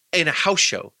 Yeah. In a house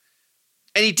show.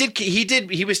 And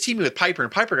he was teaming with Piper,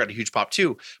 and Piper got a huge pop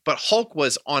too. But Hulk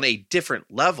was on a different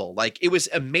level. Like, it was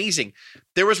amazing.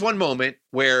 There was one moment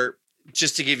where,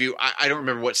 just to give you, I don't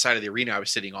remember what side of the arena I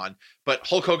was sitting on, but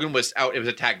Hulk Hogan was out. It was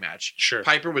a tag match. Sure.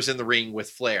 Piper was in the ring with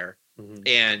Flair. Mm-hmm.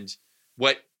 And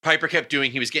what Piper kept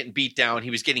doing, he was getting beat down. He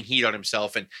was getting heat on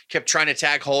himself and kept trying to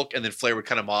tag Hulk. And then Flair would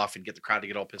cut him off and get the crowd to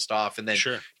get all pissed off. And then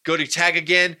go to tag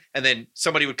again. And then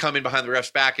somebody would come in behind the ref's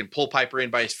back and pull Piper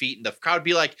in by his feet. And the crowd would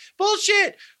be like,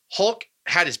 bullshit. Hulk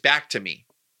had his back to me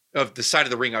of the side of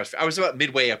the ring. I was about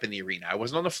midway up in the arena. I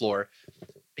wasn't on the floor.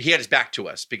 He had his back to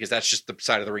us because that's just the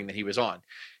side of the ring that he was on.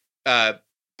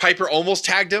 Piper almost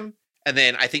tagged him. And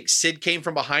then I think Sid came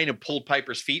from behind and pulled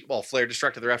Piper's feet while Flair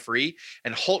distracted the referee.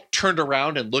 And Hulk turned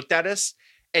around and looked at us.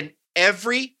 And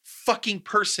every fucking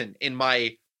person in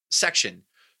my section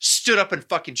stood up and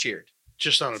fucking cheered.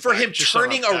 Just on for him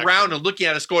turning around and looking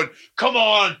at us going, come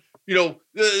on,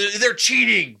 they're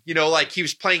cheating. Like he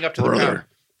was playing up to the crowd.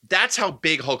 That's how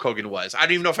big Hulk Hogan was. I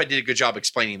don't even know if I did a good job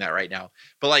explaining that right now.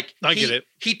 But like, I get it.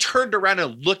 He turned around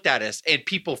and looked at us, and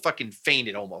people fucking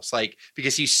fainted almost, like,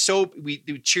 because we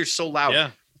cheer so loud.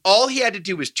 Yeah. All he had to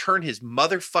do was turn his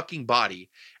motherfucking body,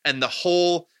 and the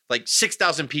whole like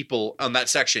 6,000 people on that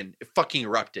section fucking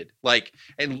erupted. Like,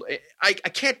 and I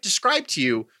can't describe to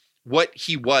you what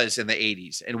he was in the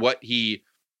 80s and what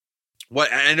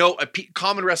I know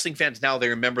common wrestling fans now, they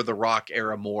remember the Rock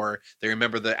era more. They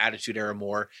remember the Attitude era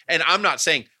more. And I'm not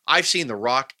saying I've seen the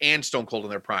Rock and Stone Cold in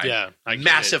their prime. Yeah, I get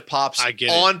massive it. pops I get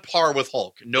on par with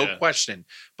Hulk. No question.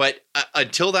 But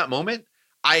until that moment,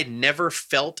 I had never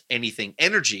felt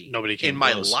energy Nobody came in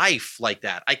my close. life like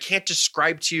that. I can't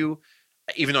describe to you,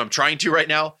 even though I'm trying to right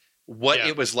now, what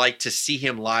it was like to see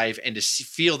him live and to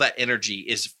feel that energy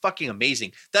is fucking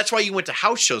amazing. That's why you went to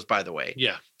house shows, by the way.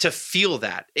 Yeah. To feel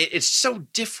that. It's so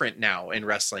different now in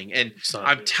wrestling. And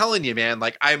I'm telling you, man,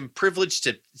 like, I'm privileged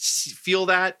to feel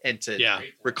that and to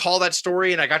recall that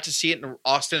story. And I got to see it in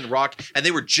Austin and Rock, and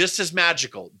they were just as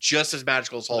magical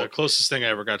as Hulk. The closest thing I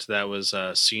ever got to that was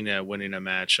Cena winning a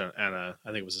match at I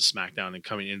think it was a SmackDown, and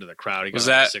coming into the crowd. He Was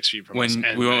got that 6 feet from when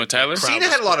us, we went with Tyler? Cena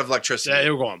had a lot of electricity. Yeah, they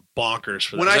were going bonkers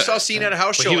for that. When I saw Cena at a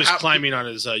house show, he was climbing on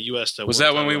his US. Was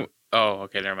that when we? Oh,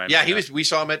 okay, never mind. Yeah, we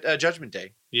saw him at Judgment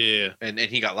Day. Yeah. And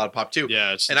he got a lot of pop too.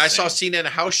 Yeah. And I saw Cena in a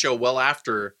house show well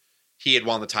after he had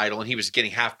won the title, and he was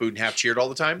getting half booed and half cheered all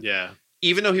the time. Yeah.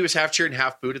 even though he was half cheered and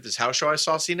half booed at this house show I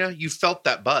saw Cena, you felt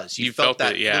that buzz. You felt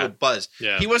that little buzz.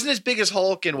 Yeah. He wasn't as big as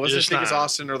Hulk and wasn't as big as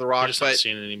Austin or The Rock, but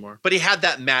anymore. But he had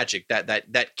that magic,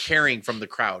 that caring from the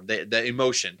crowd, the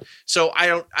emotion. So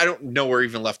I don't know where he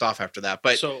even left off after that.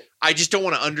 But I just don't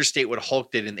want to understate what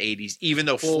Hulk did in the 80s, even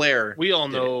though Flair. We all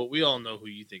know who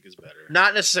you think is better.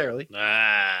 Not necessarily.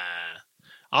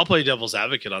 I'll play devil's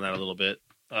advocate on that a little bit.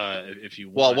 If you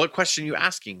want. Well, what question are you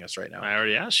asking us right now? I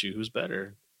already asked you who's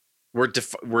better. We're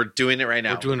doing it right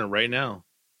now. We're doing it right now.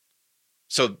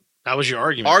 So that was your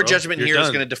argument. Our judgment here is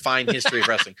going to define history of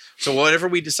wrestling. So whatever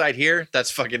we decide here,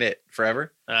 that's fucking it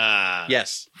forever.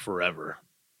 Yes, forever.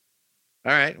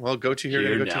 All right. Well, go to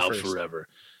here now first. Forever.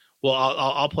 Well,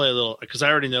 I'll play a little because I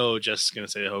already know Jess is going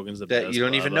to say Hogan's the best. You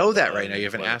don't even know that right now. You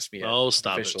haven't asked me yet. Oh,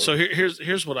 stop it. So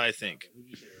here's what I think.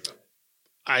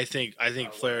 I think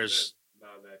Flair's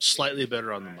slightly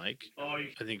better on the mic. I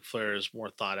think Flair is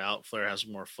more thought out. Flair has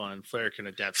more fun. Flair can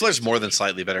adapt. Flair's more than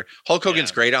slightly better. Hulk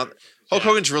Hogan's great on. Hulk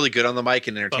Hogan's really good on the mic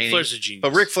and entertaining. But Flair's a genius.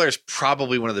 But Ric Flair's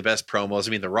probably one of the best promos.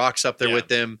 I mean, The Rock's up there with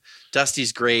them.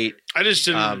 Dusty's great. I just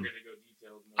didn't.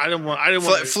 I didn't want.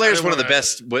 Flair's one of the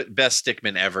best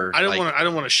stickmen ever. I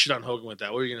don't want to shit on Hogan with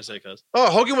that. What were you gonna say, cuz? Oh,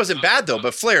 Hogan wasn't bad though,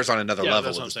 but Flair's on another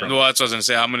level. That's what I was gonna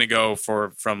say. I'm gonna go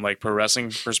from like pro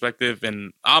wrestling perspective,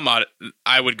 and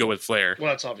I would go with Flair. Well,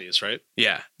 that's obvious, right?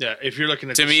 Yeah. If you're looking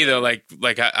at to me though, like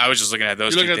I was just looking at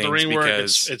those. You're looking at the ring work.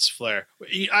 It's Flair.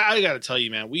 I gotta tell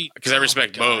you, man, because I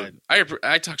respect both.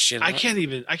 I talk shit. I can't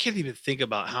even think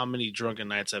about how many drunken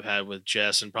nights I've had with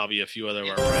Jess and probably a few other of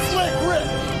our friends. Slick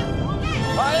Rick.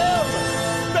 I am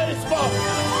baseball,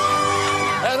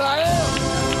 and I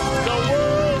am the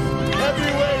world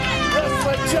heavyweight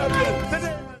wrestling champion.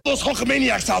 Those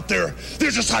Hulkamaniacs out there,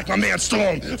 they're just like my man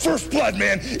Stallone. First blood,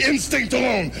 man. Instinct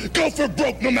alone. Go for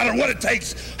broke no matter what it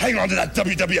takes. Hang on to that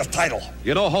WWF title.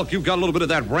 You know, Hulk, you've got a little bit of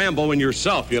that Rambo in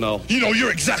yourself, you know. You know,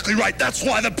 you're exactly right. That's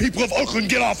why the people of Oakland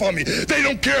get off on me. They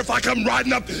don't care if I come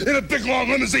riding up in a big, long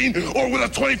limousine or with a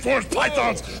 24-inch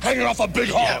pythons hanging off a big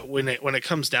hog. Yeah, when it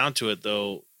comes down to it,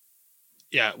 though,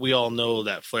 yeah, we all know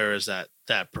that Flair is that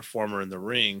performer in the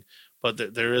ring,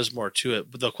 but there is more to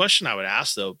it. But the question I would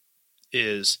ask, though,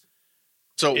 is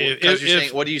so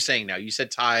saying, what are you saying now? You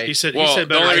said Ty. He said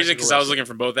the only reason because I was looking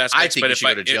from both aspects. I think you should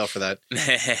go to jail for that.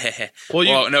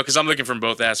 No, because I'm looking from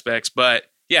both aspects. But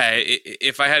yeah,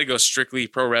 if I had to go strictly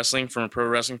pro wrestling from a pro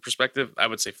wrestling perspective, I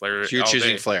would say Flair. So you're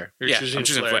choosing Flair. I'm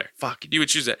choosing Flair. Fuck, you would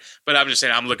choose that. But I'm just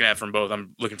saying I'm looking at it from both.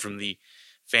 I'm looking from the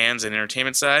fans and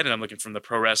entertainment side, and I'm looking from the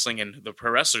pro wrestling and the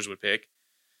pro wrestlers would pick.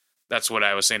 That's what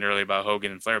I was saying earlier about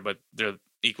Hogan and Flair, but they're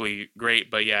equally great.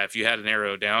 But yeah, if you had an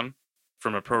arrow down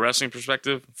from a pro wrestling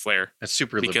perspective, Flair. That's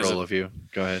super liberal of you.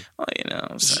 Go ahead. Well, you know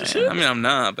what I'm saying. I mean, I'm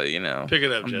not, but you know. Pick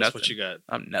it up, I'm Jess. nothing. What you got?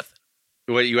 I'm nothing.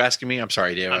 What are you asking me? I'm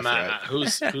sorry, Dave.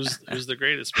 Who's the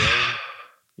greatest, bro?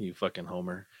 You fucking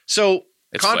homer. So,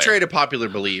 It's contrary Flair. to popular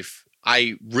belief,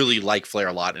 I really like Flair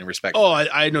a lot and respect him. Oh,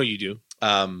 I know you do.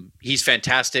 He's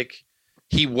fantastic.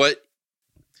 He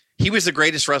was the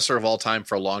greatest wrestler of all time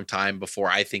for a long time before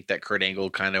I think that Kurt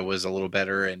Angle kind of was a little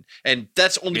better. And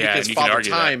that's only because Father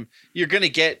Time, you're going to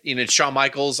get, Shawn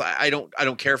Michaels. I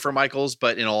don't care for Michaels,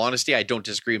 but in all honesty, I don't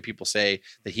disagree when people say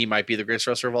that he might be the greatest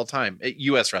wrestler of all time,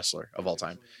 U.S. wrestler of all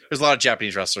time. There's a lot of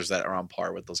Japanese wrestlers that are on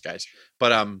par with those guys,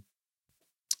 but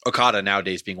Okada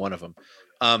nowadays being one of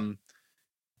them.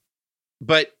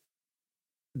 But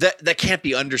that can't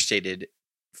be understated.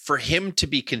 For him to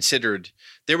be considered,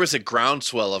 there was a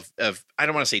groundswell of I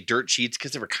don't want to say dirt sheets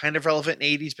because they were kind of relevant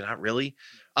in the 80s, but not really.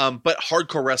 But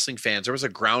hardcore wrestling fans, there was a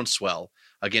groundswell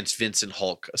against Vince and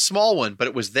Hulk, a small one, but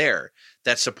it was there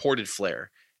that supported Flair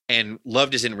and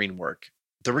loved his in-ring work.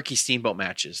 The Ricky Steamboat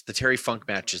matches, the Terry Funk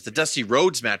matches, the Dusty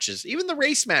Rhodes matches, even the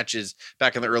race matches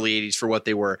back in the early 80s for what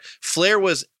they were. Flair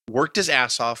worked his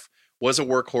ass off, was a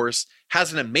workhorse,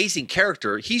 has an amazing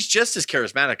character. He's just as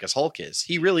charismatic as Hulk is.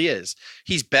 He really is.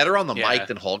 He's better on the mic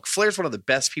than Hulk. Flair's one of the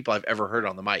best people I've ever heard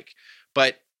on the mic.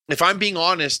 But if I'm being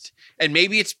honest, and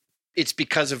maybe it's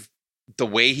because of the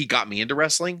way he got me into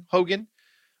wrestling, Hogan,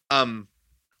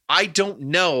 I don't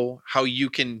know how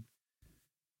you can,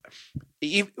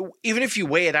 even if you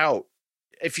weigh it out,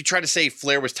 if you try to say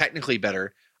Flair was technically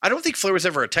better, I don't think Flair was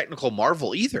ever a technical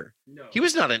marvel either. No. He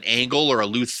was not an Angle or a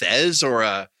Lou Thez or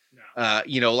a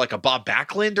like a Bob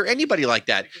Backlund or anybody like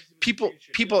that. People,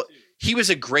 he was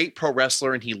a great pro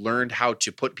wrestler and he learned how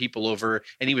to put people over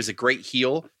and he was a great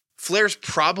heel. Flair's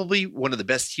probably one of the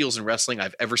best heels in wrestling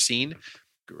I've ever seen.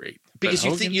 Great. Because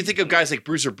you think of guys like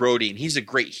Bruiser Brody and he's a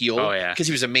great heel because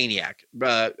he was a maniac.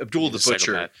 Abdul the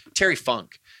Butcher, Terry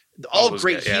Funk. all those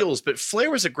great guys, yeah. heels, but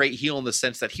Flair was a great heel in the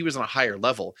sense that he was on a higher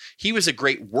level. He was a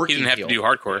great working He didn't have heel. to do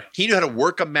hardcore. He knew how to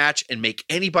work a match and make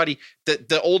anybody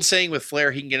the old saying with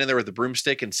Flair, he can get in there with a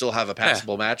broomstick and still have a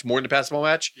passable match, more than a passable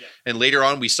match. Yeah. And later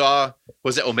on we saw,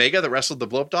 was it Omega that wrestled the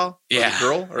blow up doll? Or Yeah. the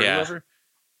girl or Yeah. whoever?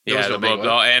 It Yeah, was the Omega, blow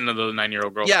doll and the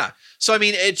 9-year-old girl. Yeah. So I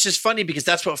mean, it's just funny because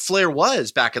that's what Flair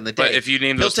was back in the day. But if you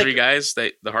name He'll those three take- guys,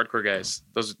 the hardcore guys,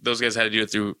 those guys had to do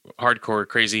it through hardcore,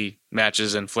 crazy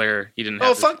matches. And Flair, he didn't. Oh,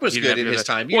 have to, Funk was he didn't good have in to do his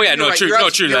that. time. Well, yeah, You're no, right. true, You're no,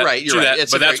 abs- true. you're that, right. You're true right. that.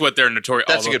 It's But a that's great- what they're notorious.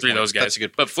 that's All a good three of point. those guys. That's a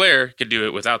good But Flair could do it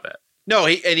without that. No,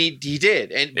 he did,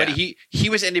 but Yeah. he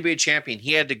was NWA champion.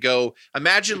 He had to go.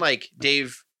 Imagine like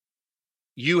Dave,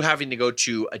 you having to go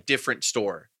to a different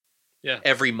store, Yeah.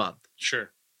 every month,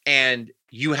 Sure. and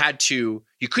you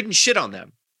couldn't shit on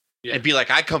them Yeah. and be like,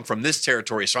 I come from this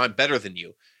territory, so I'm better than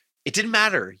you. It didn't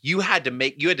matter. You had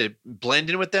to blend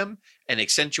in with them and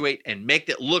accentuate and make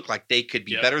it look like they could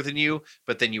be Yep. better than you,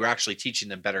 but then you were actually teaching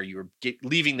them better. You were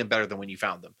leaving them better than when you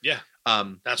found them. Yeah.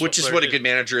 That's Which is Flair what a did. good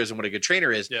manager is and what a good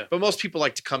trainer is. Yeah. But most people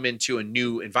like to come into a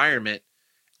new environment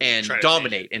and Try to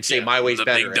dominate change it. and say Yeah. my way's The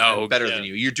better, big and dog. I'm better Yeah. than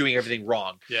you. You're doing everything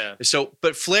wrong. Yeah. So,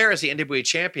 but Flair as the NWA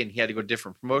champion, he had to go to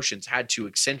different promotions, had to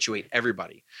accentuate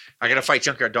everybody. I got to fight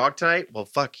Junkyard Dog tonight. Well,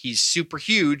 fuck, he's super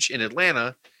huge in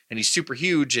Atlanta and he's super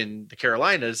huge in the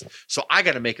Carolinas. So I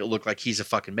got to make it look like he's a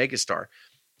fucking megastar.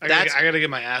 I That's- got to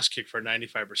get my ass kicked for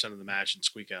 95% of the match and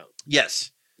squeak out. Yes.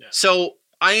 Yeah. So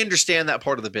I understand that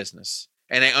part of the business.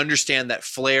 And I understand that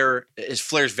Flair is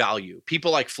Flair's value. People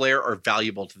like Flair are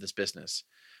valuable to this business.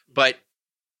 But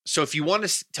so if you want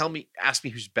to ask me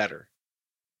who's better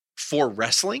for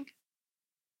wrestling,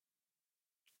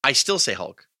 I still say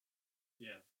Hulk Yeah,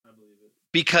 I believe it.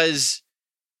 because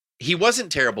he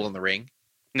wasn't terrible in the ring.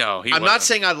 No, he I'm not wasn't.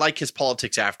 saying I like his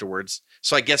politics afterwards.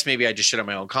 So I guess maybe I just shit on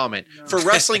my own comment. For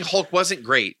wrestling, Hulk wasn't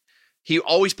great. He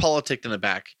always politicked in the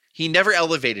back. He never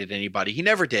elevated anybody. He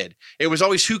never did. It was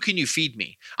always, who can you feed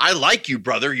me? I like you,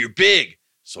 brother. You're big.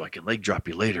 So I can leg drop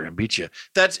you later and beat you.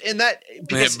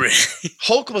 Because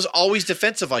Hulk was always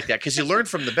defensive like that because he learned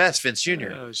from the best, Vince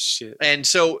Jr. Oh shit. And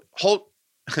so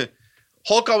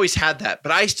Hulk always had that.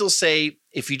 But I still say,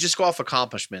 if you just go off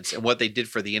accomplishments and what they did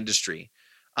for the industry,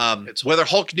 whether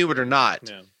Hulk knew it or not,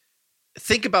 Yeah.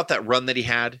 think about that run that he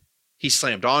had. He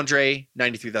slammed Andre,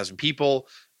 93,000 people.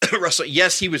 Russell,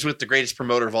 yes, he was with the greatest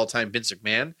promoter of all time, Vince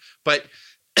McMahon. But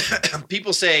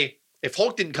people say if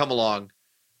Hulk didn't come along,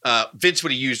 Vince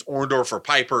would have used Orndorff or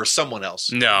Piper or someone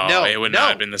else. No, it would not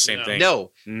have been the same thing.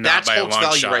 No, Not that's by a Hulk's long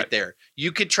value shot. right there.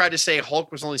 You could try to say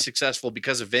Hulk was only successful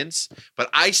because of Vince, but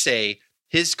I say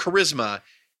his charisma,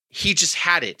 he just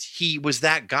had it. He was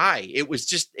that guy. It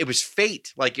was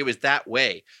fate. Like it was that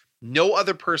way. No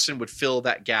other person would fill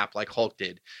that gap like Hulk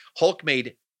did. Hulk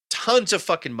made tons of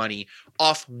fucking money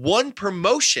off one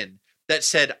promotion that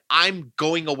said, I'm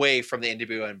going away from the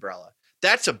NWO umbrella.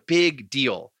 That's a big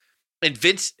deal. And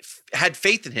Vince had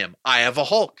faith in him. I have a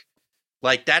Hulk.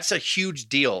 Like, that's a huge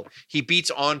deal. He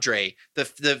beats Andre, the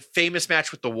famous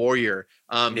match with the Warrior.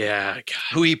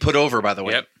 Who he put over, by the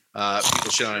way. Yep.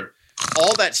 People shit on him.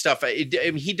 All that stuff. He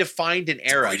defined an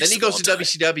era. Then he goes to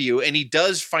WCW and he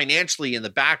does financially in the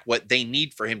back what they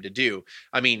need for him to do.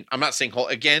 I mean, I'm not saying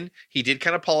Hulk, again, he did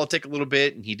kind of politic a little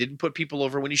bit and he didn't put people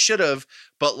over when he should have.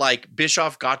 But like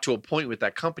Bischoff got to a point with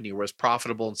that company where it was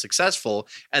profitable and successful.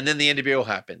 And then the NWO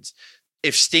happens.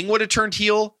 If Sting would have turned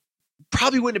heel,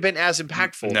 probably wouldn't have been as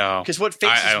impactful. No. Because what I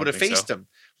faces don't would have think faced so. him?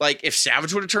 Like if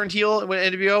Savage would have turned heel and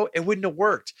went NWO, it wouldn't have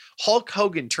worked. Hulk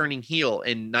Hogan turning heel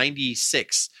in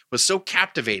 '96 was so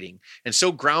captivating and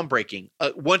so groundbreaking.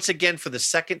 Once again, for the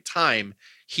second time,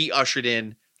 he ushered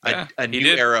in a he new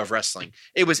did. era of wrestling.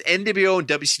 It was NWO and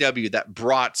WCW that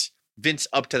brought Vince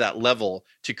up to that level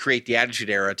to create the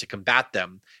Attitude Era, to combat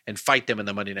them and fight them in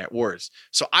the Monday Night Wars.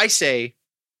 So I say,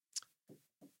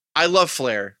 I love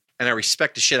Flair and I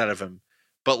respect the shit out of him.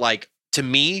 But like, to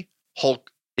me,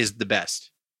 Hulk is the best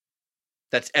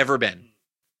that's ever been.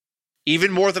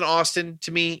 Even more than Austin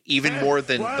to me, even more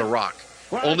than The Rock.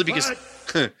 Only because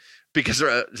because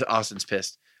Austin's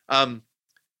pissed.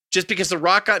 Just because The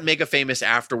Rock got mega famous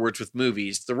afterwards with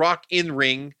movies. The Rock in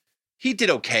ring, he did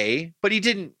okay, but he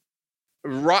didn't.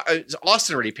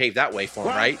 Austin already paved that way for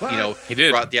him, right? You know, He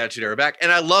did. brought the Attitude Era back.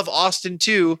 And I love Austin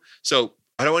too. So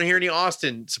I don't want to hear any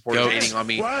Austin supporters Goats. hating on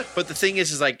me. But the thing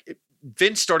is like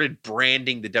Vince started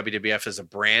branding the WWF as a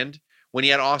brand when he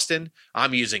had Austin.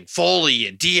 I'm using Foley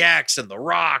and DX and The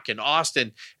Rock and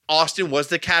Austin. Austin was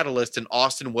the catalyst and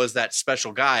Austin was that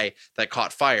special guy that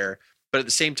caught fire. But at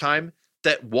the same time,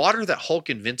 that water that Hulk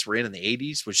and Vince were in the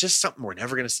 80s was just something we're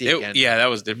never going to see again. Yeah, that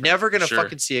was different. Never going to Sure.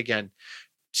 fucking see again.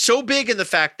 So big in the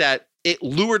fact that it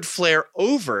lured Flair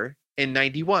over in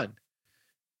 91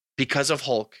 because of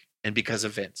Hulk and because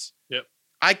of Vince. Yep.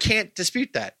 I can't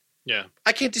dispute that. Yeah.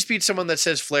 I can't dispute someone that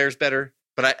says Flair's better,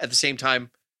 but at the same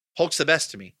time, Hulk's the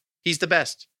best to me. He's the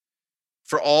best.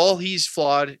 For all he's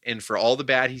flawed and for all the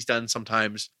bad he's done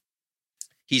sometimes,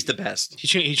 he's the best. He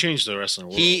changed the wrestling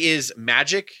world. He is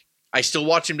magic. I still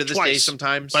watch him to this day Twice.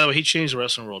 sometimes. By the way, he changed the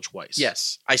wrestling world twice.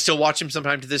 Yes. I still watch him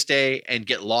sometime to this day and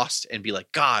get lost and be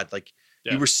like, God, like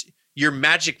your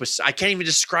magic was, I can't even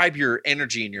describe your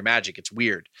energy and your magic. It's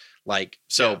weird. Like,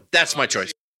 so that's my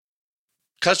choice.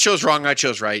 Cuz chose wrong. I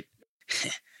chose right.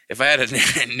 If I had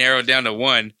to narrow it down to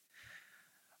one,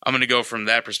 I'm going to go from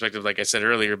that perspective, like I said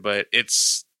earlier. But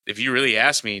it's, if you really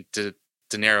ask me to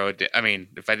narrow it down, I mean,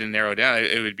 if I didn't narrow it down,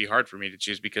 it would be hard for me to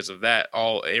choose because of that.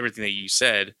 Everything that you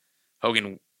said,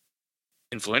 Hogan,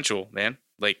 influential, man.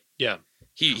 Like, yeah,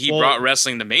 he brought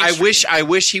wrestling to mainstream. I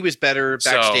wish he was better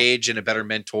backstage and a better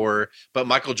mentor. But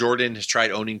Michael Jordan has tried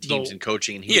owning teams and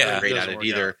coaching, and he's not great at it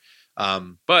either.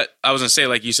 But I was going to say,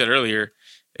 like you said earlier,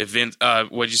 if Vince,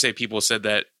 what did you say? People said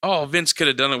that, Vince could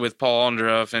have done it with Paul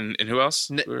Orndorff and who else?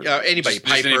 Anybody, Just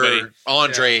Piper, anybody.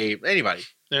 Andre, anybody.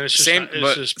 And it's just Same, not, it's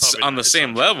but just probably on not- the it's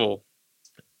same not- level.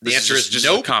 The answer is just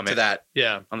nope a comment to that.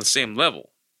 Yeah, on the same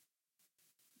level.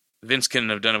 Vince couldn't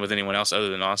have done it with anyone else other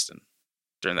than Austin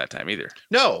during that time either.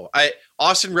 No,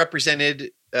 Austin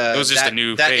represented. It was just that, a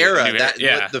new that phase, era new that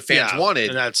yeah. the fans Yeah, wanted.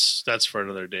 and that's for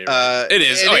another day. Right? It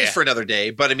is. It is for another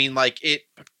day. But I mean, like it.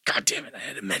 God damn it! I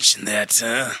had to mention that.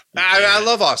 I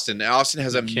love Austin. Austin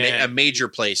has a can't. major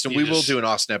place, and You we will just- do an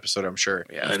Austin episode, I'm sure.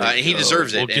 Yeah, and he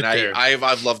deserves We'll it. get And there.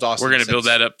 I've loved Austin. We're gonna build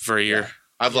since- that up for a year.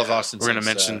 I've loved Austin. We're gonna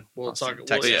since, mention We'll Austin, talk. We'll,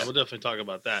 Texas. yeah, we'll definitely talk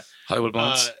about that. Hollywood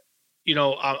Bonds. You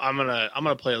know, I'm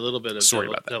gonna play a little bit of Sorry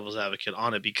about that. devil's advocate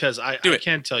on it because I Do it.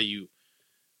 can tell you,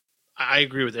 I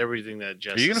agree with everything that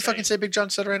Jess. Are you is gonna fucking say saying. Big John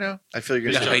said right now? I feel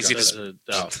you're gonna No, say he's Big gonna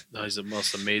John say- said. No, he's the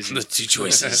most amazing. The two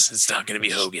choices. It's not going to be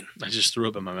Hogan. I just threw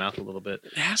up in my mouth a little bit.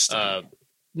 It has to.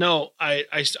 No,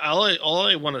 all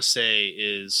I want to say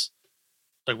is,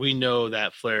 like, we know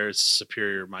that Flair is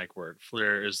superior mic work.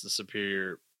 Flair is the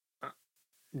superior.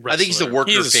 I think he's the wrestler.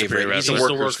 worker He is a favorite. superior He's He's the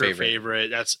the worker's worker favorite. favorite.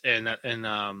 That's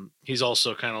and he's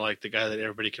also kind of like the guy that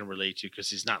everybody can relate to because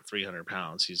he's not 300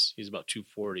 pounds. He's about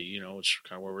 240. You know, which is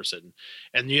kind of where we're sitting.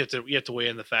 And you have to weigh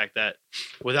in the fact that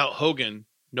without Hogan,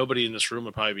 nobody in this room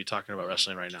would probably be talking about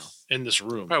wrestling right now. In this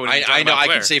room, Probably wouldn't be I talking know. about I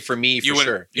Flair. can say for me, for you wouldn't,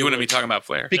 sure. You wouldn't be talking about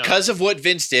Flair. Because of what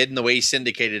Vince did and the way he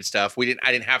syndicated stuff, I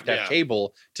didn't have to have Yeah.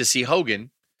 cable to see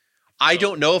Hogan. I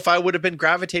don't know if I would have been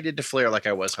gravitated to Flair like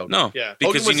I was Hogan. No, Yeah.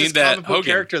 because Hogan you was need this that comic book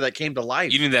Hogan character that came to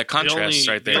life. You need that contrast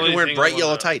right there. the only Fucking wearing thing bright I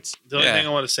yellow wanna- tights. The only Yeah. thing I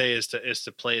want to say is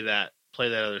to play that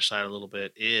other side a little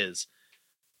bit is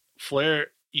Flair.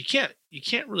 You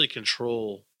can't really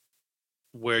control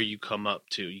where you come up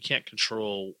to. You can't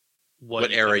control what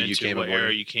What era come you into, came what aboard.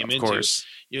 era you came Of into. course.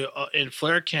 And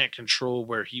Flair can't control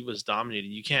where he was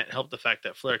dominating. You can't help the fact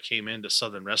that Flair came into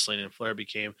Southern Wrestling and Flair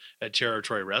became a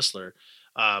territory wrestler.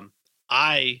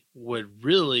 I would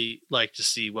really like to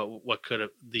see what could have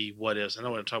the what ifs. I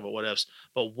know I'm talking about what ifs,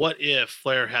 but what if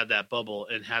Flair had that bubble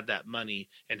and had that money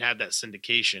and had that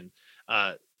syndication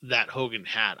that Hogan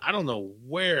had? I don't know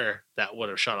where that would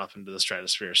have shot off into the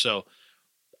stratosphere. So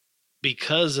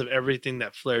because of everything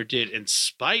that Flair did, in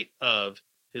spite of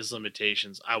his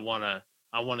limitations, I wanna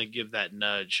give that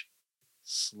nudge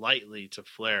slightly to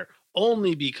Flair,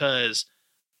 only because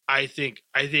I think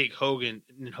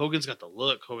Hogan's got the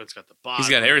look, Hogan's got the body, He's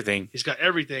got everything. he's got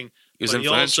everything. He was but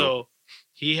influential.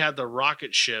 he had the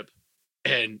rocket ship,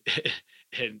 and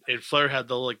Flair had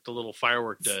the little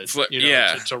firework dud,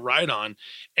 Yeah. to ride on,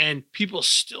 and people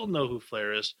still know who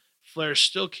Flair is. Flair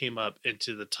still came up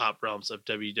into the top realms of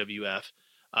WWF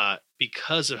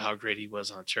because of how great he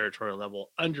was on territorial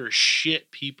level, under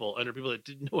people that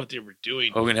didn't know what they were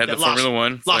doing. Hogan had that the Formula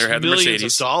One. Flair lost had the millions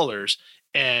Mercedes. of dollars,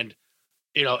 and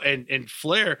and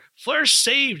Flair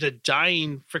saved a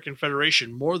dying freaking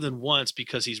federation more than once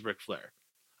because he's Ric Flair.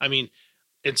 I mean,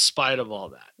 in spite of all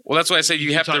that. Well, that's why I say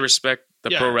you have to respect the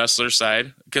pro wrestler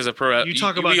side, because a pro. You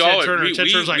talk about we Ted all, Turner. We, Ted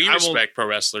we, Turner's like, we I will- respect pro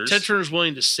wrestlers. Ted Turner's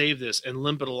willing to save this and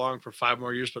limp it along for 5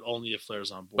 more years, but only if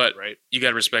Flair's on board, but right? you got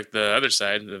to respect the other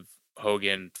side of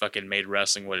Hogan. Fucking made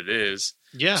wrestling what it is.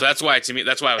 Yeah. So that's why to me,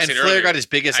 that's why I was And saying Flair earlier, got his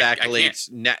biggest I can't- accolades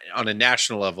on a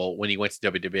national level when he went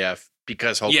to WWF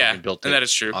because Hogan built it. and that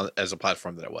is true. As a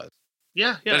platform that it was.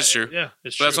 Yeah, that is true. Yeah,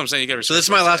 it's So true. that's what I'm saying. You got to. So this is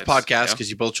my last podcast because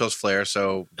you both chose Flair.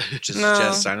 So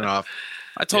just signing off.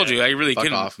 I told you I really Fuck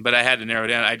couldn't, off. but I had to narrow it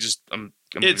down. I'm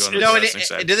going to go on the no, and wrestling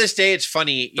side. to this day, it's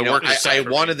funny. The worker I side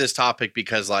for wanted this topic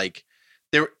because, like,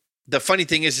 the funny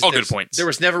thing is All good points. There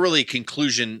was never really a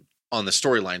conclusion on the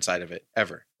storyline side of it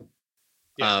ever.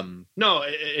 Yeah. No,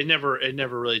 it never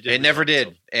really did. It never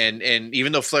did. And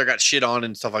even though Flair got shit on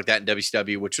and stuff like that in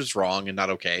WCW, which was wrong and not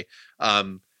okay.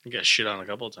 He got shit on a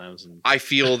couple of times. And I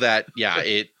feel that,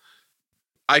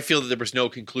 I feel that there was no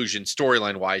conclusion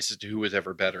storyline wise as to who was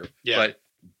ever better. Yeah. But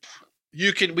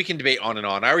we can debate on and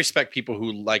on. I respect people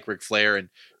who like Ric Flair and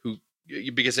who,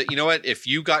 because you know what, if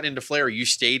you got into Flair, or you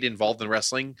stayed involved in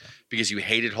wrestling because you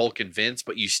hated Hulk and Vince,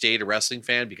 but you stayed a wrestling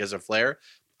fan because of Flair,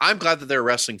 I'm glad that there are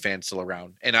wrestling fans still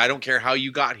around. And I don't care how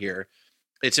you got here.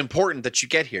 It's important that you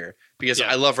get here because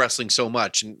I love wrestling so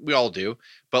much, and we all do.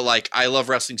 But like, I love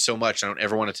wrestling so much, I don't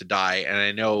ever want it to die. And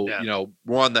I know, you know,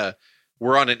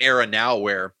 we're on an era now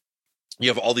where you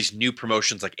have all these new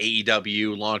promotions like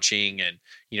AEW launching, and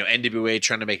you know, NWA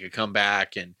trying to make a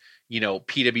comeback, and you know,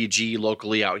 PWG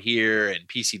locally out here, and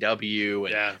PCW,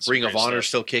 and Ring of Honor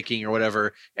still kicking or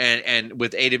whatever, and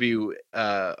with AW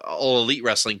All Elite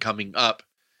Wrestling coming up,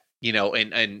 you know,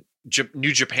 and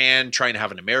New Japan trying to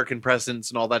have an American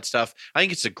presence and all that stuff. I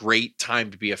think it's a great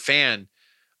time to be a fan.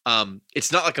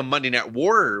 It's not like a Monday Night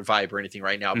War vibe or anything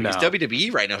right now, because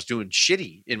WWE right now is doing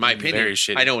shitty, in my opinion. Very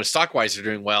shitty. I know stock-wise they're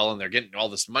doing well and they're getting all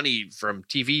this money from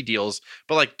TV deals,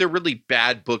 but like, they're really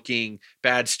bad booking,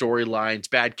 bad storylines,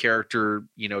 bad character,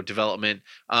 you know, development.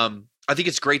 I think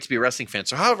it's great to be a wrestling fan.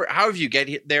 So however you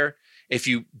get there, if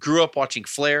you grew up watching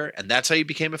Flair and that's how you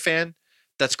became a fan,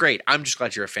 that's great. I'm just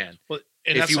glad you're a fan. Well,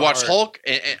 if you watch Hulk,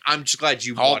 and I'm just glad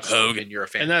you watched Hogan, you're a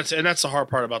fan. And that's the hard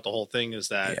part about the whole thing, is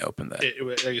that open that.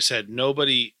 Like you said,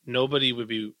 nobody would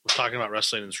be talking about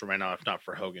wrestling in this room right now if not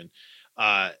for Hogan.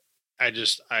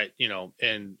 You know,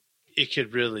 and it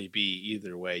could really be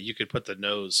either way. You could put the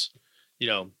nose, you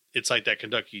know, it's like that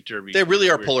Kentucky Derby. They really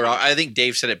are polar. I think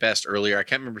Dave said it best earlier. I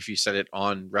can't remember if you said it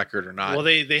on record or not. Well,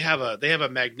 they have a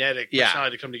magnetic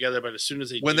personality to come together, but as soon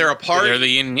as they're apart, they're the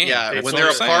yin and yang. Yeah, when they're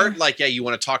apart, like you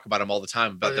want to talk about them all the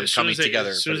time about them coming together.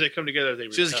 As soon as they come together,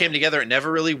 as soon as they came together, it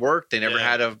never really worked. They never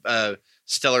had a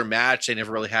stellar match. They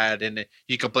never really had, and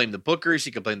you could blame the bookers,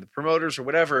 you could blame the promoters or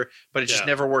whatever, but it just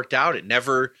never worked out. It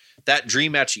never, that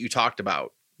dream match that you talked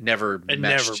about never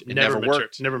meshed. It never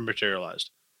worked. Never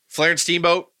materialized. Flair and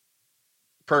Steamboat.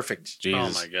 Perfect.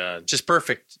 Jesus. Oh my God. Just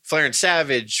perfect. Flair and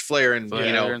Savage, Flair and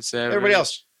everybody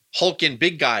else. Hulk and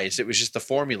big guys. It was just the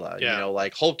formula. You know,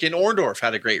 like Hulk and Orndorff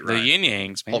had a great run. The yin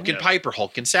yangs, man. Hulk and Piper,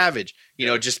 Hulk and Savage. You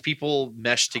know, just people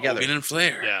meshed together. Hogan and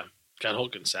Flair. Yeah. Got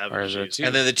Hulk and Savage.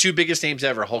 And then the two biggest names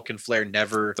ever, Hulk and Flair,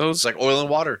 never. Those like oil and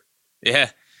water.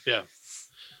 Yeah. Yeah.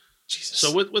 Jesus.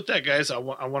 So with that, guys, I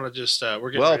want to just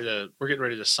we're getting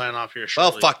ready to sign off here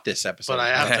shortly. Well, fuck this episode. But I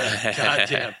have to.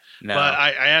 Goddamn. No. But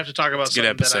I have to talk about It's a good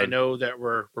something that I episode. know that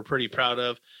we're pretty proud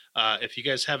of. If you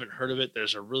guys haven't heard of it,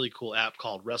 there's a really cool app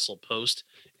called WrestlePost,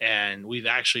 and we've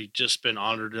actually just been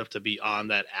honored enough to be on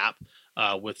that app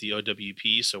with the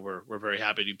OWP. So we're very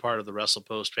happy to be part of the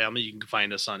WrestlePost family. You can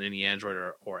find us on any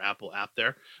Android or Apple app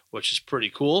there, which is pretty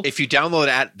cool. If you download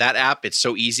that app, it's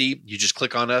so easy. You just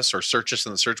click on us or search us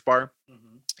in the search bar.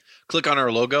 Click on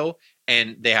our logo,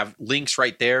 and they have links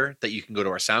right there that you can go to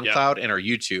our SoundCloud and our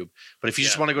YouTube. But if you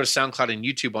just want to go to SoundCloud and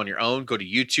YouTube on your own, go to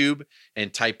YouTube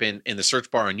and type in the search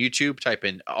bar on YouTube, type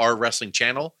in our wrestling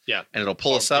channel. Yeah. And it'll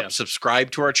pull us up. Yeah.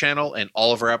 Subscribe to our channel, and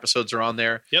all of our episodes are on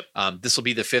there. Yep. This will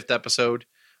be the 5th episode.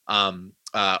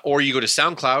 Or you go to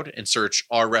SoundCloud and search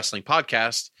Our Wrestling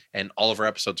Podcast, and all of our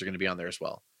episodes are going to be on there as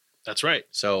well. That's right.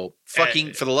 So for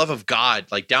the love of God,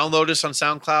 like, download us on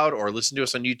SoundCloud or listen to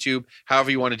us on YouTube,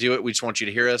 however you want to do it. We just want you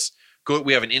to hear us.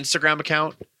 We have an Instagram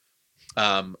account.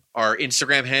 Our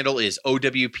Instagram handle is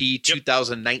OWP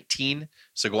 2019.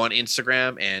 So go on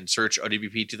Instagram and search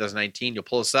OWP 2019. You'll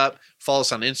pull us up. Follow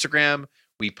us on Instagram.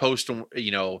 We post,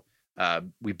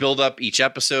 we build up each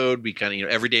episode. We kind of,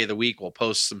 every day of the week, we'll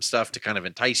post some stuff to kind of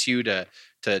entice you to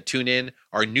tune in.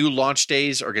 Our new launch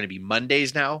days are going to be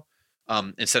Mondays now.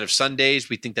 Instead of Sundays.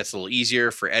 We think that's a little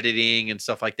easier for editing and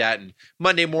stuff like that. And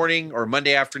Monday morning or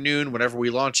Monday afternoon, whenever we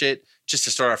launch it, just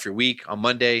to start off your week, on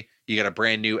Monday, you got a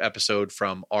brand new episode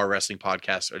from Our Wrestling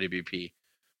Podcast, OWP.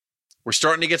 We're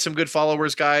starting to get some good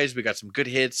followers, guys. We got some good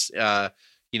hits. We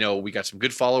got some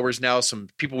good followers now. Some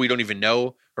people we don't even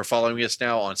know are following us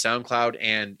now on SoundCloud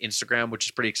and Instagram, which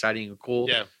is pretty exciting and cool.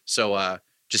 Yeah. So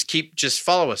just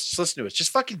follow us. Just listen to us.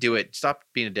 Just fucking do it. Stop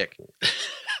being a dick.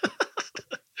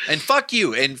 And fuck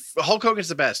you. And Hulk Hogan's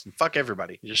the best. And fuck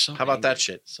everybody. You're so How about angry. that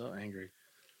shit? So angry.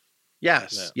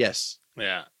 Yes. Yeah. Yes.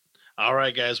 Yeah. All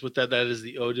right, guys. With that is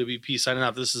the OWP signing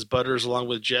off. This is Butters along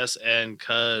with Jess and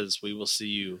Cuz. We will see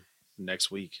you next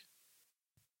week.